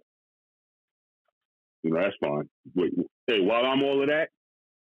sellout. That's fine. Wait, hey, while I'm all of that,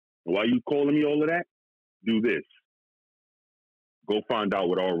 while you calling me all of that, do this. Go find out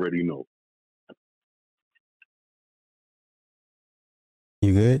what I already know.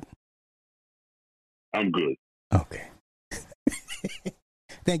 You good? I'm good. Okay.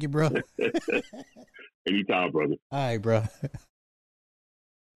 Thank you, bro. Anytime, brother. All right, bro.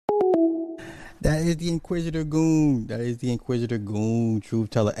 That is the Inquisitor Goon. Truth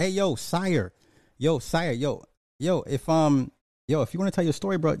teller. Hey, yo, Sire. If if you want to tell your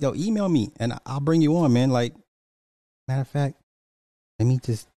story, bro, email me and I'll bring you on, man. Like, matter of fact, let me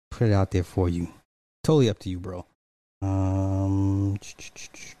just put it out there for you. Totally up to you, bro.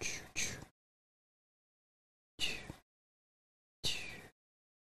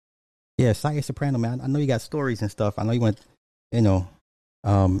 Yeah, Sire Soprano, man. I know you got stories and stuff. I know you want,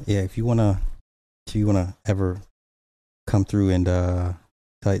 if you wanna ever come through and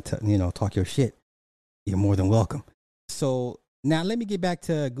talk your shit, you're more than welcome. So now let me get back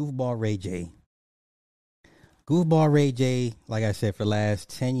to Goofball Ray J. Goofball Ray J, like I said, for the last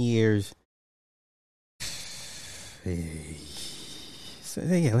 10 years. So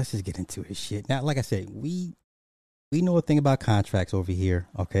yeah, let's just get into his shit. Now, like I said, we know a thing about contracts over here,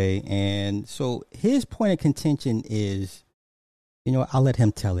 okay? And so his point of contention is, I'll let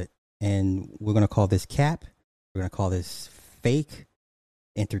him tell it. And we're going to call this cap. We're going to call this fake.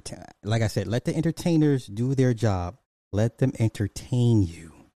 Like I said, let the entertainers do their job. Let them entertain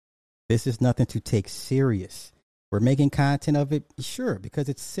you. This is nothing to take serious. We're making content of it, sure, because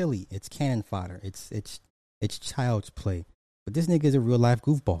it's silly. It's cannon fodder. It's child's play. But this nigga is a real life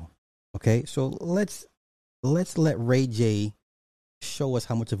goofball. Okay, so let's let Ray J show us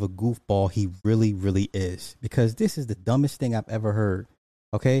how much of a goofball he really, really is. Because this is the dumbest thing I've ever heard.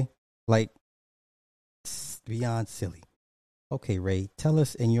 Okay, like beyond silly. Okay, Ray, tell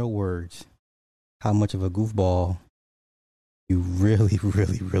us in your words how much of a goofball you really,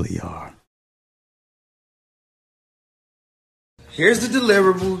 really, really are. Here's the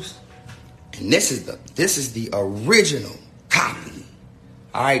deliverables, and this is the original copy.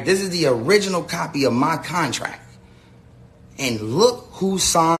 All right, this is the original copy of my contract. And look who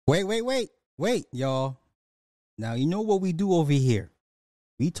signed. Wait, y'all. Now, you know what we do over here?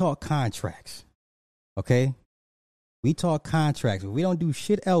 We talk contracts, okay? We talk contracts. We don't do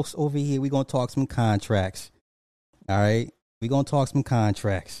shit else over here. We're going to talk some contracts, all right? We're going to talk some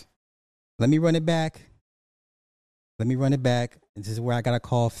contracts. Let me run it back. This is where I got to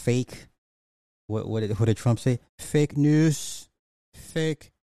call fake. What did Trump say? Fake news.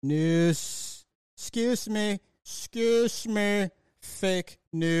 Fake news. Excuse me. Fake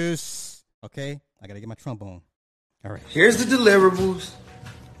news. Okay? I got to get my Trump on. All right. Here's the deliverables.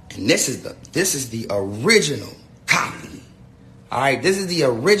 And this is the original copy. All right, this is the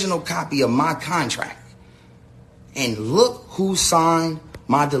original copy of my contract. And look who signed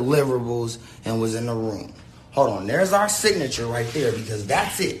my deliverables and was in the room. Hold on, there's our signature right there, because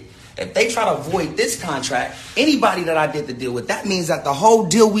that's it. If they try to void this contract, anybody that I did the deal with, that means that the whole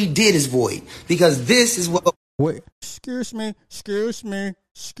deal we did is void, because this is what... Wait, excuse me. Fake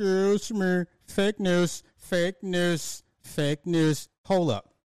news. Hold up.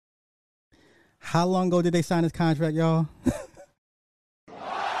 How long ago did they sign this contract, y'all?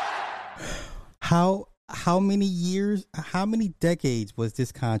 How many years, how many decades was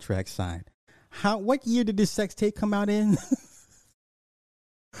this contract signed? What year did this sex tape come out in?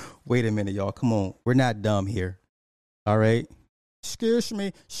 Wait a minute, y'all. Come on. We're not dumb here. All right. Excuse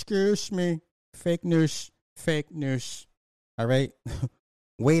me. Fake news. All right.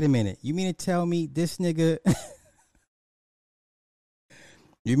 Wait a minute. You mean to tell me this nigga...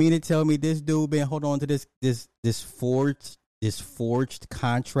 You mean to tell me this dude been holding on to this forged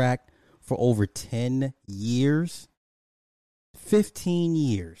contract for over 10 years? 15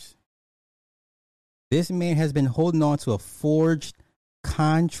 years. This man has been holding on to a forged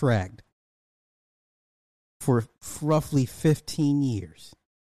contract for roughly 15 years.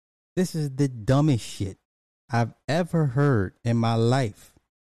 This is the dumbest shit I've ever heard in my life.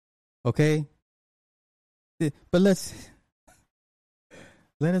 Okay? But let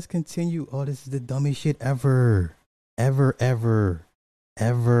us continue. Oh, this is the dumbest shit ever. Ever.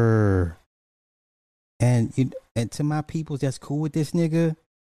 And to my peoples that's cool with this nigga,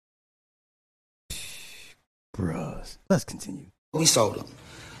 bruh, let's continue. We sold them.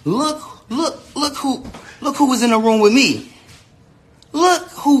 Look who was in the room with me. Look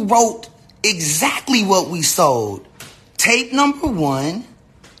who wrote exactly what we sold. Tape number 1,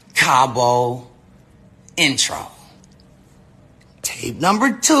 Cabo intro. Tape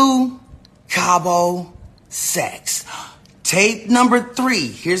number 2, Cabo sex. Tape number 3,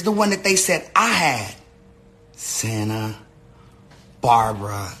 here's the one that they said I had. Santa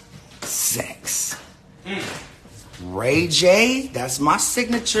Barbara sex. Ray J, that's my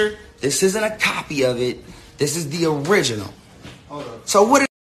signature. This isn't a copy of it. This is the original. Hold on. So what?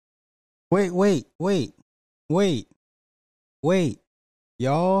 Wait,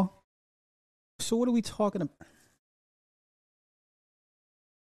 y'all. So what are we talking about?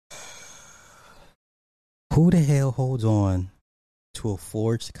 Who the hell holds on to a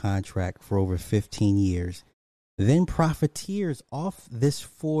forged contract for over 15 years, then profiteers off this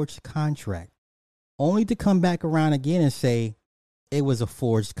forged contract, only to come back around again and say it was a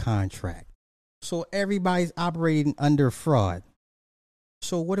forged contract? So everybody's operating under fraud.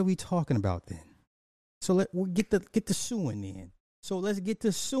 So what are we talking about then? So we'll get the suing then. So let's get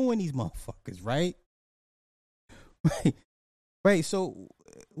to suing these motherfuckers, right? Right. So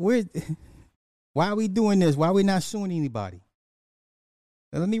why are we doing this? Why are we not suing anybody?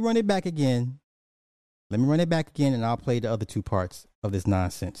 Now, let me run it back again, and I'll play the other two parts of this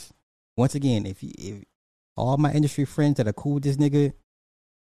nonsense. Once again, if all my industry friends that are cool with this nigga,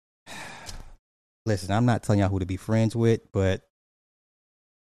 listen, I'm not telling y'all who to be friends with, but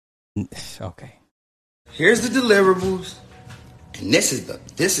okay. Here's the deliverables, and this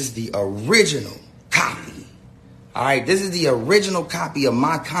is the original copy. All right, this is the original copy of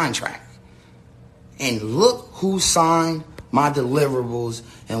my contract. And look who signed my deliverables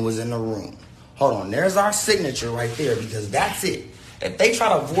and was in the room. Hold on, there's our signature right there, because that's it. If they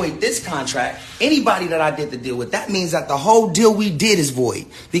try to void this contract, anybody that I did the deal with, that means that the whole deal we did is void,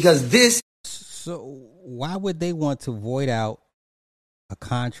 because this... So why would they want to void out a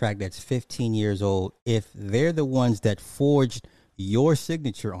contract that's 15 years old if they're the ones that forged your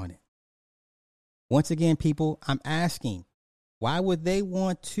signature on it? Once again, people, I'm asking, why would they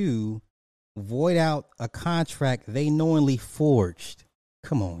want to void out a contract they knowingly forged.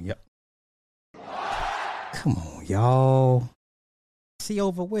 Come on, y'all. See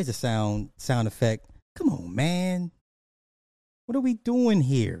over, where's the sound effect? Come on, man. What are we doing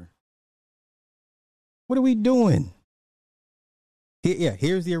here? What are we doing?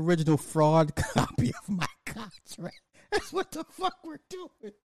 Here's the original fraud copy of my contract. That's what the fuck we're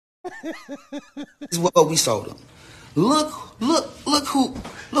doing. This is what we sold them. Look who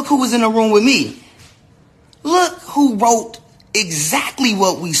was in the room with me. Look who wrote exactly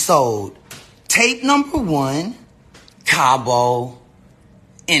what we sold. Tape number 1, Cabo,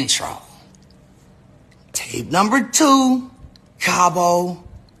 intro. Tape number 2, Cabo,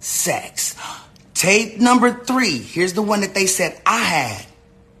 sex. Tape number 3, here's the one that they said I had.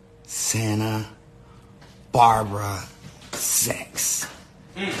 Santa Barbara, sex.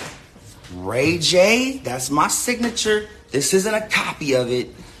 Ray J, that's my signature. This isn't a copy of it.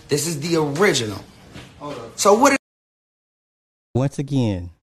 This is the original. So what? Once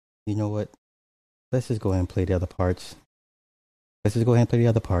again, you know what? Let's just go ahead and play the other parts. Once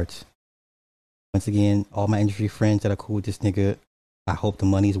again, all my industry friends that are cool with this nigga, I hope the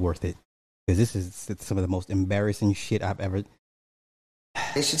money's worth it. Because this is some of the most embarrassing shit I've ever...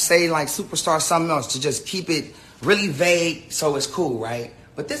 They should say like superstar something else to just keep it really vague so it's cool, right?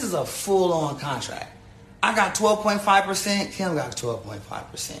 But this is a full-on contract. I got 12.5%. Kim got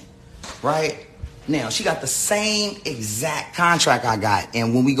 12.5%. Right? Now, she got the same exact contract I got.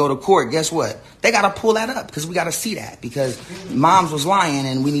 And when we go to court, guess what? They got to pull that up because we got to see that. Because moms was lying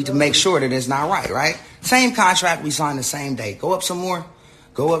and we need to make sure that it's not right? Same contract, we signed the same day. Go up some more.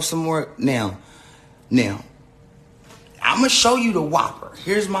 Now, I'm going to show you the Whopper.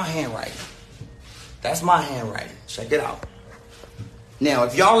 Here's my handwriting. That's my handwriting. Check it out. Now,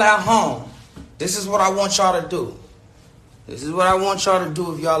 if y'all at home, this is what I want y'all to do. If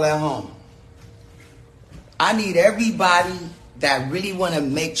y'all at home. I need everybody that really want to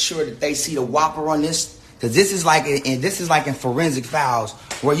make sure that they see the Whopper on this, because this is like in forensic files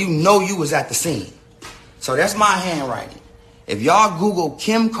where you know you was at the scene. So that's my handwriting. If y'all Google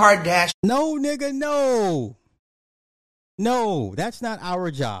Kim Kardashian. No, nigga, no. No, that's not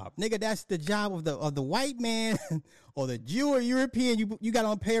our job. Nigga, that's the job of the white man or the Jew or European you got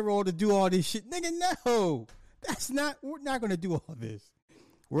on payroll to do all this shit. Nigga, no. We're not going to do all this.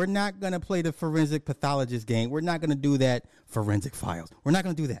 We're not going to play the forensic pathologist game. We're not going to do that forensic files. We're not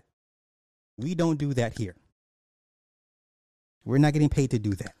going to do that. We don't do that here. We're not getting paid to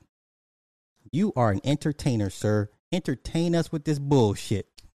do that. You are an entertainer, sir. Entertain us with this bullshit.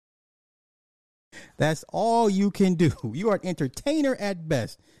 That's all you can do. You are an entertainer at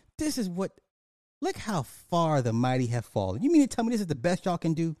best. Look how far the mighty have fallen. You mean to tell me this is the best y'all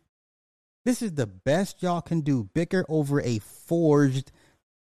can do? This is the best y'all can do. Bicker over a forged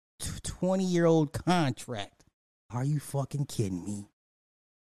 20-year-old contract. Are you fucking kidding me?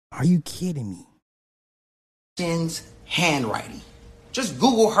 Are you kidding me? Handwriting. Just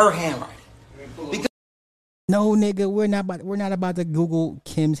Google her handwriting. No, nigga, we're not about to Google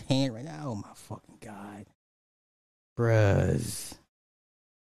Kim's handwriting. Oh my fucking God. Bros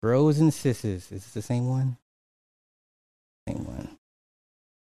and sisses. Is this the same one? Same one.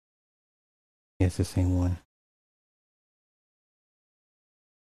 Yeah, it's the same one.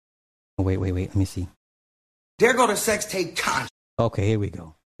 Oh, wait. Let me see. There go the sex tape contract. Okay, here we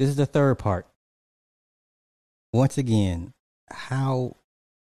go. This is the third part. Once again, how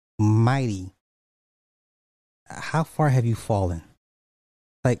far have you fallen?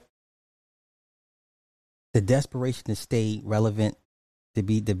 Like, the desperation to stay relevant, to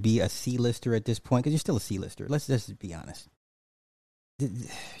be a C-lister at this point, because you're still a C-lister. Let's just be honest.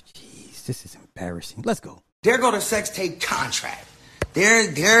 Jeez, this is embarrassing. Let's go. There go the sex tape contract.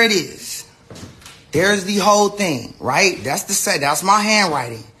 There it is. There's the whole thing, right? That's my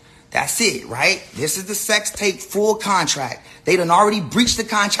handwriting. That's it, right? This is the sex tape full contract. They done already breached the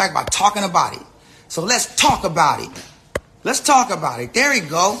contract by talking about it. So let's talk about it. There you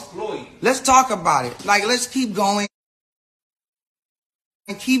go. Let's talk about it. Like, let's keep going.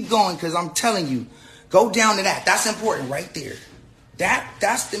 And keep going, because I'm telling you, go down to that. That's important right there.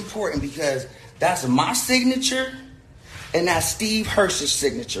 That's important because that's my signature and that's Steve Hirsch's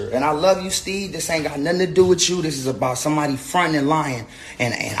signature. And I love you, Steve. This ain't got nothing to do with you. This is about somebody fronting and lying.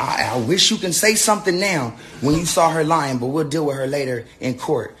 And I wish you can say something now when you saw her lying, but we'll deal with her later in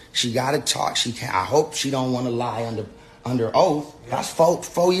court. She got to talk. She can. I hope she don't want to lie under oath. That's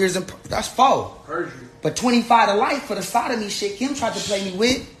 4 years. That's 4. Perjury. But 25 to life for the sodomy shit Kim tried to play me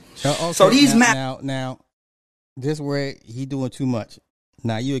with. Okay, so these now, this is where he doing too much.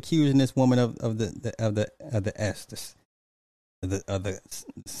 Now you accusing this woman of the S. the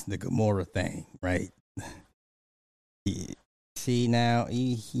Gamora thing, right? See, now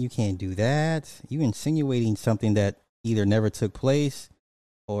you can't do that. You insinuating something that either never took place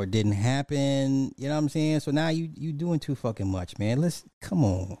or didn't happen. You know what I'm saying? So now you doing too fucking much, man. Come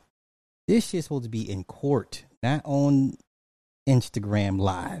on. This shit's supposed to be in court, not on Instagram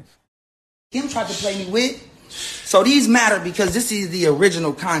Live. Him tried to play me with. So these matter because this is the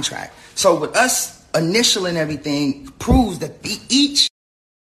original contract. So with us initialing everything proves that each.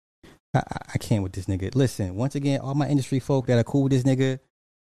 I can't with this nigga. Listen, once again, all my industry folk that are cool with this nigga,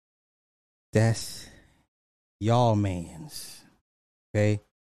 that's y'all mans. Okay.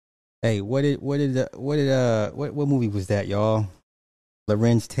 Hey, what movie was that, y'all?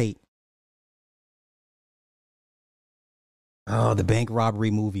 Lorenz Tate. Oh, the bank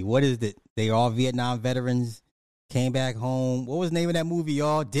robbery movie. What is it? They all Vietnam veterans came back home. What was the name of that movie,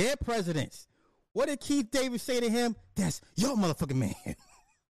 y'all? Dead Presidents. What did Keith David say to him? That's your motherfucking man.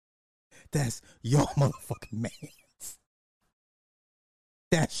 That's your motherfucking man.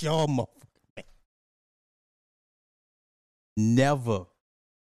 That's your motherfucking man. Never.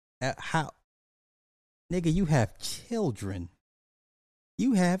 How? Nigga, you have children.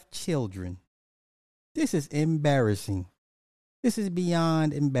 You have children. This is embarrassing. This is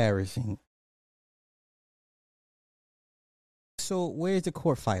beyond embarrassing. So where's the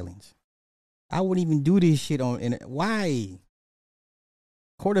court filings? I wouldn't even do this shit on. Why?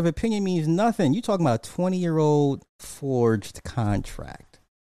 Court of opinion means nothing. You talking about a 20-year-old forged contract.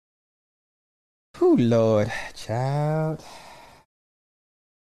 Oh, Lord, child.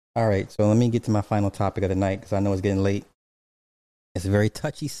 All right, so let me get to my final topic of the night because I know it's getting late. It's a very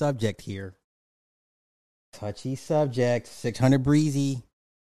touchy subject here. Touchy subject. 600 Breezy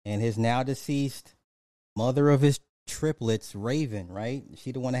and his now deceased mother of his triplets, Raven, right?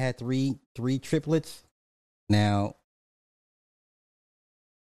 She the one that had three triplets. Now,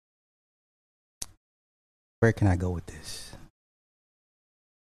 where can I go with this?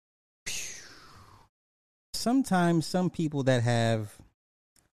 Sometimes some people that have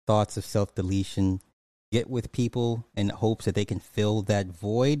thoughts of self-deletion get with people in hopes that they can fill that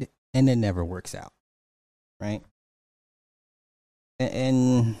void, and it never works out, right?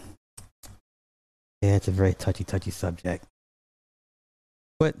 And yeah, it's a very touchy subject.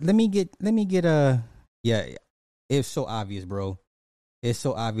 But let me get yeah, it's so obvious, bro. It's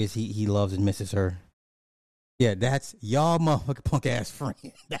so obvious he loves and misses her. Yeah, that's y'all motherfucking punk ass friend.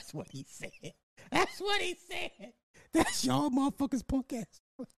 That's what he said. That's what he said. That's y'all motherfuckers punk ass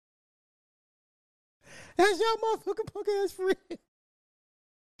friend. That's y'all motherfucking punk ass friend.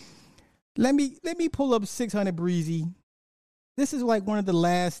 Let me pull up 600 Breezy. This is like one of the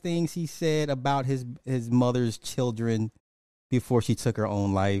last things he said about his mother's children before she took her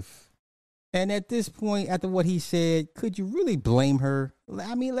own life. And at this point, after what he said, could you really blame her?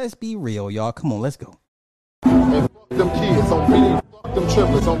 I mean, let's be real, y'all. Come on, let's go. And fuck them kids on BD, fuck them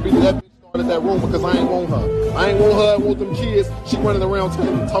triplets on BD. That bitch started that rumor because I ain't want her. I want them kids. She running around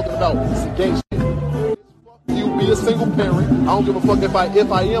talking about some gay shit. Fuck you, be a single parent. I don't give a fuck if I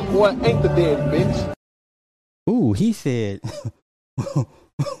am or ain't the daddy, bitch. Ooh, he said,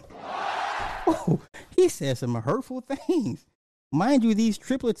 he said some hurtful things. Mind you, these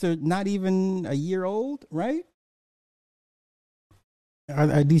triplets are not even a year old, right?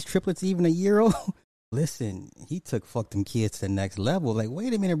 Are these triplets even a year old? Listen, he took fuck them kids to the next level. Like,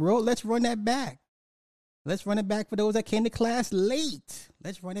 wait a minute, bro. Let's run that back. Let's run it back for those that came to class late.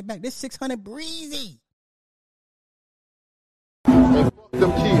 Let's run it back. This 600 Breezy. And fuck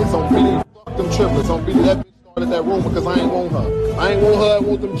them kids on BD, fuck them triplets on BD. That bitch started that rumor because I ain't want her. I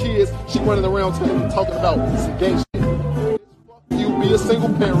want them kids. She running around talking about some gay shit. Fuck you, be a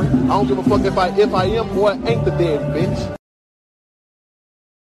single parent. I don't give a fuck if I am or ain't the daddy, bitch.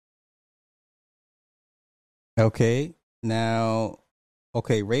 Okay, now,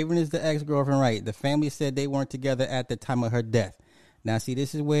 Raven is the ex-girlfriend, right? The family said they weren't together at the time of her death. Now, see,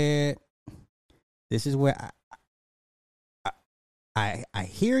 this is where I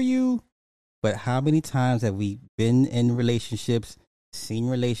hear you, but how many times have we been in relationships, seen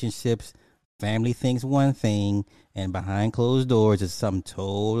relationships, family thinks one thing, and behind closed doors is something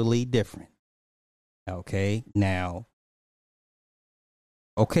totally different? Okay, now,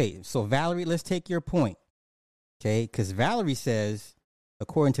 so Valerie, let's take your point. Okay, because Valerie says,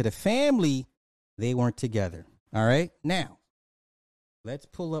 according to the family, they weren't together. All right, now, let's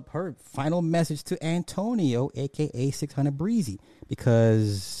pull up her final message to Antonio, a.k.a. 600 Breezy,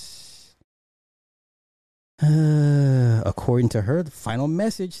 because according to her, the final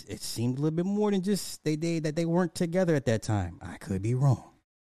message, it seemed a little bit more than just that they weren't together at that time. I could be wrong.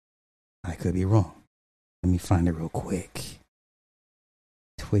 Let me find it real quick.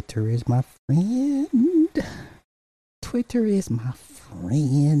 Twitter is my friend. Twitter is my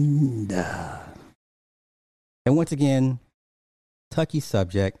friend. And once again, touchy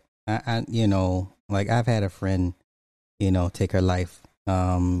subject. I like I've had a friend, take her life.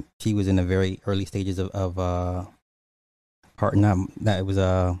 She was in the very early stages of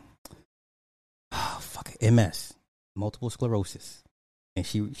MS, multiple sclerosis. And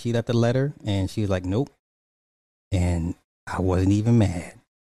she left a letter and she was like, nope. And I wasn't even mad.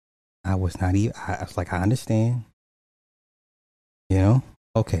 I was like, I understand.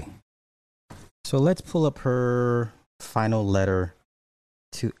 Okay. So let's pull up her final letter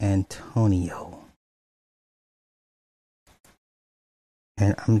to Antonio.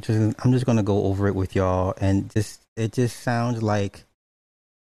 And I'm just gonna go over it with y'all, and it just sounds like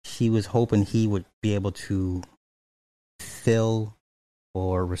she was hoping he would be able to fill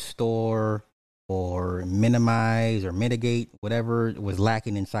or restore or minimize or mitigate whatever was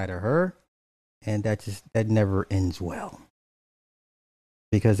lacking inside of her, and that never ends well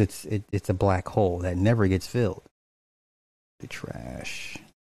because it's a black hole that never gets filled. The trash.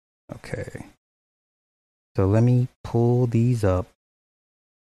 Okay. So let me pull these up.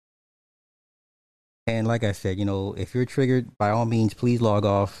 And like I said, if you're triggered, by all means, please log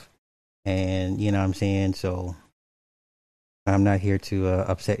off. And you know what I'm saying? So I'm not here to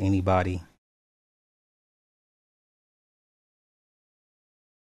upset anybody.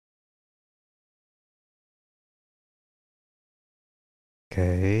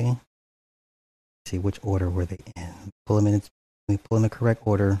 Okay. Let's see, which order were they in? Pull them in the correct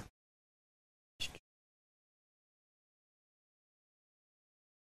order.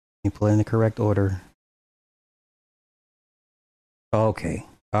 You pull in the correct order. Okay.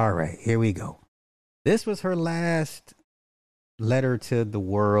 All right. Here we go. This was her last letter to the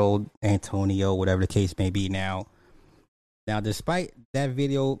world, Antonio, whatever the case may be now. Now, despite that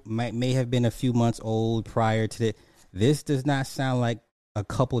video may have been a few months old prior to this does not sound like a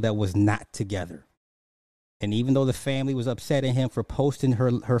couple that was not together. And even though the family was upset at him for posting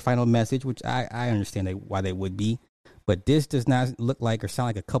her final message, which I understand why they would be, but this does not look like or sound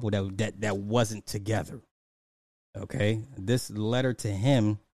like a couple that wasn't together. Okay, this letter to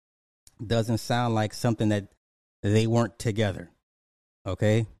him doesn't sound like something that they weren't together.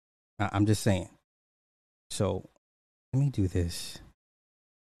 Okay, I'm just saying. So let me do this.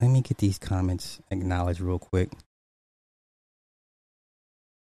 Let me get these comments acknowledged real quick.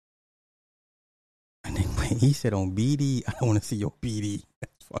 And then he said on BD, I don't want to see your BD.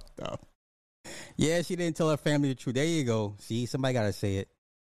 That's fucked up. Yeah, she didn't tell her family the truth. There you go. See, somebody got to say it.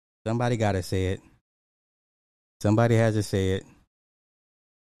 Somebody got to say it. Somebody has to say it.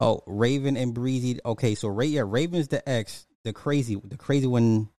 Oh, Raven and Breezy. Okay, so Raven's the ex, the crazy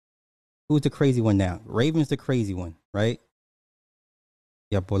one. Who's the crazy one now? Raven's the crazy one, right?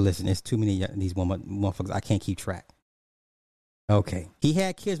 Yeah, boy, listen, it's too many of these motherfuckers. I can't keep track. Okay, he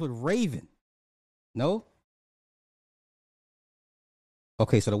had kids with Raven. No?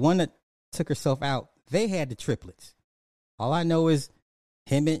 Okay, so the one that took herself out, they had the triplets. All I know is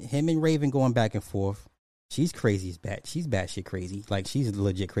him and Raven going back and forth. She's crazy as bat. She's batshit crazy. Like, she's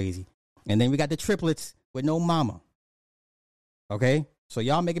legit crazy. And then we got the triplets with no mama. Okay? So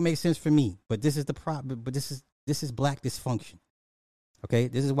y'all make it make sense for me. But this is the problem. But this is black dysfunction. Okay?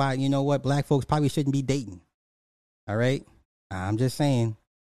 This is why, you know what? Black folks probably shouldn't be dating. All right? I'm just saying.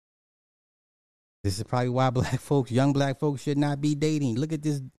 This is probably why young black folks should not be dating. Look at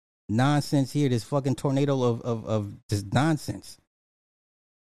this nonsense here. This fucking tornado of this nonsense.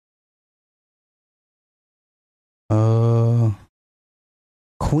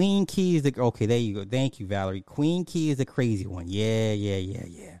 Queen Key is okay, there you go. Thank you, Valerie. Queen Key is the crazy one.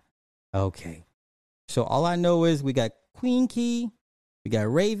 Yeah. Okay. So all I know is we got Queen Key, we got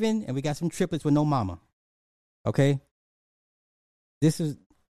Raven, and we got some triplets with no mama. Okay? This is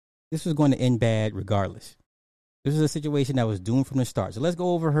going to end bad regardless. This is a situation that was doomed from the start. So let's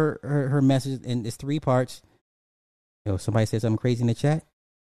go over her message in its 3 parts. Yo, somebody said something crazy in the chat?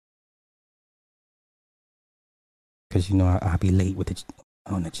 Because, I'll be late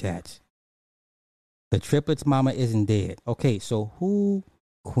on the chats. The triplets mama isn't dead. Okay, so who?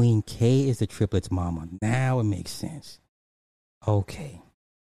 Queen K is the triplets mama. Now it makes sense. Okay.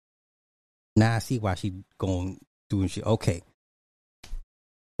 Now I see why she doing shit. Okay.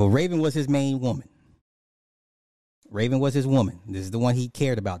 Well, Raven was his main woman. Raven was his woman. This is the one he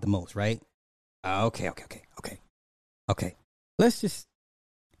cared about the most, right? Okay.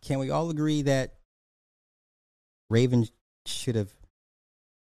 Can we all agree that Raven should have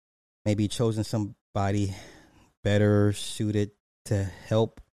maybe chosen somebody better suited to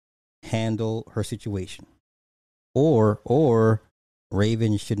help handle her situation? Or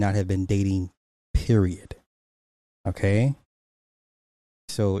Raven should not have been dating, period. Okay?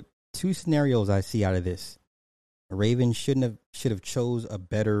 So 2 scenarios I see out of this. Raven should have chose a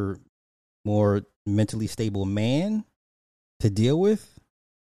better, more mentally stable man to deal with,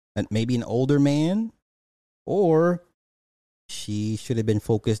 and maybe an older man, or she should have been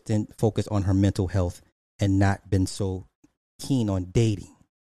focused on her mental health and not been so keen on dating.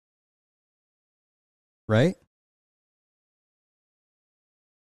 Right?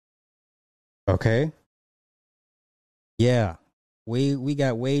 Okay. Yeah. We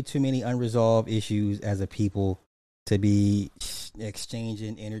got way too many unresolved issues as a people to be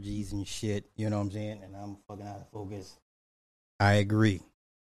exchanging energies and shit. You know what I'm saying? And I'm fucking out of focus. I agree.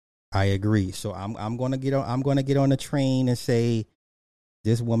 So I'm gonna get on the train and say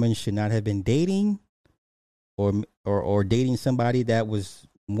this woman should not have been dating or dating somebody that was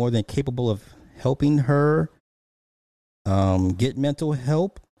more than capable of helping her get mental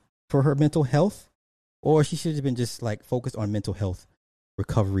help for her mental health, or she should have been just like focused on mental health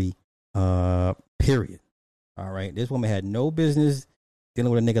recovery, period. All right. This woman had no business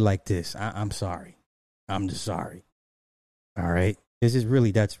dealing with a nigga like this. I'm sorry. I'm just sorry. All right. That's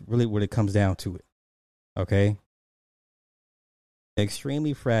really what it comes down to it. Okay.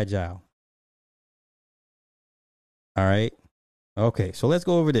 Extremely fragile. All right. Okay. So let's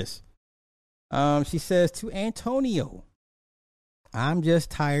go over this. She says to Antonio, I'm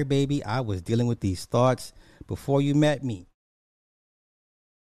just tired, baby. I was dealing with these thoughts before you met me.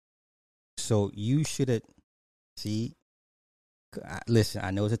 So you should have, listen,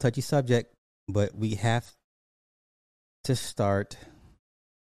 I know it's a touchy subject, but we have to start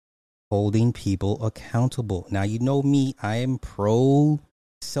holding people accountable. Now, you know me, I am pro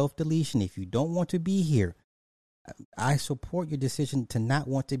self-deletion. If you don't want to be here, I support your decision to not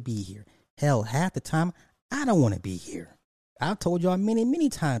want to be here. Hell, half the time, I don't want to be here. I've told y'all many, many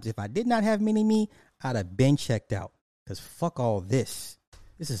times, if I did not have Mini-Me, I'd have been checked out. Because fuck all this.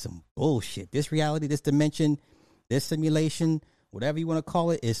 This is some bullshit. This reality, this dimension, this simulation, whatever you want to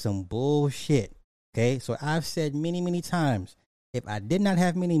call it, is some bullshit. Okay? So I've said many, many times, if I did not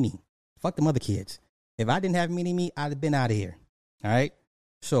have Mini-Me, fuck them other kids. If I didn't have Mini-Me, I'd have been out of here. All right?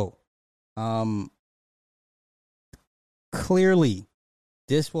 So, clearly,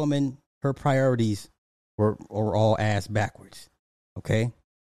 this woman, her priorities were all ass backwards. Okay?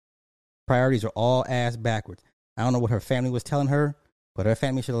 Priorities are all ass backwards. I don't know what her family was telling her, but her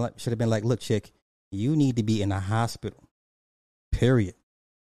family should have been like, look, chick, you need to be in a hospital. Period.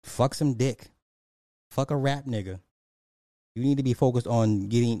 Fuck some dick. Fuck a rap nigga. You need to be focused on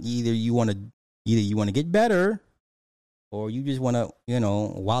getting either you want to get better, or you just want to,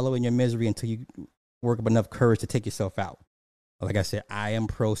 wallow in your misery until you work up enough courage to take yourself out. Like I said, I am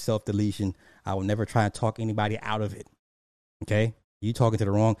pro self-deletion. I will never try and talk anybody out of it. Okay? You talking to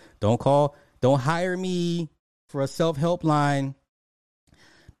the wrong. Don't hire me for a self-help line.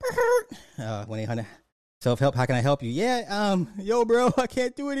 1-800 self-help. How can I help you? Yeah, yo, bro, I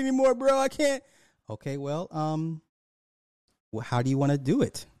can't do it anymore, bro. I can't. Okay, well, how do you want to do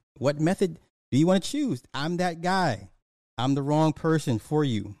it? What method do you want to choose? I'm that guy. I'm the wrong person for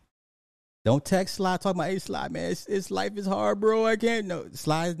you. Don't text Sly talking about, hey, Sly, man, it's life is hard, bro. I can't. No,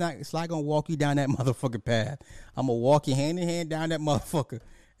 Sly gonna walk you down that motherfucking path. I'm gonna walk you hand in hand down that motherfucker.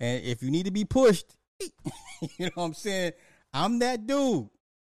 And if you need to be pushed, you know what I'm saying? I'm that dude.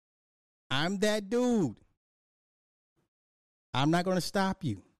 I'm not gonna stop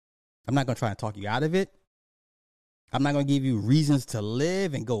you. I'm not gonna try and talk you out of it. I'm not going to give you reasons to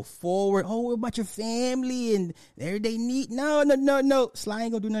live and go forward. Oh, what about your family and everyday need? No. Sly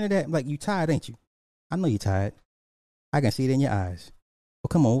ain't going to do none of that. I'm like, you tired, ain't you? I know you tired. I can see it in your eyes. Well,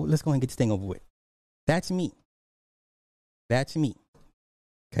 come on. Let's go ahead and get this thing over with. That's me.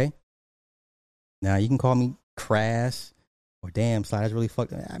 Okay? Now, you can call me crass or damn, Sly, that's really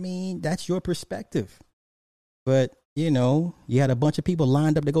fucked up. I mean, that's your perspective. But, you had a bunch of people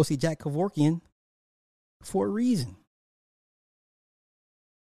lined up to go see Jack Kevorkian for a reason.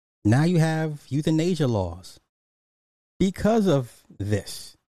 Now you have euthanasia laws because of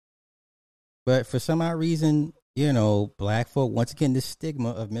this. But for some odd reason, black folk, once again, this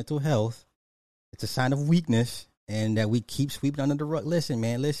stigma of mental health, it's a sign of weakness, and that we keep sweeping under the rug. Listen,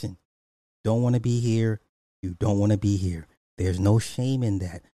 man, don't want to be here. You don't want to be here. There's no shame in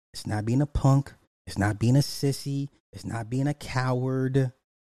that. It's not being a punk. It's not being a sissy. It's not being a coward.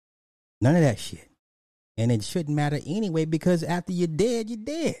 None of that shit. And it shouldn't matter anyway, because after you're dead, you're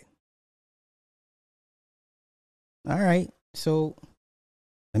dead. All right. So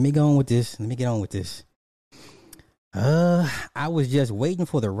let me get on with this. I was just waiting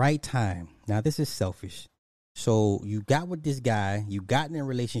for the right time. Now, this is selfish. So you got with this guy, you got in a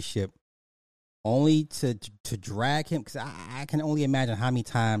relationship only to drag him, because I can only imagine how many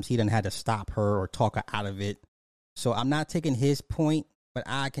times he done had to stop her or talk her out of it. So I'm not taking his point, but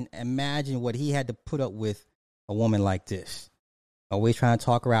I can imagine what he had to put up with a woman like this. Always trying to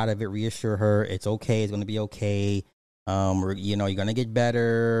talk her out of it, reassure her it's okay, it's going to be okay. You're going to get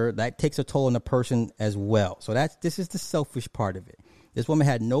better. That takes a toll on the person as well. So this is the selfish part of it. This woman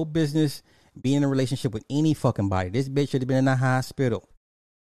had no business being in a relationship with any fucking body. This bitch should have been in the hospital.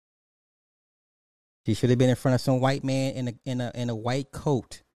 She should have been in front of some white man in a white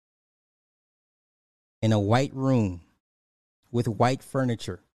coat, in a white room, with white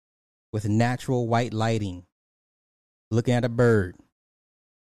furniture, with natural white lighting, looking at a bird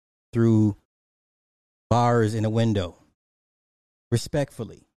through bars in a window.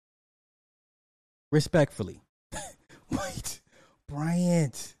 Respectfully. Wait,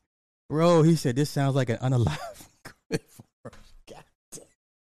 Bryant. Bro, he said this sounds like an unalive. God damn.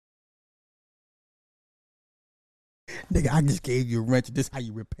 Nigga, I just gave you a wrench. This how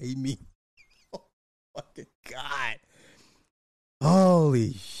you repay me. Oh, fucking God.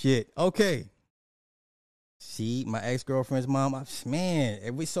 Holy shit. Okay. See, my ex-girlfriend's mom,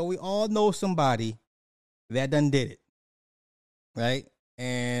 man, we all know somebody that done did it. Right?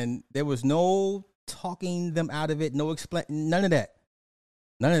 And there was no talking them out of it, no none of that.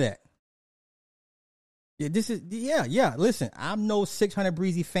 Yeah, listen, I'm no 600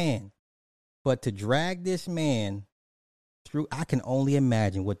 Breezy fan, but to drag this man through, I can only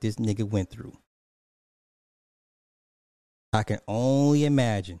imagine what this nigga went through. I can only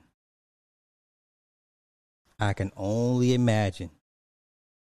imagine.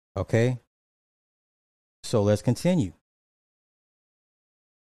 Okay? So let's continue.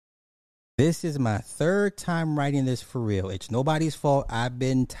 This is my third time writing this for real. It's nobody's fault. I've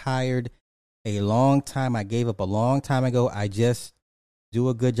been tired a long time. I gave up a long time ago. I just do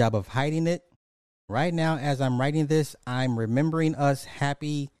a good job of hiding it. Right now, as I'm writing this, I'm remembering us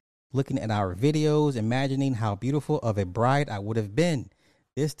happy, looking at our videos, imagining how beautiful of a bride I would have been.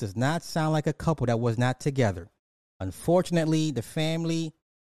 This does not sound like a couple that was not together. Unfortunately, the family,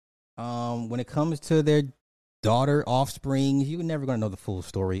 when it comes to their daughter, offspring, you're never going to know the full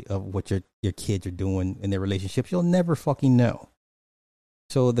story of what your kids are doing in their relationships. You'll never fucking know.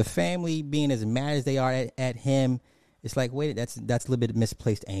 So the family being as mad as they are at him, it's like, wait, that's a little bit of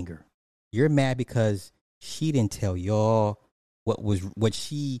misplaced anger. You're mad because she didn't tell y'all what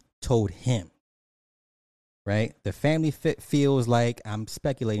she told him. Right? The family feels like, I'm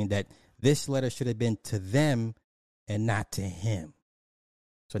speculating, that this letter should have been to them and not to him.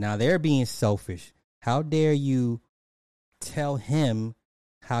 So now they're being selfish. How dare you tell him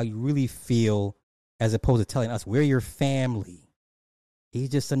how you really feel as opposed to telling us we're your family? He's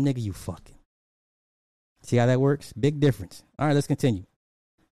just some nigga you fucking. See how that works? Big difference. All right, let's continue.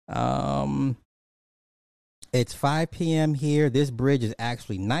 It's 5 p.m. here. This bridge is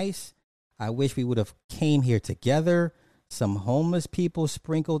actually nice. I wish we would have came here together. Some homeless people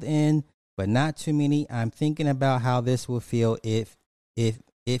sprinkled in, but not too many. I'm thinking about how this will feel if it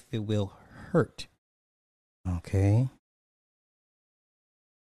will hurt. Okay.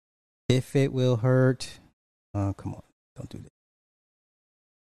 If it will hurt. Oh, come on. Don't do that.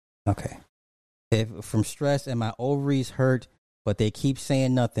 Okay. If from stress and my ovaries hurt, but they keep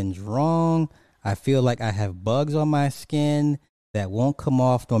saying nothing's wrong. I feel like I have bugs on my skin that won't come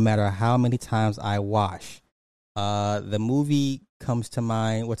off no matter how many times I wash. The movie comes to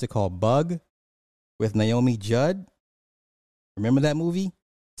mind. What's it called? Bug with Naomi Judd. Remember that movie?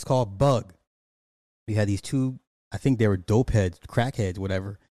 It's called Bug. We had these two, I think they were dope heads, crackheads,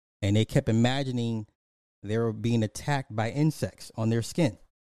 whatever. And they kept imagining they were being attacked by insects on their skin.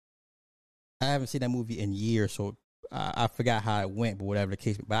 I haven't seen that movie in years, so I forgot how it went, but whatever the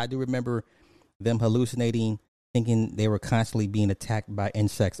case. But I do remember them hallucinating, thinking they were constantly being attacked by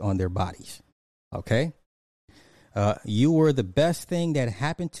insects on their bodies. Okay? You were the best thing that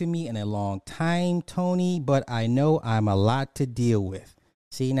happened to me in a long time, Tony, but I know I'm a lot to deal with.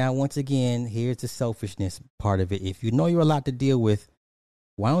 See, now, once again, here's the selfishness part of it. If you know you're a lot to deal with,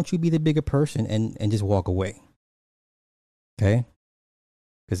 why don't you be the bigger person and just walk away? Okay?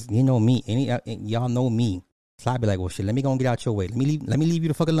 Because you know me. Y'all know me. So I'd be like, well, shit, let me go and get out your way. Let me leave you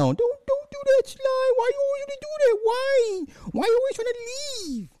the fuck alone. Don't do that, Sly. Why you always do that? Why you always trying to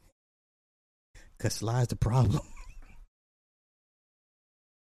leave? Because Sly's the problem.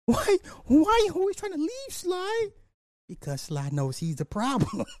 Why you always trying to leave, Sly? Because Sly knows he's the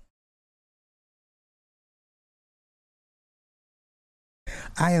problem.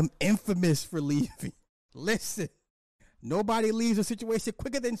 I am infamous for leaving. Listen, nobody leaves a situation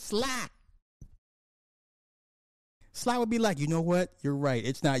quicker than Sly. Sly would be like, you know what? You're right.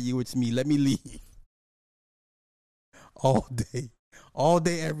 It's not you. It's me. Let me leave. All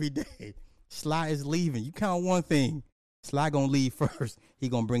day, every day. Sly is leaving. You count one thing. Sly gonna leave first. He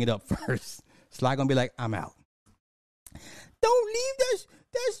gonna bring it up first. Sly gonna be like, I'm out. Don't leave.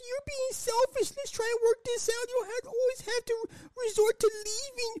 That's you being selfish. Let's try and work this out. You don't always have to resort to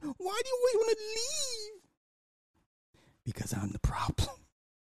leaving. Why do you always want to leave? Because I'm the problem.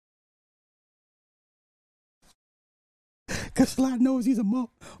 Because Sly knows he's a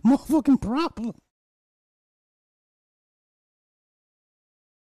motherfucking problem.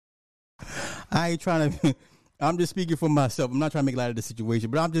 I ain't trying to, I'm just speaking for myself. I'm not trying to make light of the situation,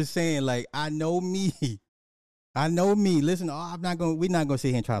 but I'm just saying, like, I know me. Listen, we're not going to sit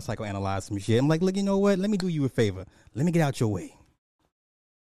here and try to psychoanalyze some shit. I'm like, look, you know what? Let me do you a favor. Let me get out your way.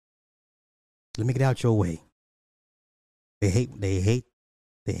 Let me get out your way. They hate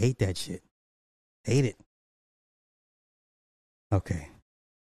that shit. Hate it. Okay.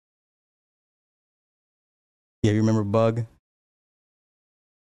 Yeah, you remember Bug?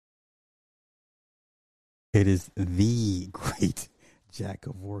 It is the great Jack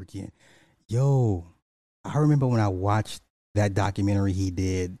Kevorkian. Yo, I remember when I watched that documentary he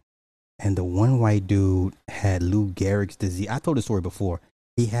did, and the one white dude had Lou Gehrig's disease. I told the story before.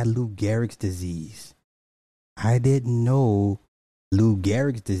 He had Lou Gehrig's disease. I didn't know Lou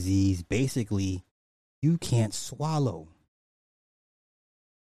Gehrig's disease, basically, you can't swallow.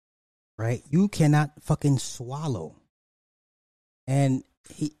 Right? You cannot fucking swallow. And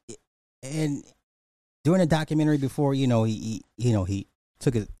during the documentary before, he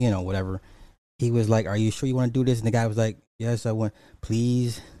took it, whatever. He was like, "Are you sure you want to do this?" And the guy was like, "Yes, I want.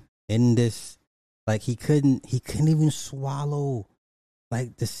 Please end this." Like he couldn't even swallow,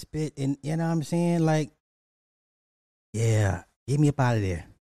 like the spit, and you know what I'm saying? Like, yeah, get me up out of there.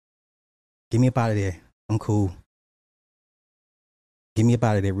 Get me up out of there. I'm cool. Get me up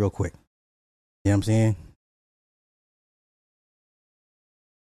out of there real quick. You know what I'm saying?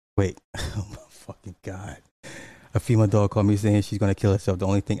 Wait. Oh my fucking God. A female dog called me saying she's going to kill herself. The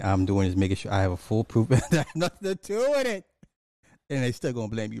only thing I'm doing is making sure I have a full proof that I have nothing to do with it. And they still going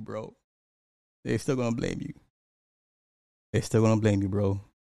to blame you, bro. They're still going to blame you. They're still going to blame you, bro.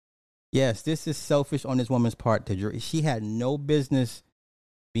 Yes, this is selfish on this woman's part. She had no business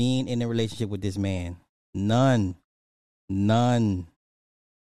being in a relationship with this man. None.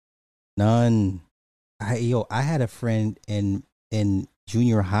 I had a friend in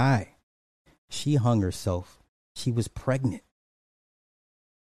junior high. She hung herself. She was pregnant.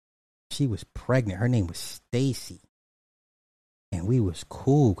 Her name was Stacy. And we was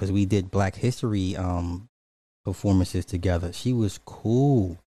cool because we did Black History performances together. She was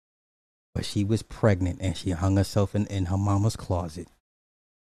cool. But she was pregnant and she hung herself in her mama's closet.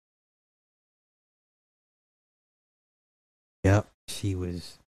 Yep, she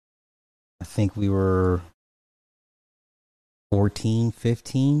was. I think we were 14,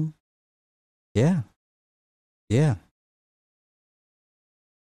 15. Yeah.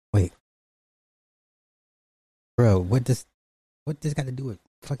 Wait. Bro, what this got to do with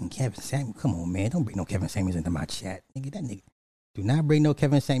fucking Kevin Samuels? Come on, man. Don't bring no Kevin Samuels into my chat. Nigga. Do not bring no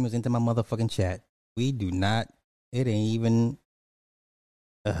Kevin Samuels into my motherfucking chat. We do not. It ain't even.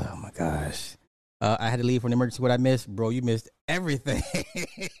 Oh my gosh. I had to leave for an emergency. What I missed? Bro, you missed everything.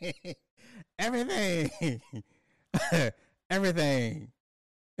 Everything. Everything.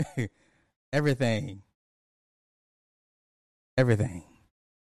 Everything.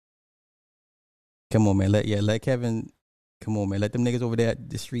 Come on, man. Let Kevin. Come on, man. Let them niggas over there at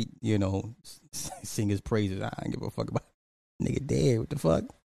the street, sing his praises. I don't give a fuck about it. Nigga dead. What the fuck?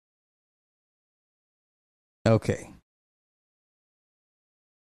 Okay.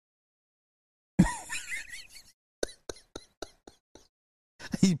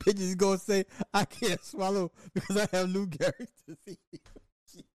 These bitches gonna say I can't swallow because I have Lou Gehrig's disease.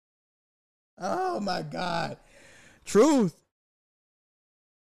 Oh my God. Truth.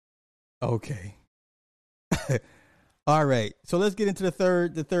 Okay. All right. So let's get into the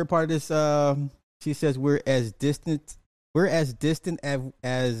third part of this. She says we're as distant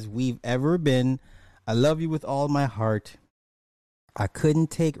as we've ever been. I love you with all my heart. I couldn't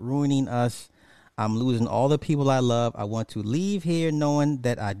take ruining us. I'm losing all the people I love. I want to leave here knowing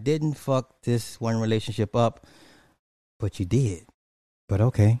that I didn't fuck this one relationship up. But you did. But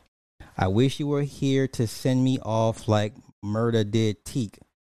okay. I wish you were here to send me off like Murda did Teak.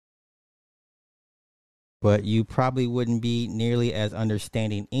 But you probably wouldn't be nearly as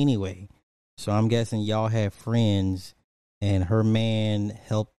understanding anyway. So I'm guessing y'all have friends and her man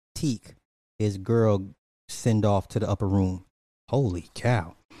helped Teak, his girl, send off to the upper room. Holy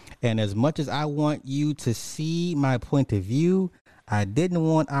cow. And as much as I want you to see my point of view, I didn't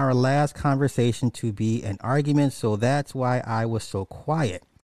want our last conversation to be an argument, so that's why I was so quiet.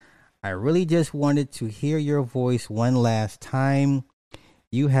 I really just wanted to hear your voice one last time.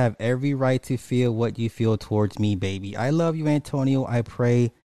 You have every right to feel what you feel towards me, baby. I love you, Antonio. I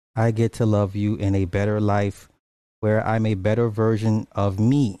pray I get to love you in a better life where I'm a better version of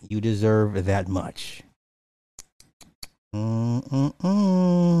me. You deserve that much.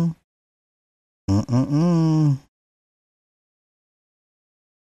 Mm-mm-mm. Mm-mm-mm.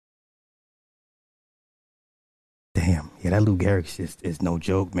 Damn. Yeah, that Lou Gehrig shit is no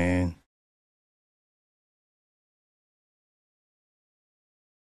joke, man.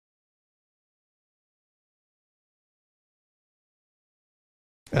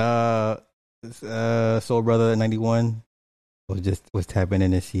 Soul Brother 91 was tapping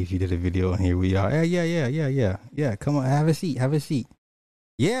in to see if you did a video, and here we are. Yeah. Come on, have a seat.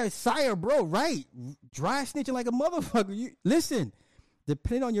 Yeah, sire, bro, right? Dry snitching like a motherfucker. Listen,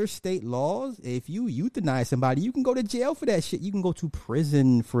 depending on your state laws, if you euthanize somebody, you can go to jail for that shit. You can go to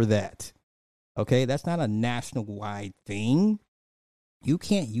prison for that. Okay, that's not a national-wide thing. You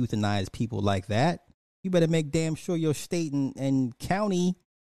can't euthanize people like that. You better make damn sure your state and county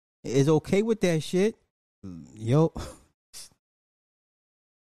is okay with that shit. Yo.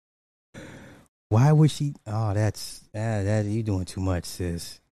 Why would she? Oh, that's you doing too much,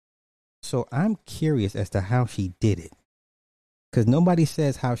 sis. So I'm curious as to how she did it, because nobody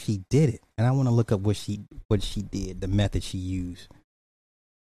says how she did it, and I want to look up what she did, the method she used.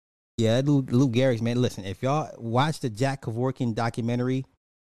 Yeah, Lou Gehrig's, man. Listen, if y'all watch the Jack Kevorkian documentary,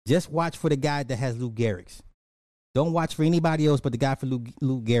 just watch for the guy that has Lou Gehrig's. Don't watch for anybody else but the guy for Lou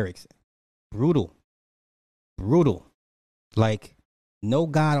Gehrig's. Brutal. Like, no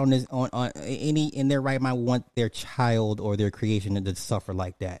God on any in their right mind want their child or their creation to suffer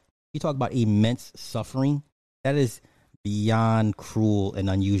like that. You talk about immense suffering. That is beyond cruel and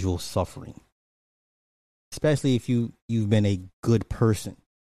unusual suffering. Especially if you've been a good person.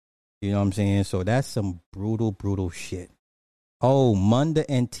 You know what I'm saying? So that's some brutal shit. Oh, Munda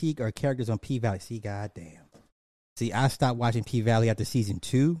and Teak are characters on P-Valley. See, goddamn. See, I stopped watching P-Valley after season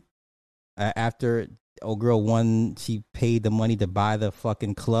 2. After old girl won, she paid the money to buy the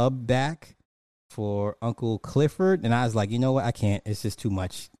fucking club back for Uncle Clifford, and I was like, you know what? I can't. It's just too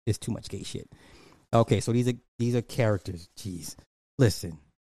much. It's too much gay shit. Okay, so these are characters. Jeez, listen.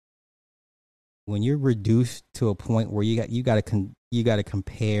 When you're reduced to a point where you got to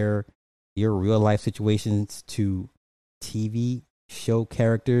compare your real life situations to TV show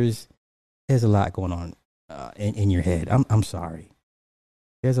characters, there's a lot going on in your head. I'm sorry.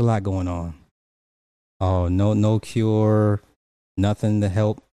 There's a lot going on. Oh, no cure, nothing to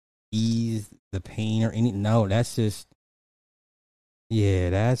help ease the pain or any. No, that's just.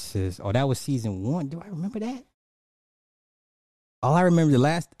 Oh, that was season 1. Do I remember that? All I remember, the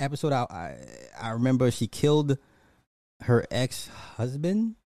last episode, I remember she killed her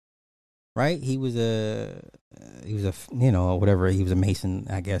ex-husband. Right? He was a whatever. He was a Mason,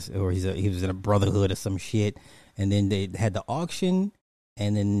 I guess, or he was in a brotherhood or some shit. And then they had the auction,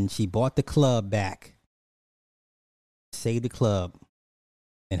 and then she bought the club back. Saved the club.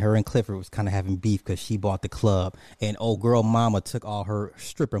 And her and Clifford was kind of having beef because she bought the club. And old girl mama took all her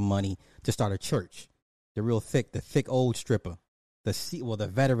stripper money to start a church. The thick old stripper. The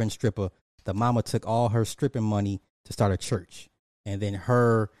veteran stripper. The mama took all her stripping money to start a church. And then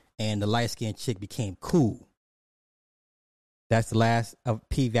her and the light-skinned chick became cool. That's the last of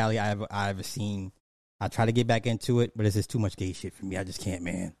P-Valley I ever seen. I try to get back into it, but it's just too much gay shit for me. I just can't,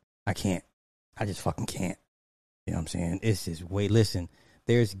 man. I can't. I just fucking can't. You know what I'm saying? It's just listen,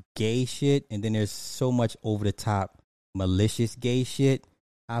 there's gay shit, and then there's so much over-the-top, malicious gay shit.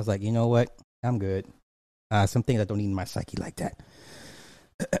 I was like, you know what? I'm good. Some things I don't need in my psyche like that.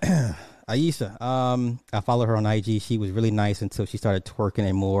 Aisha, I follow her on IG. She was really nice until she started twerking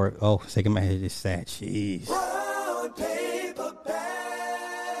and more. Oh, second my head is sad. Jeez. Brown paper bag.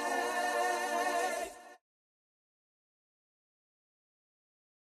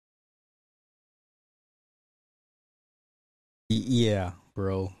 Yeah,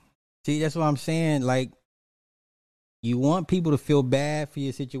 bro. See, that's what I'm saying. Like, you want people to feel bad for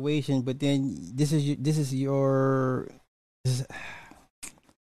your situation, but then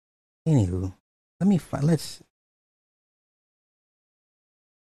anywho,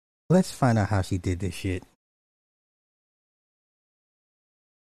 let's find out how she did this shit.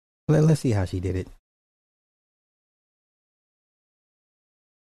 Let's see how she did it.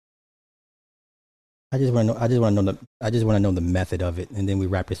 I just want to know the method of it, and then we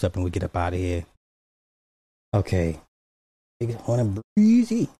wrap this up and we get up out of here. Okay. Take it on and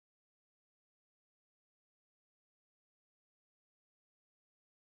breezy.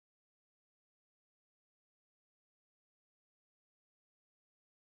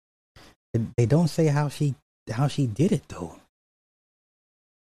 They don't say how she did it though.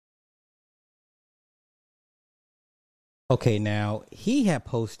 Okay, now he had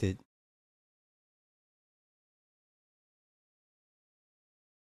posted.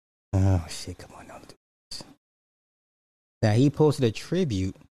 Oh shit! Come on, don't do this. Now he posted a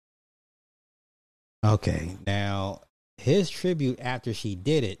tribute. Okay, now his tribute after she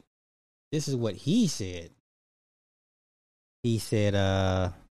did it. This is what he said. He said,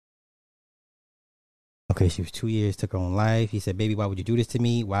 okay, she was 2 years, took her own life. He said, baby, why would you do this to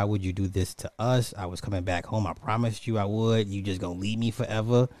me? Why would you do this to us? I was coming back home. I promised you I would. You just gonna leave me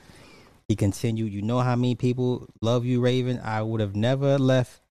forever. He continued, you know how many people love you, Raven? I would have never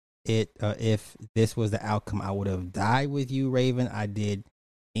left it if this was the outcome. I would have died with you, Raven. I did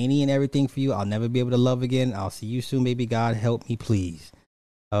any and everything for you. I'll never be able to love again. I'll see you soon, baby. God help me, please.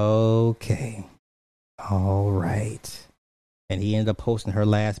 Okay. All right. And he ended up posting her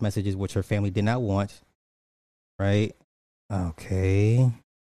last messages, which her family did not want. Right? Okay.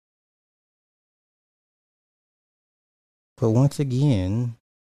 But once again,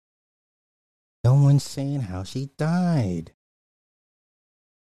 no one's saying how she died.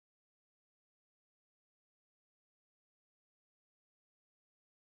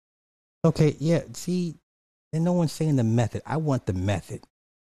 Okay, yeah, see, and no one's saying the method. I want the method.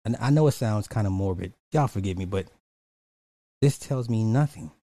 And I know it sounds kind of morbid. Y'all forgive me, but this tells me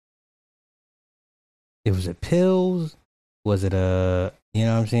nothing. It was it pills? Was it you know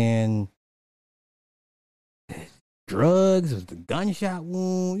what I'm saying? Drugs? Was it the gunshot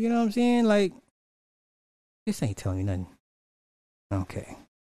wound? You know what I'm saying? Like, this ain't telling me nothing. Okay.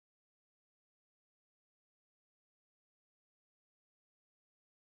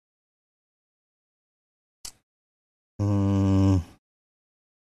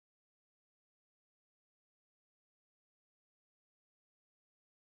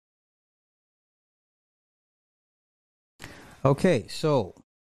 Okay, so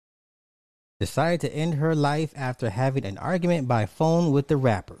decided to end her life after having an argument by phone with the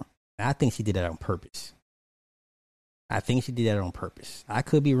rapper. I think she did that on purpose. I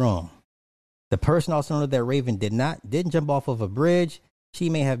could be wrong. The person also noted that Raven didn't jump off of a bridge. She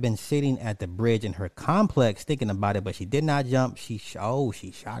may have been sitting at the bridge in her complex thinking about it, but she did not jump. She shot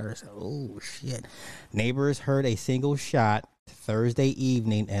herself. Oh, shit. Neighbors heard a single shot Thursday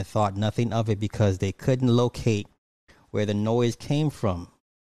evening and thought nothing of it because they couldn't locate where the noise came from.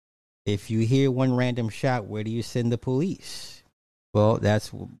 If you hear one random shot, where do you send the police? Well, that's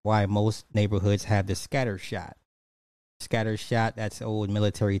why most neighborhoods have the scatter shot. Scatter shot, that's old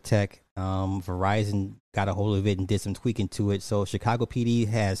military tech. Verizon got a hold of it and did some tweaking to it. So Chicago PD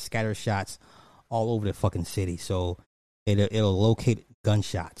has scatter shots all over the fucking city. So it'll locate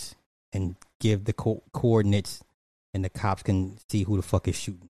gunshots and give the coordinates, and the cops can see who the fuck is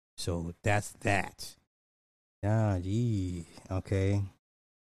shooting. So that's that. Ah, gee. Okay.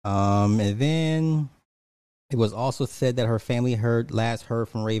 And then it was also said that her family last heard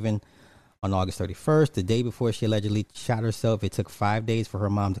from Raven on August 31st, the day before she allegedly shot herself. It took 5 days for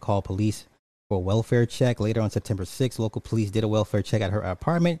her mom to call police for a welfare check. Later on September 6th, local police did a welfare check at her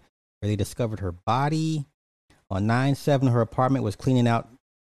apartment where they discovered her body. On 9/7, her apartment was cleaning out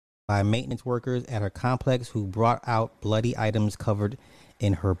by maintenance workers at her complex who brought out bloody items covered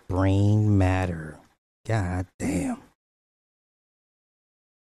in her brain matter. God damn.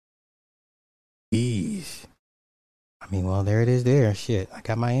 Jeez. I mean, well, there it is there. Shit, I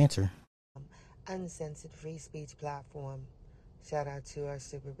got my answer. Uncensored free speech platform. Shout out to our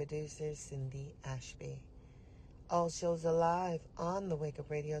super producer, Cindy Ashby. All shows are live on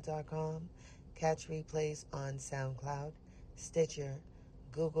thewakeupradio.com. Catch replays on SoundCloud, Stitcher,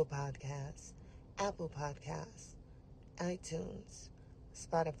 Google Podcasts, Apple Podcasts, iTunes,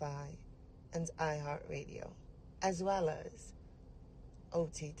 Spotify, and iHeartRadio, as well as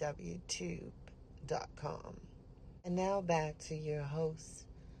OTWTube.com. And now back to your host,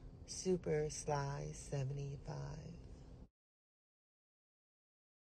 Super Sly 75.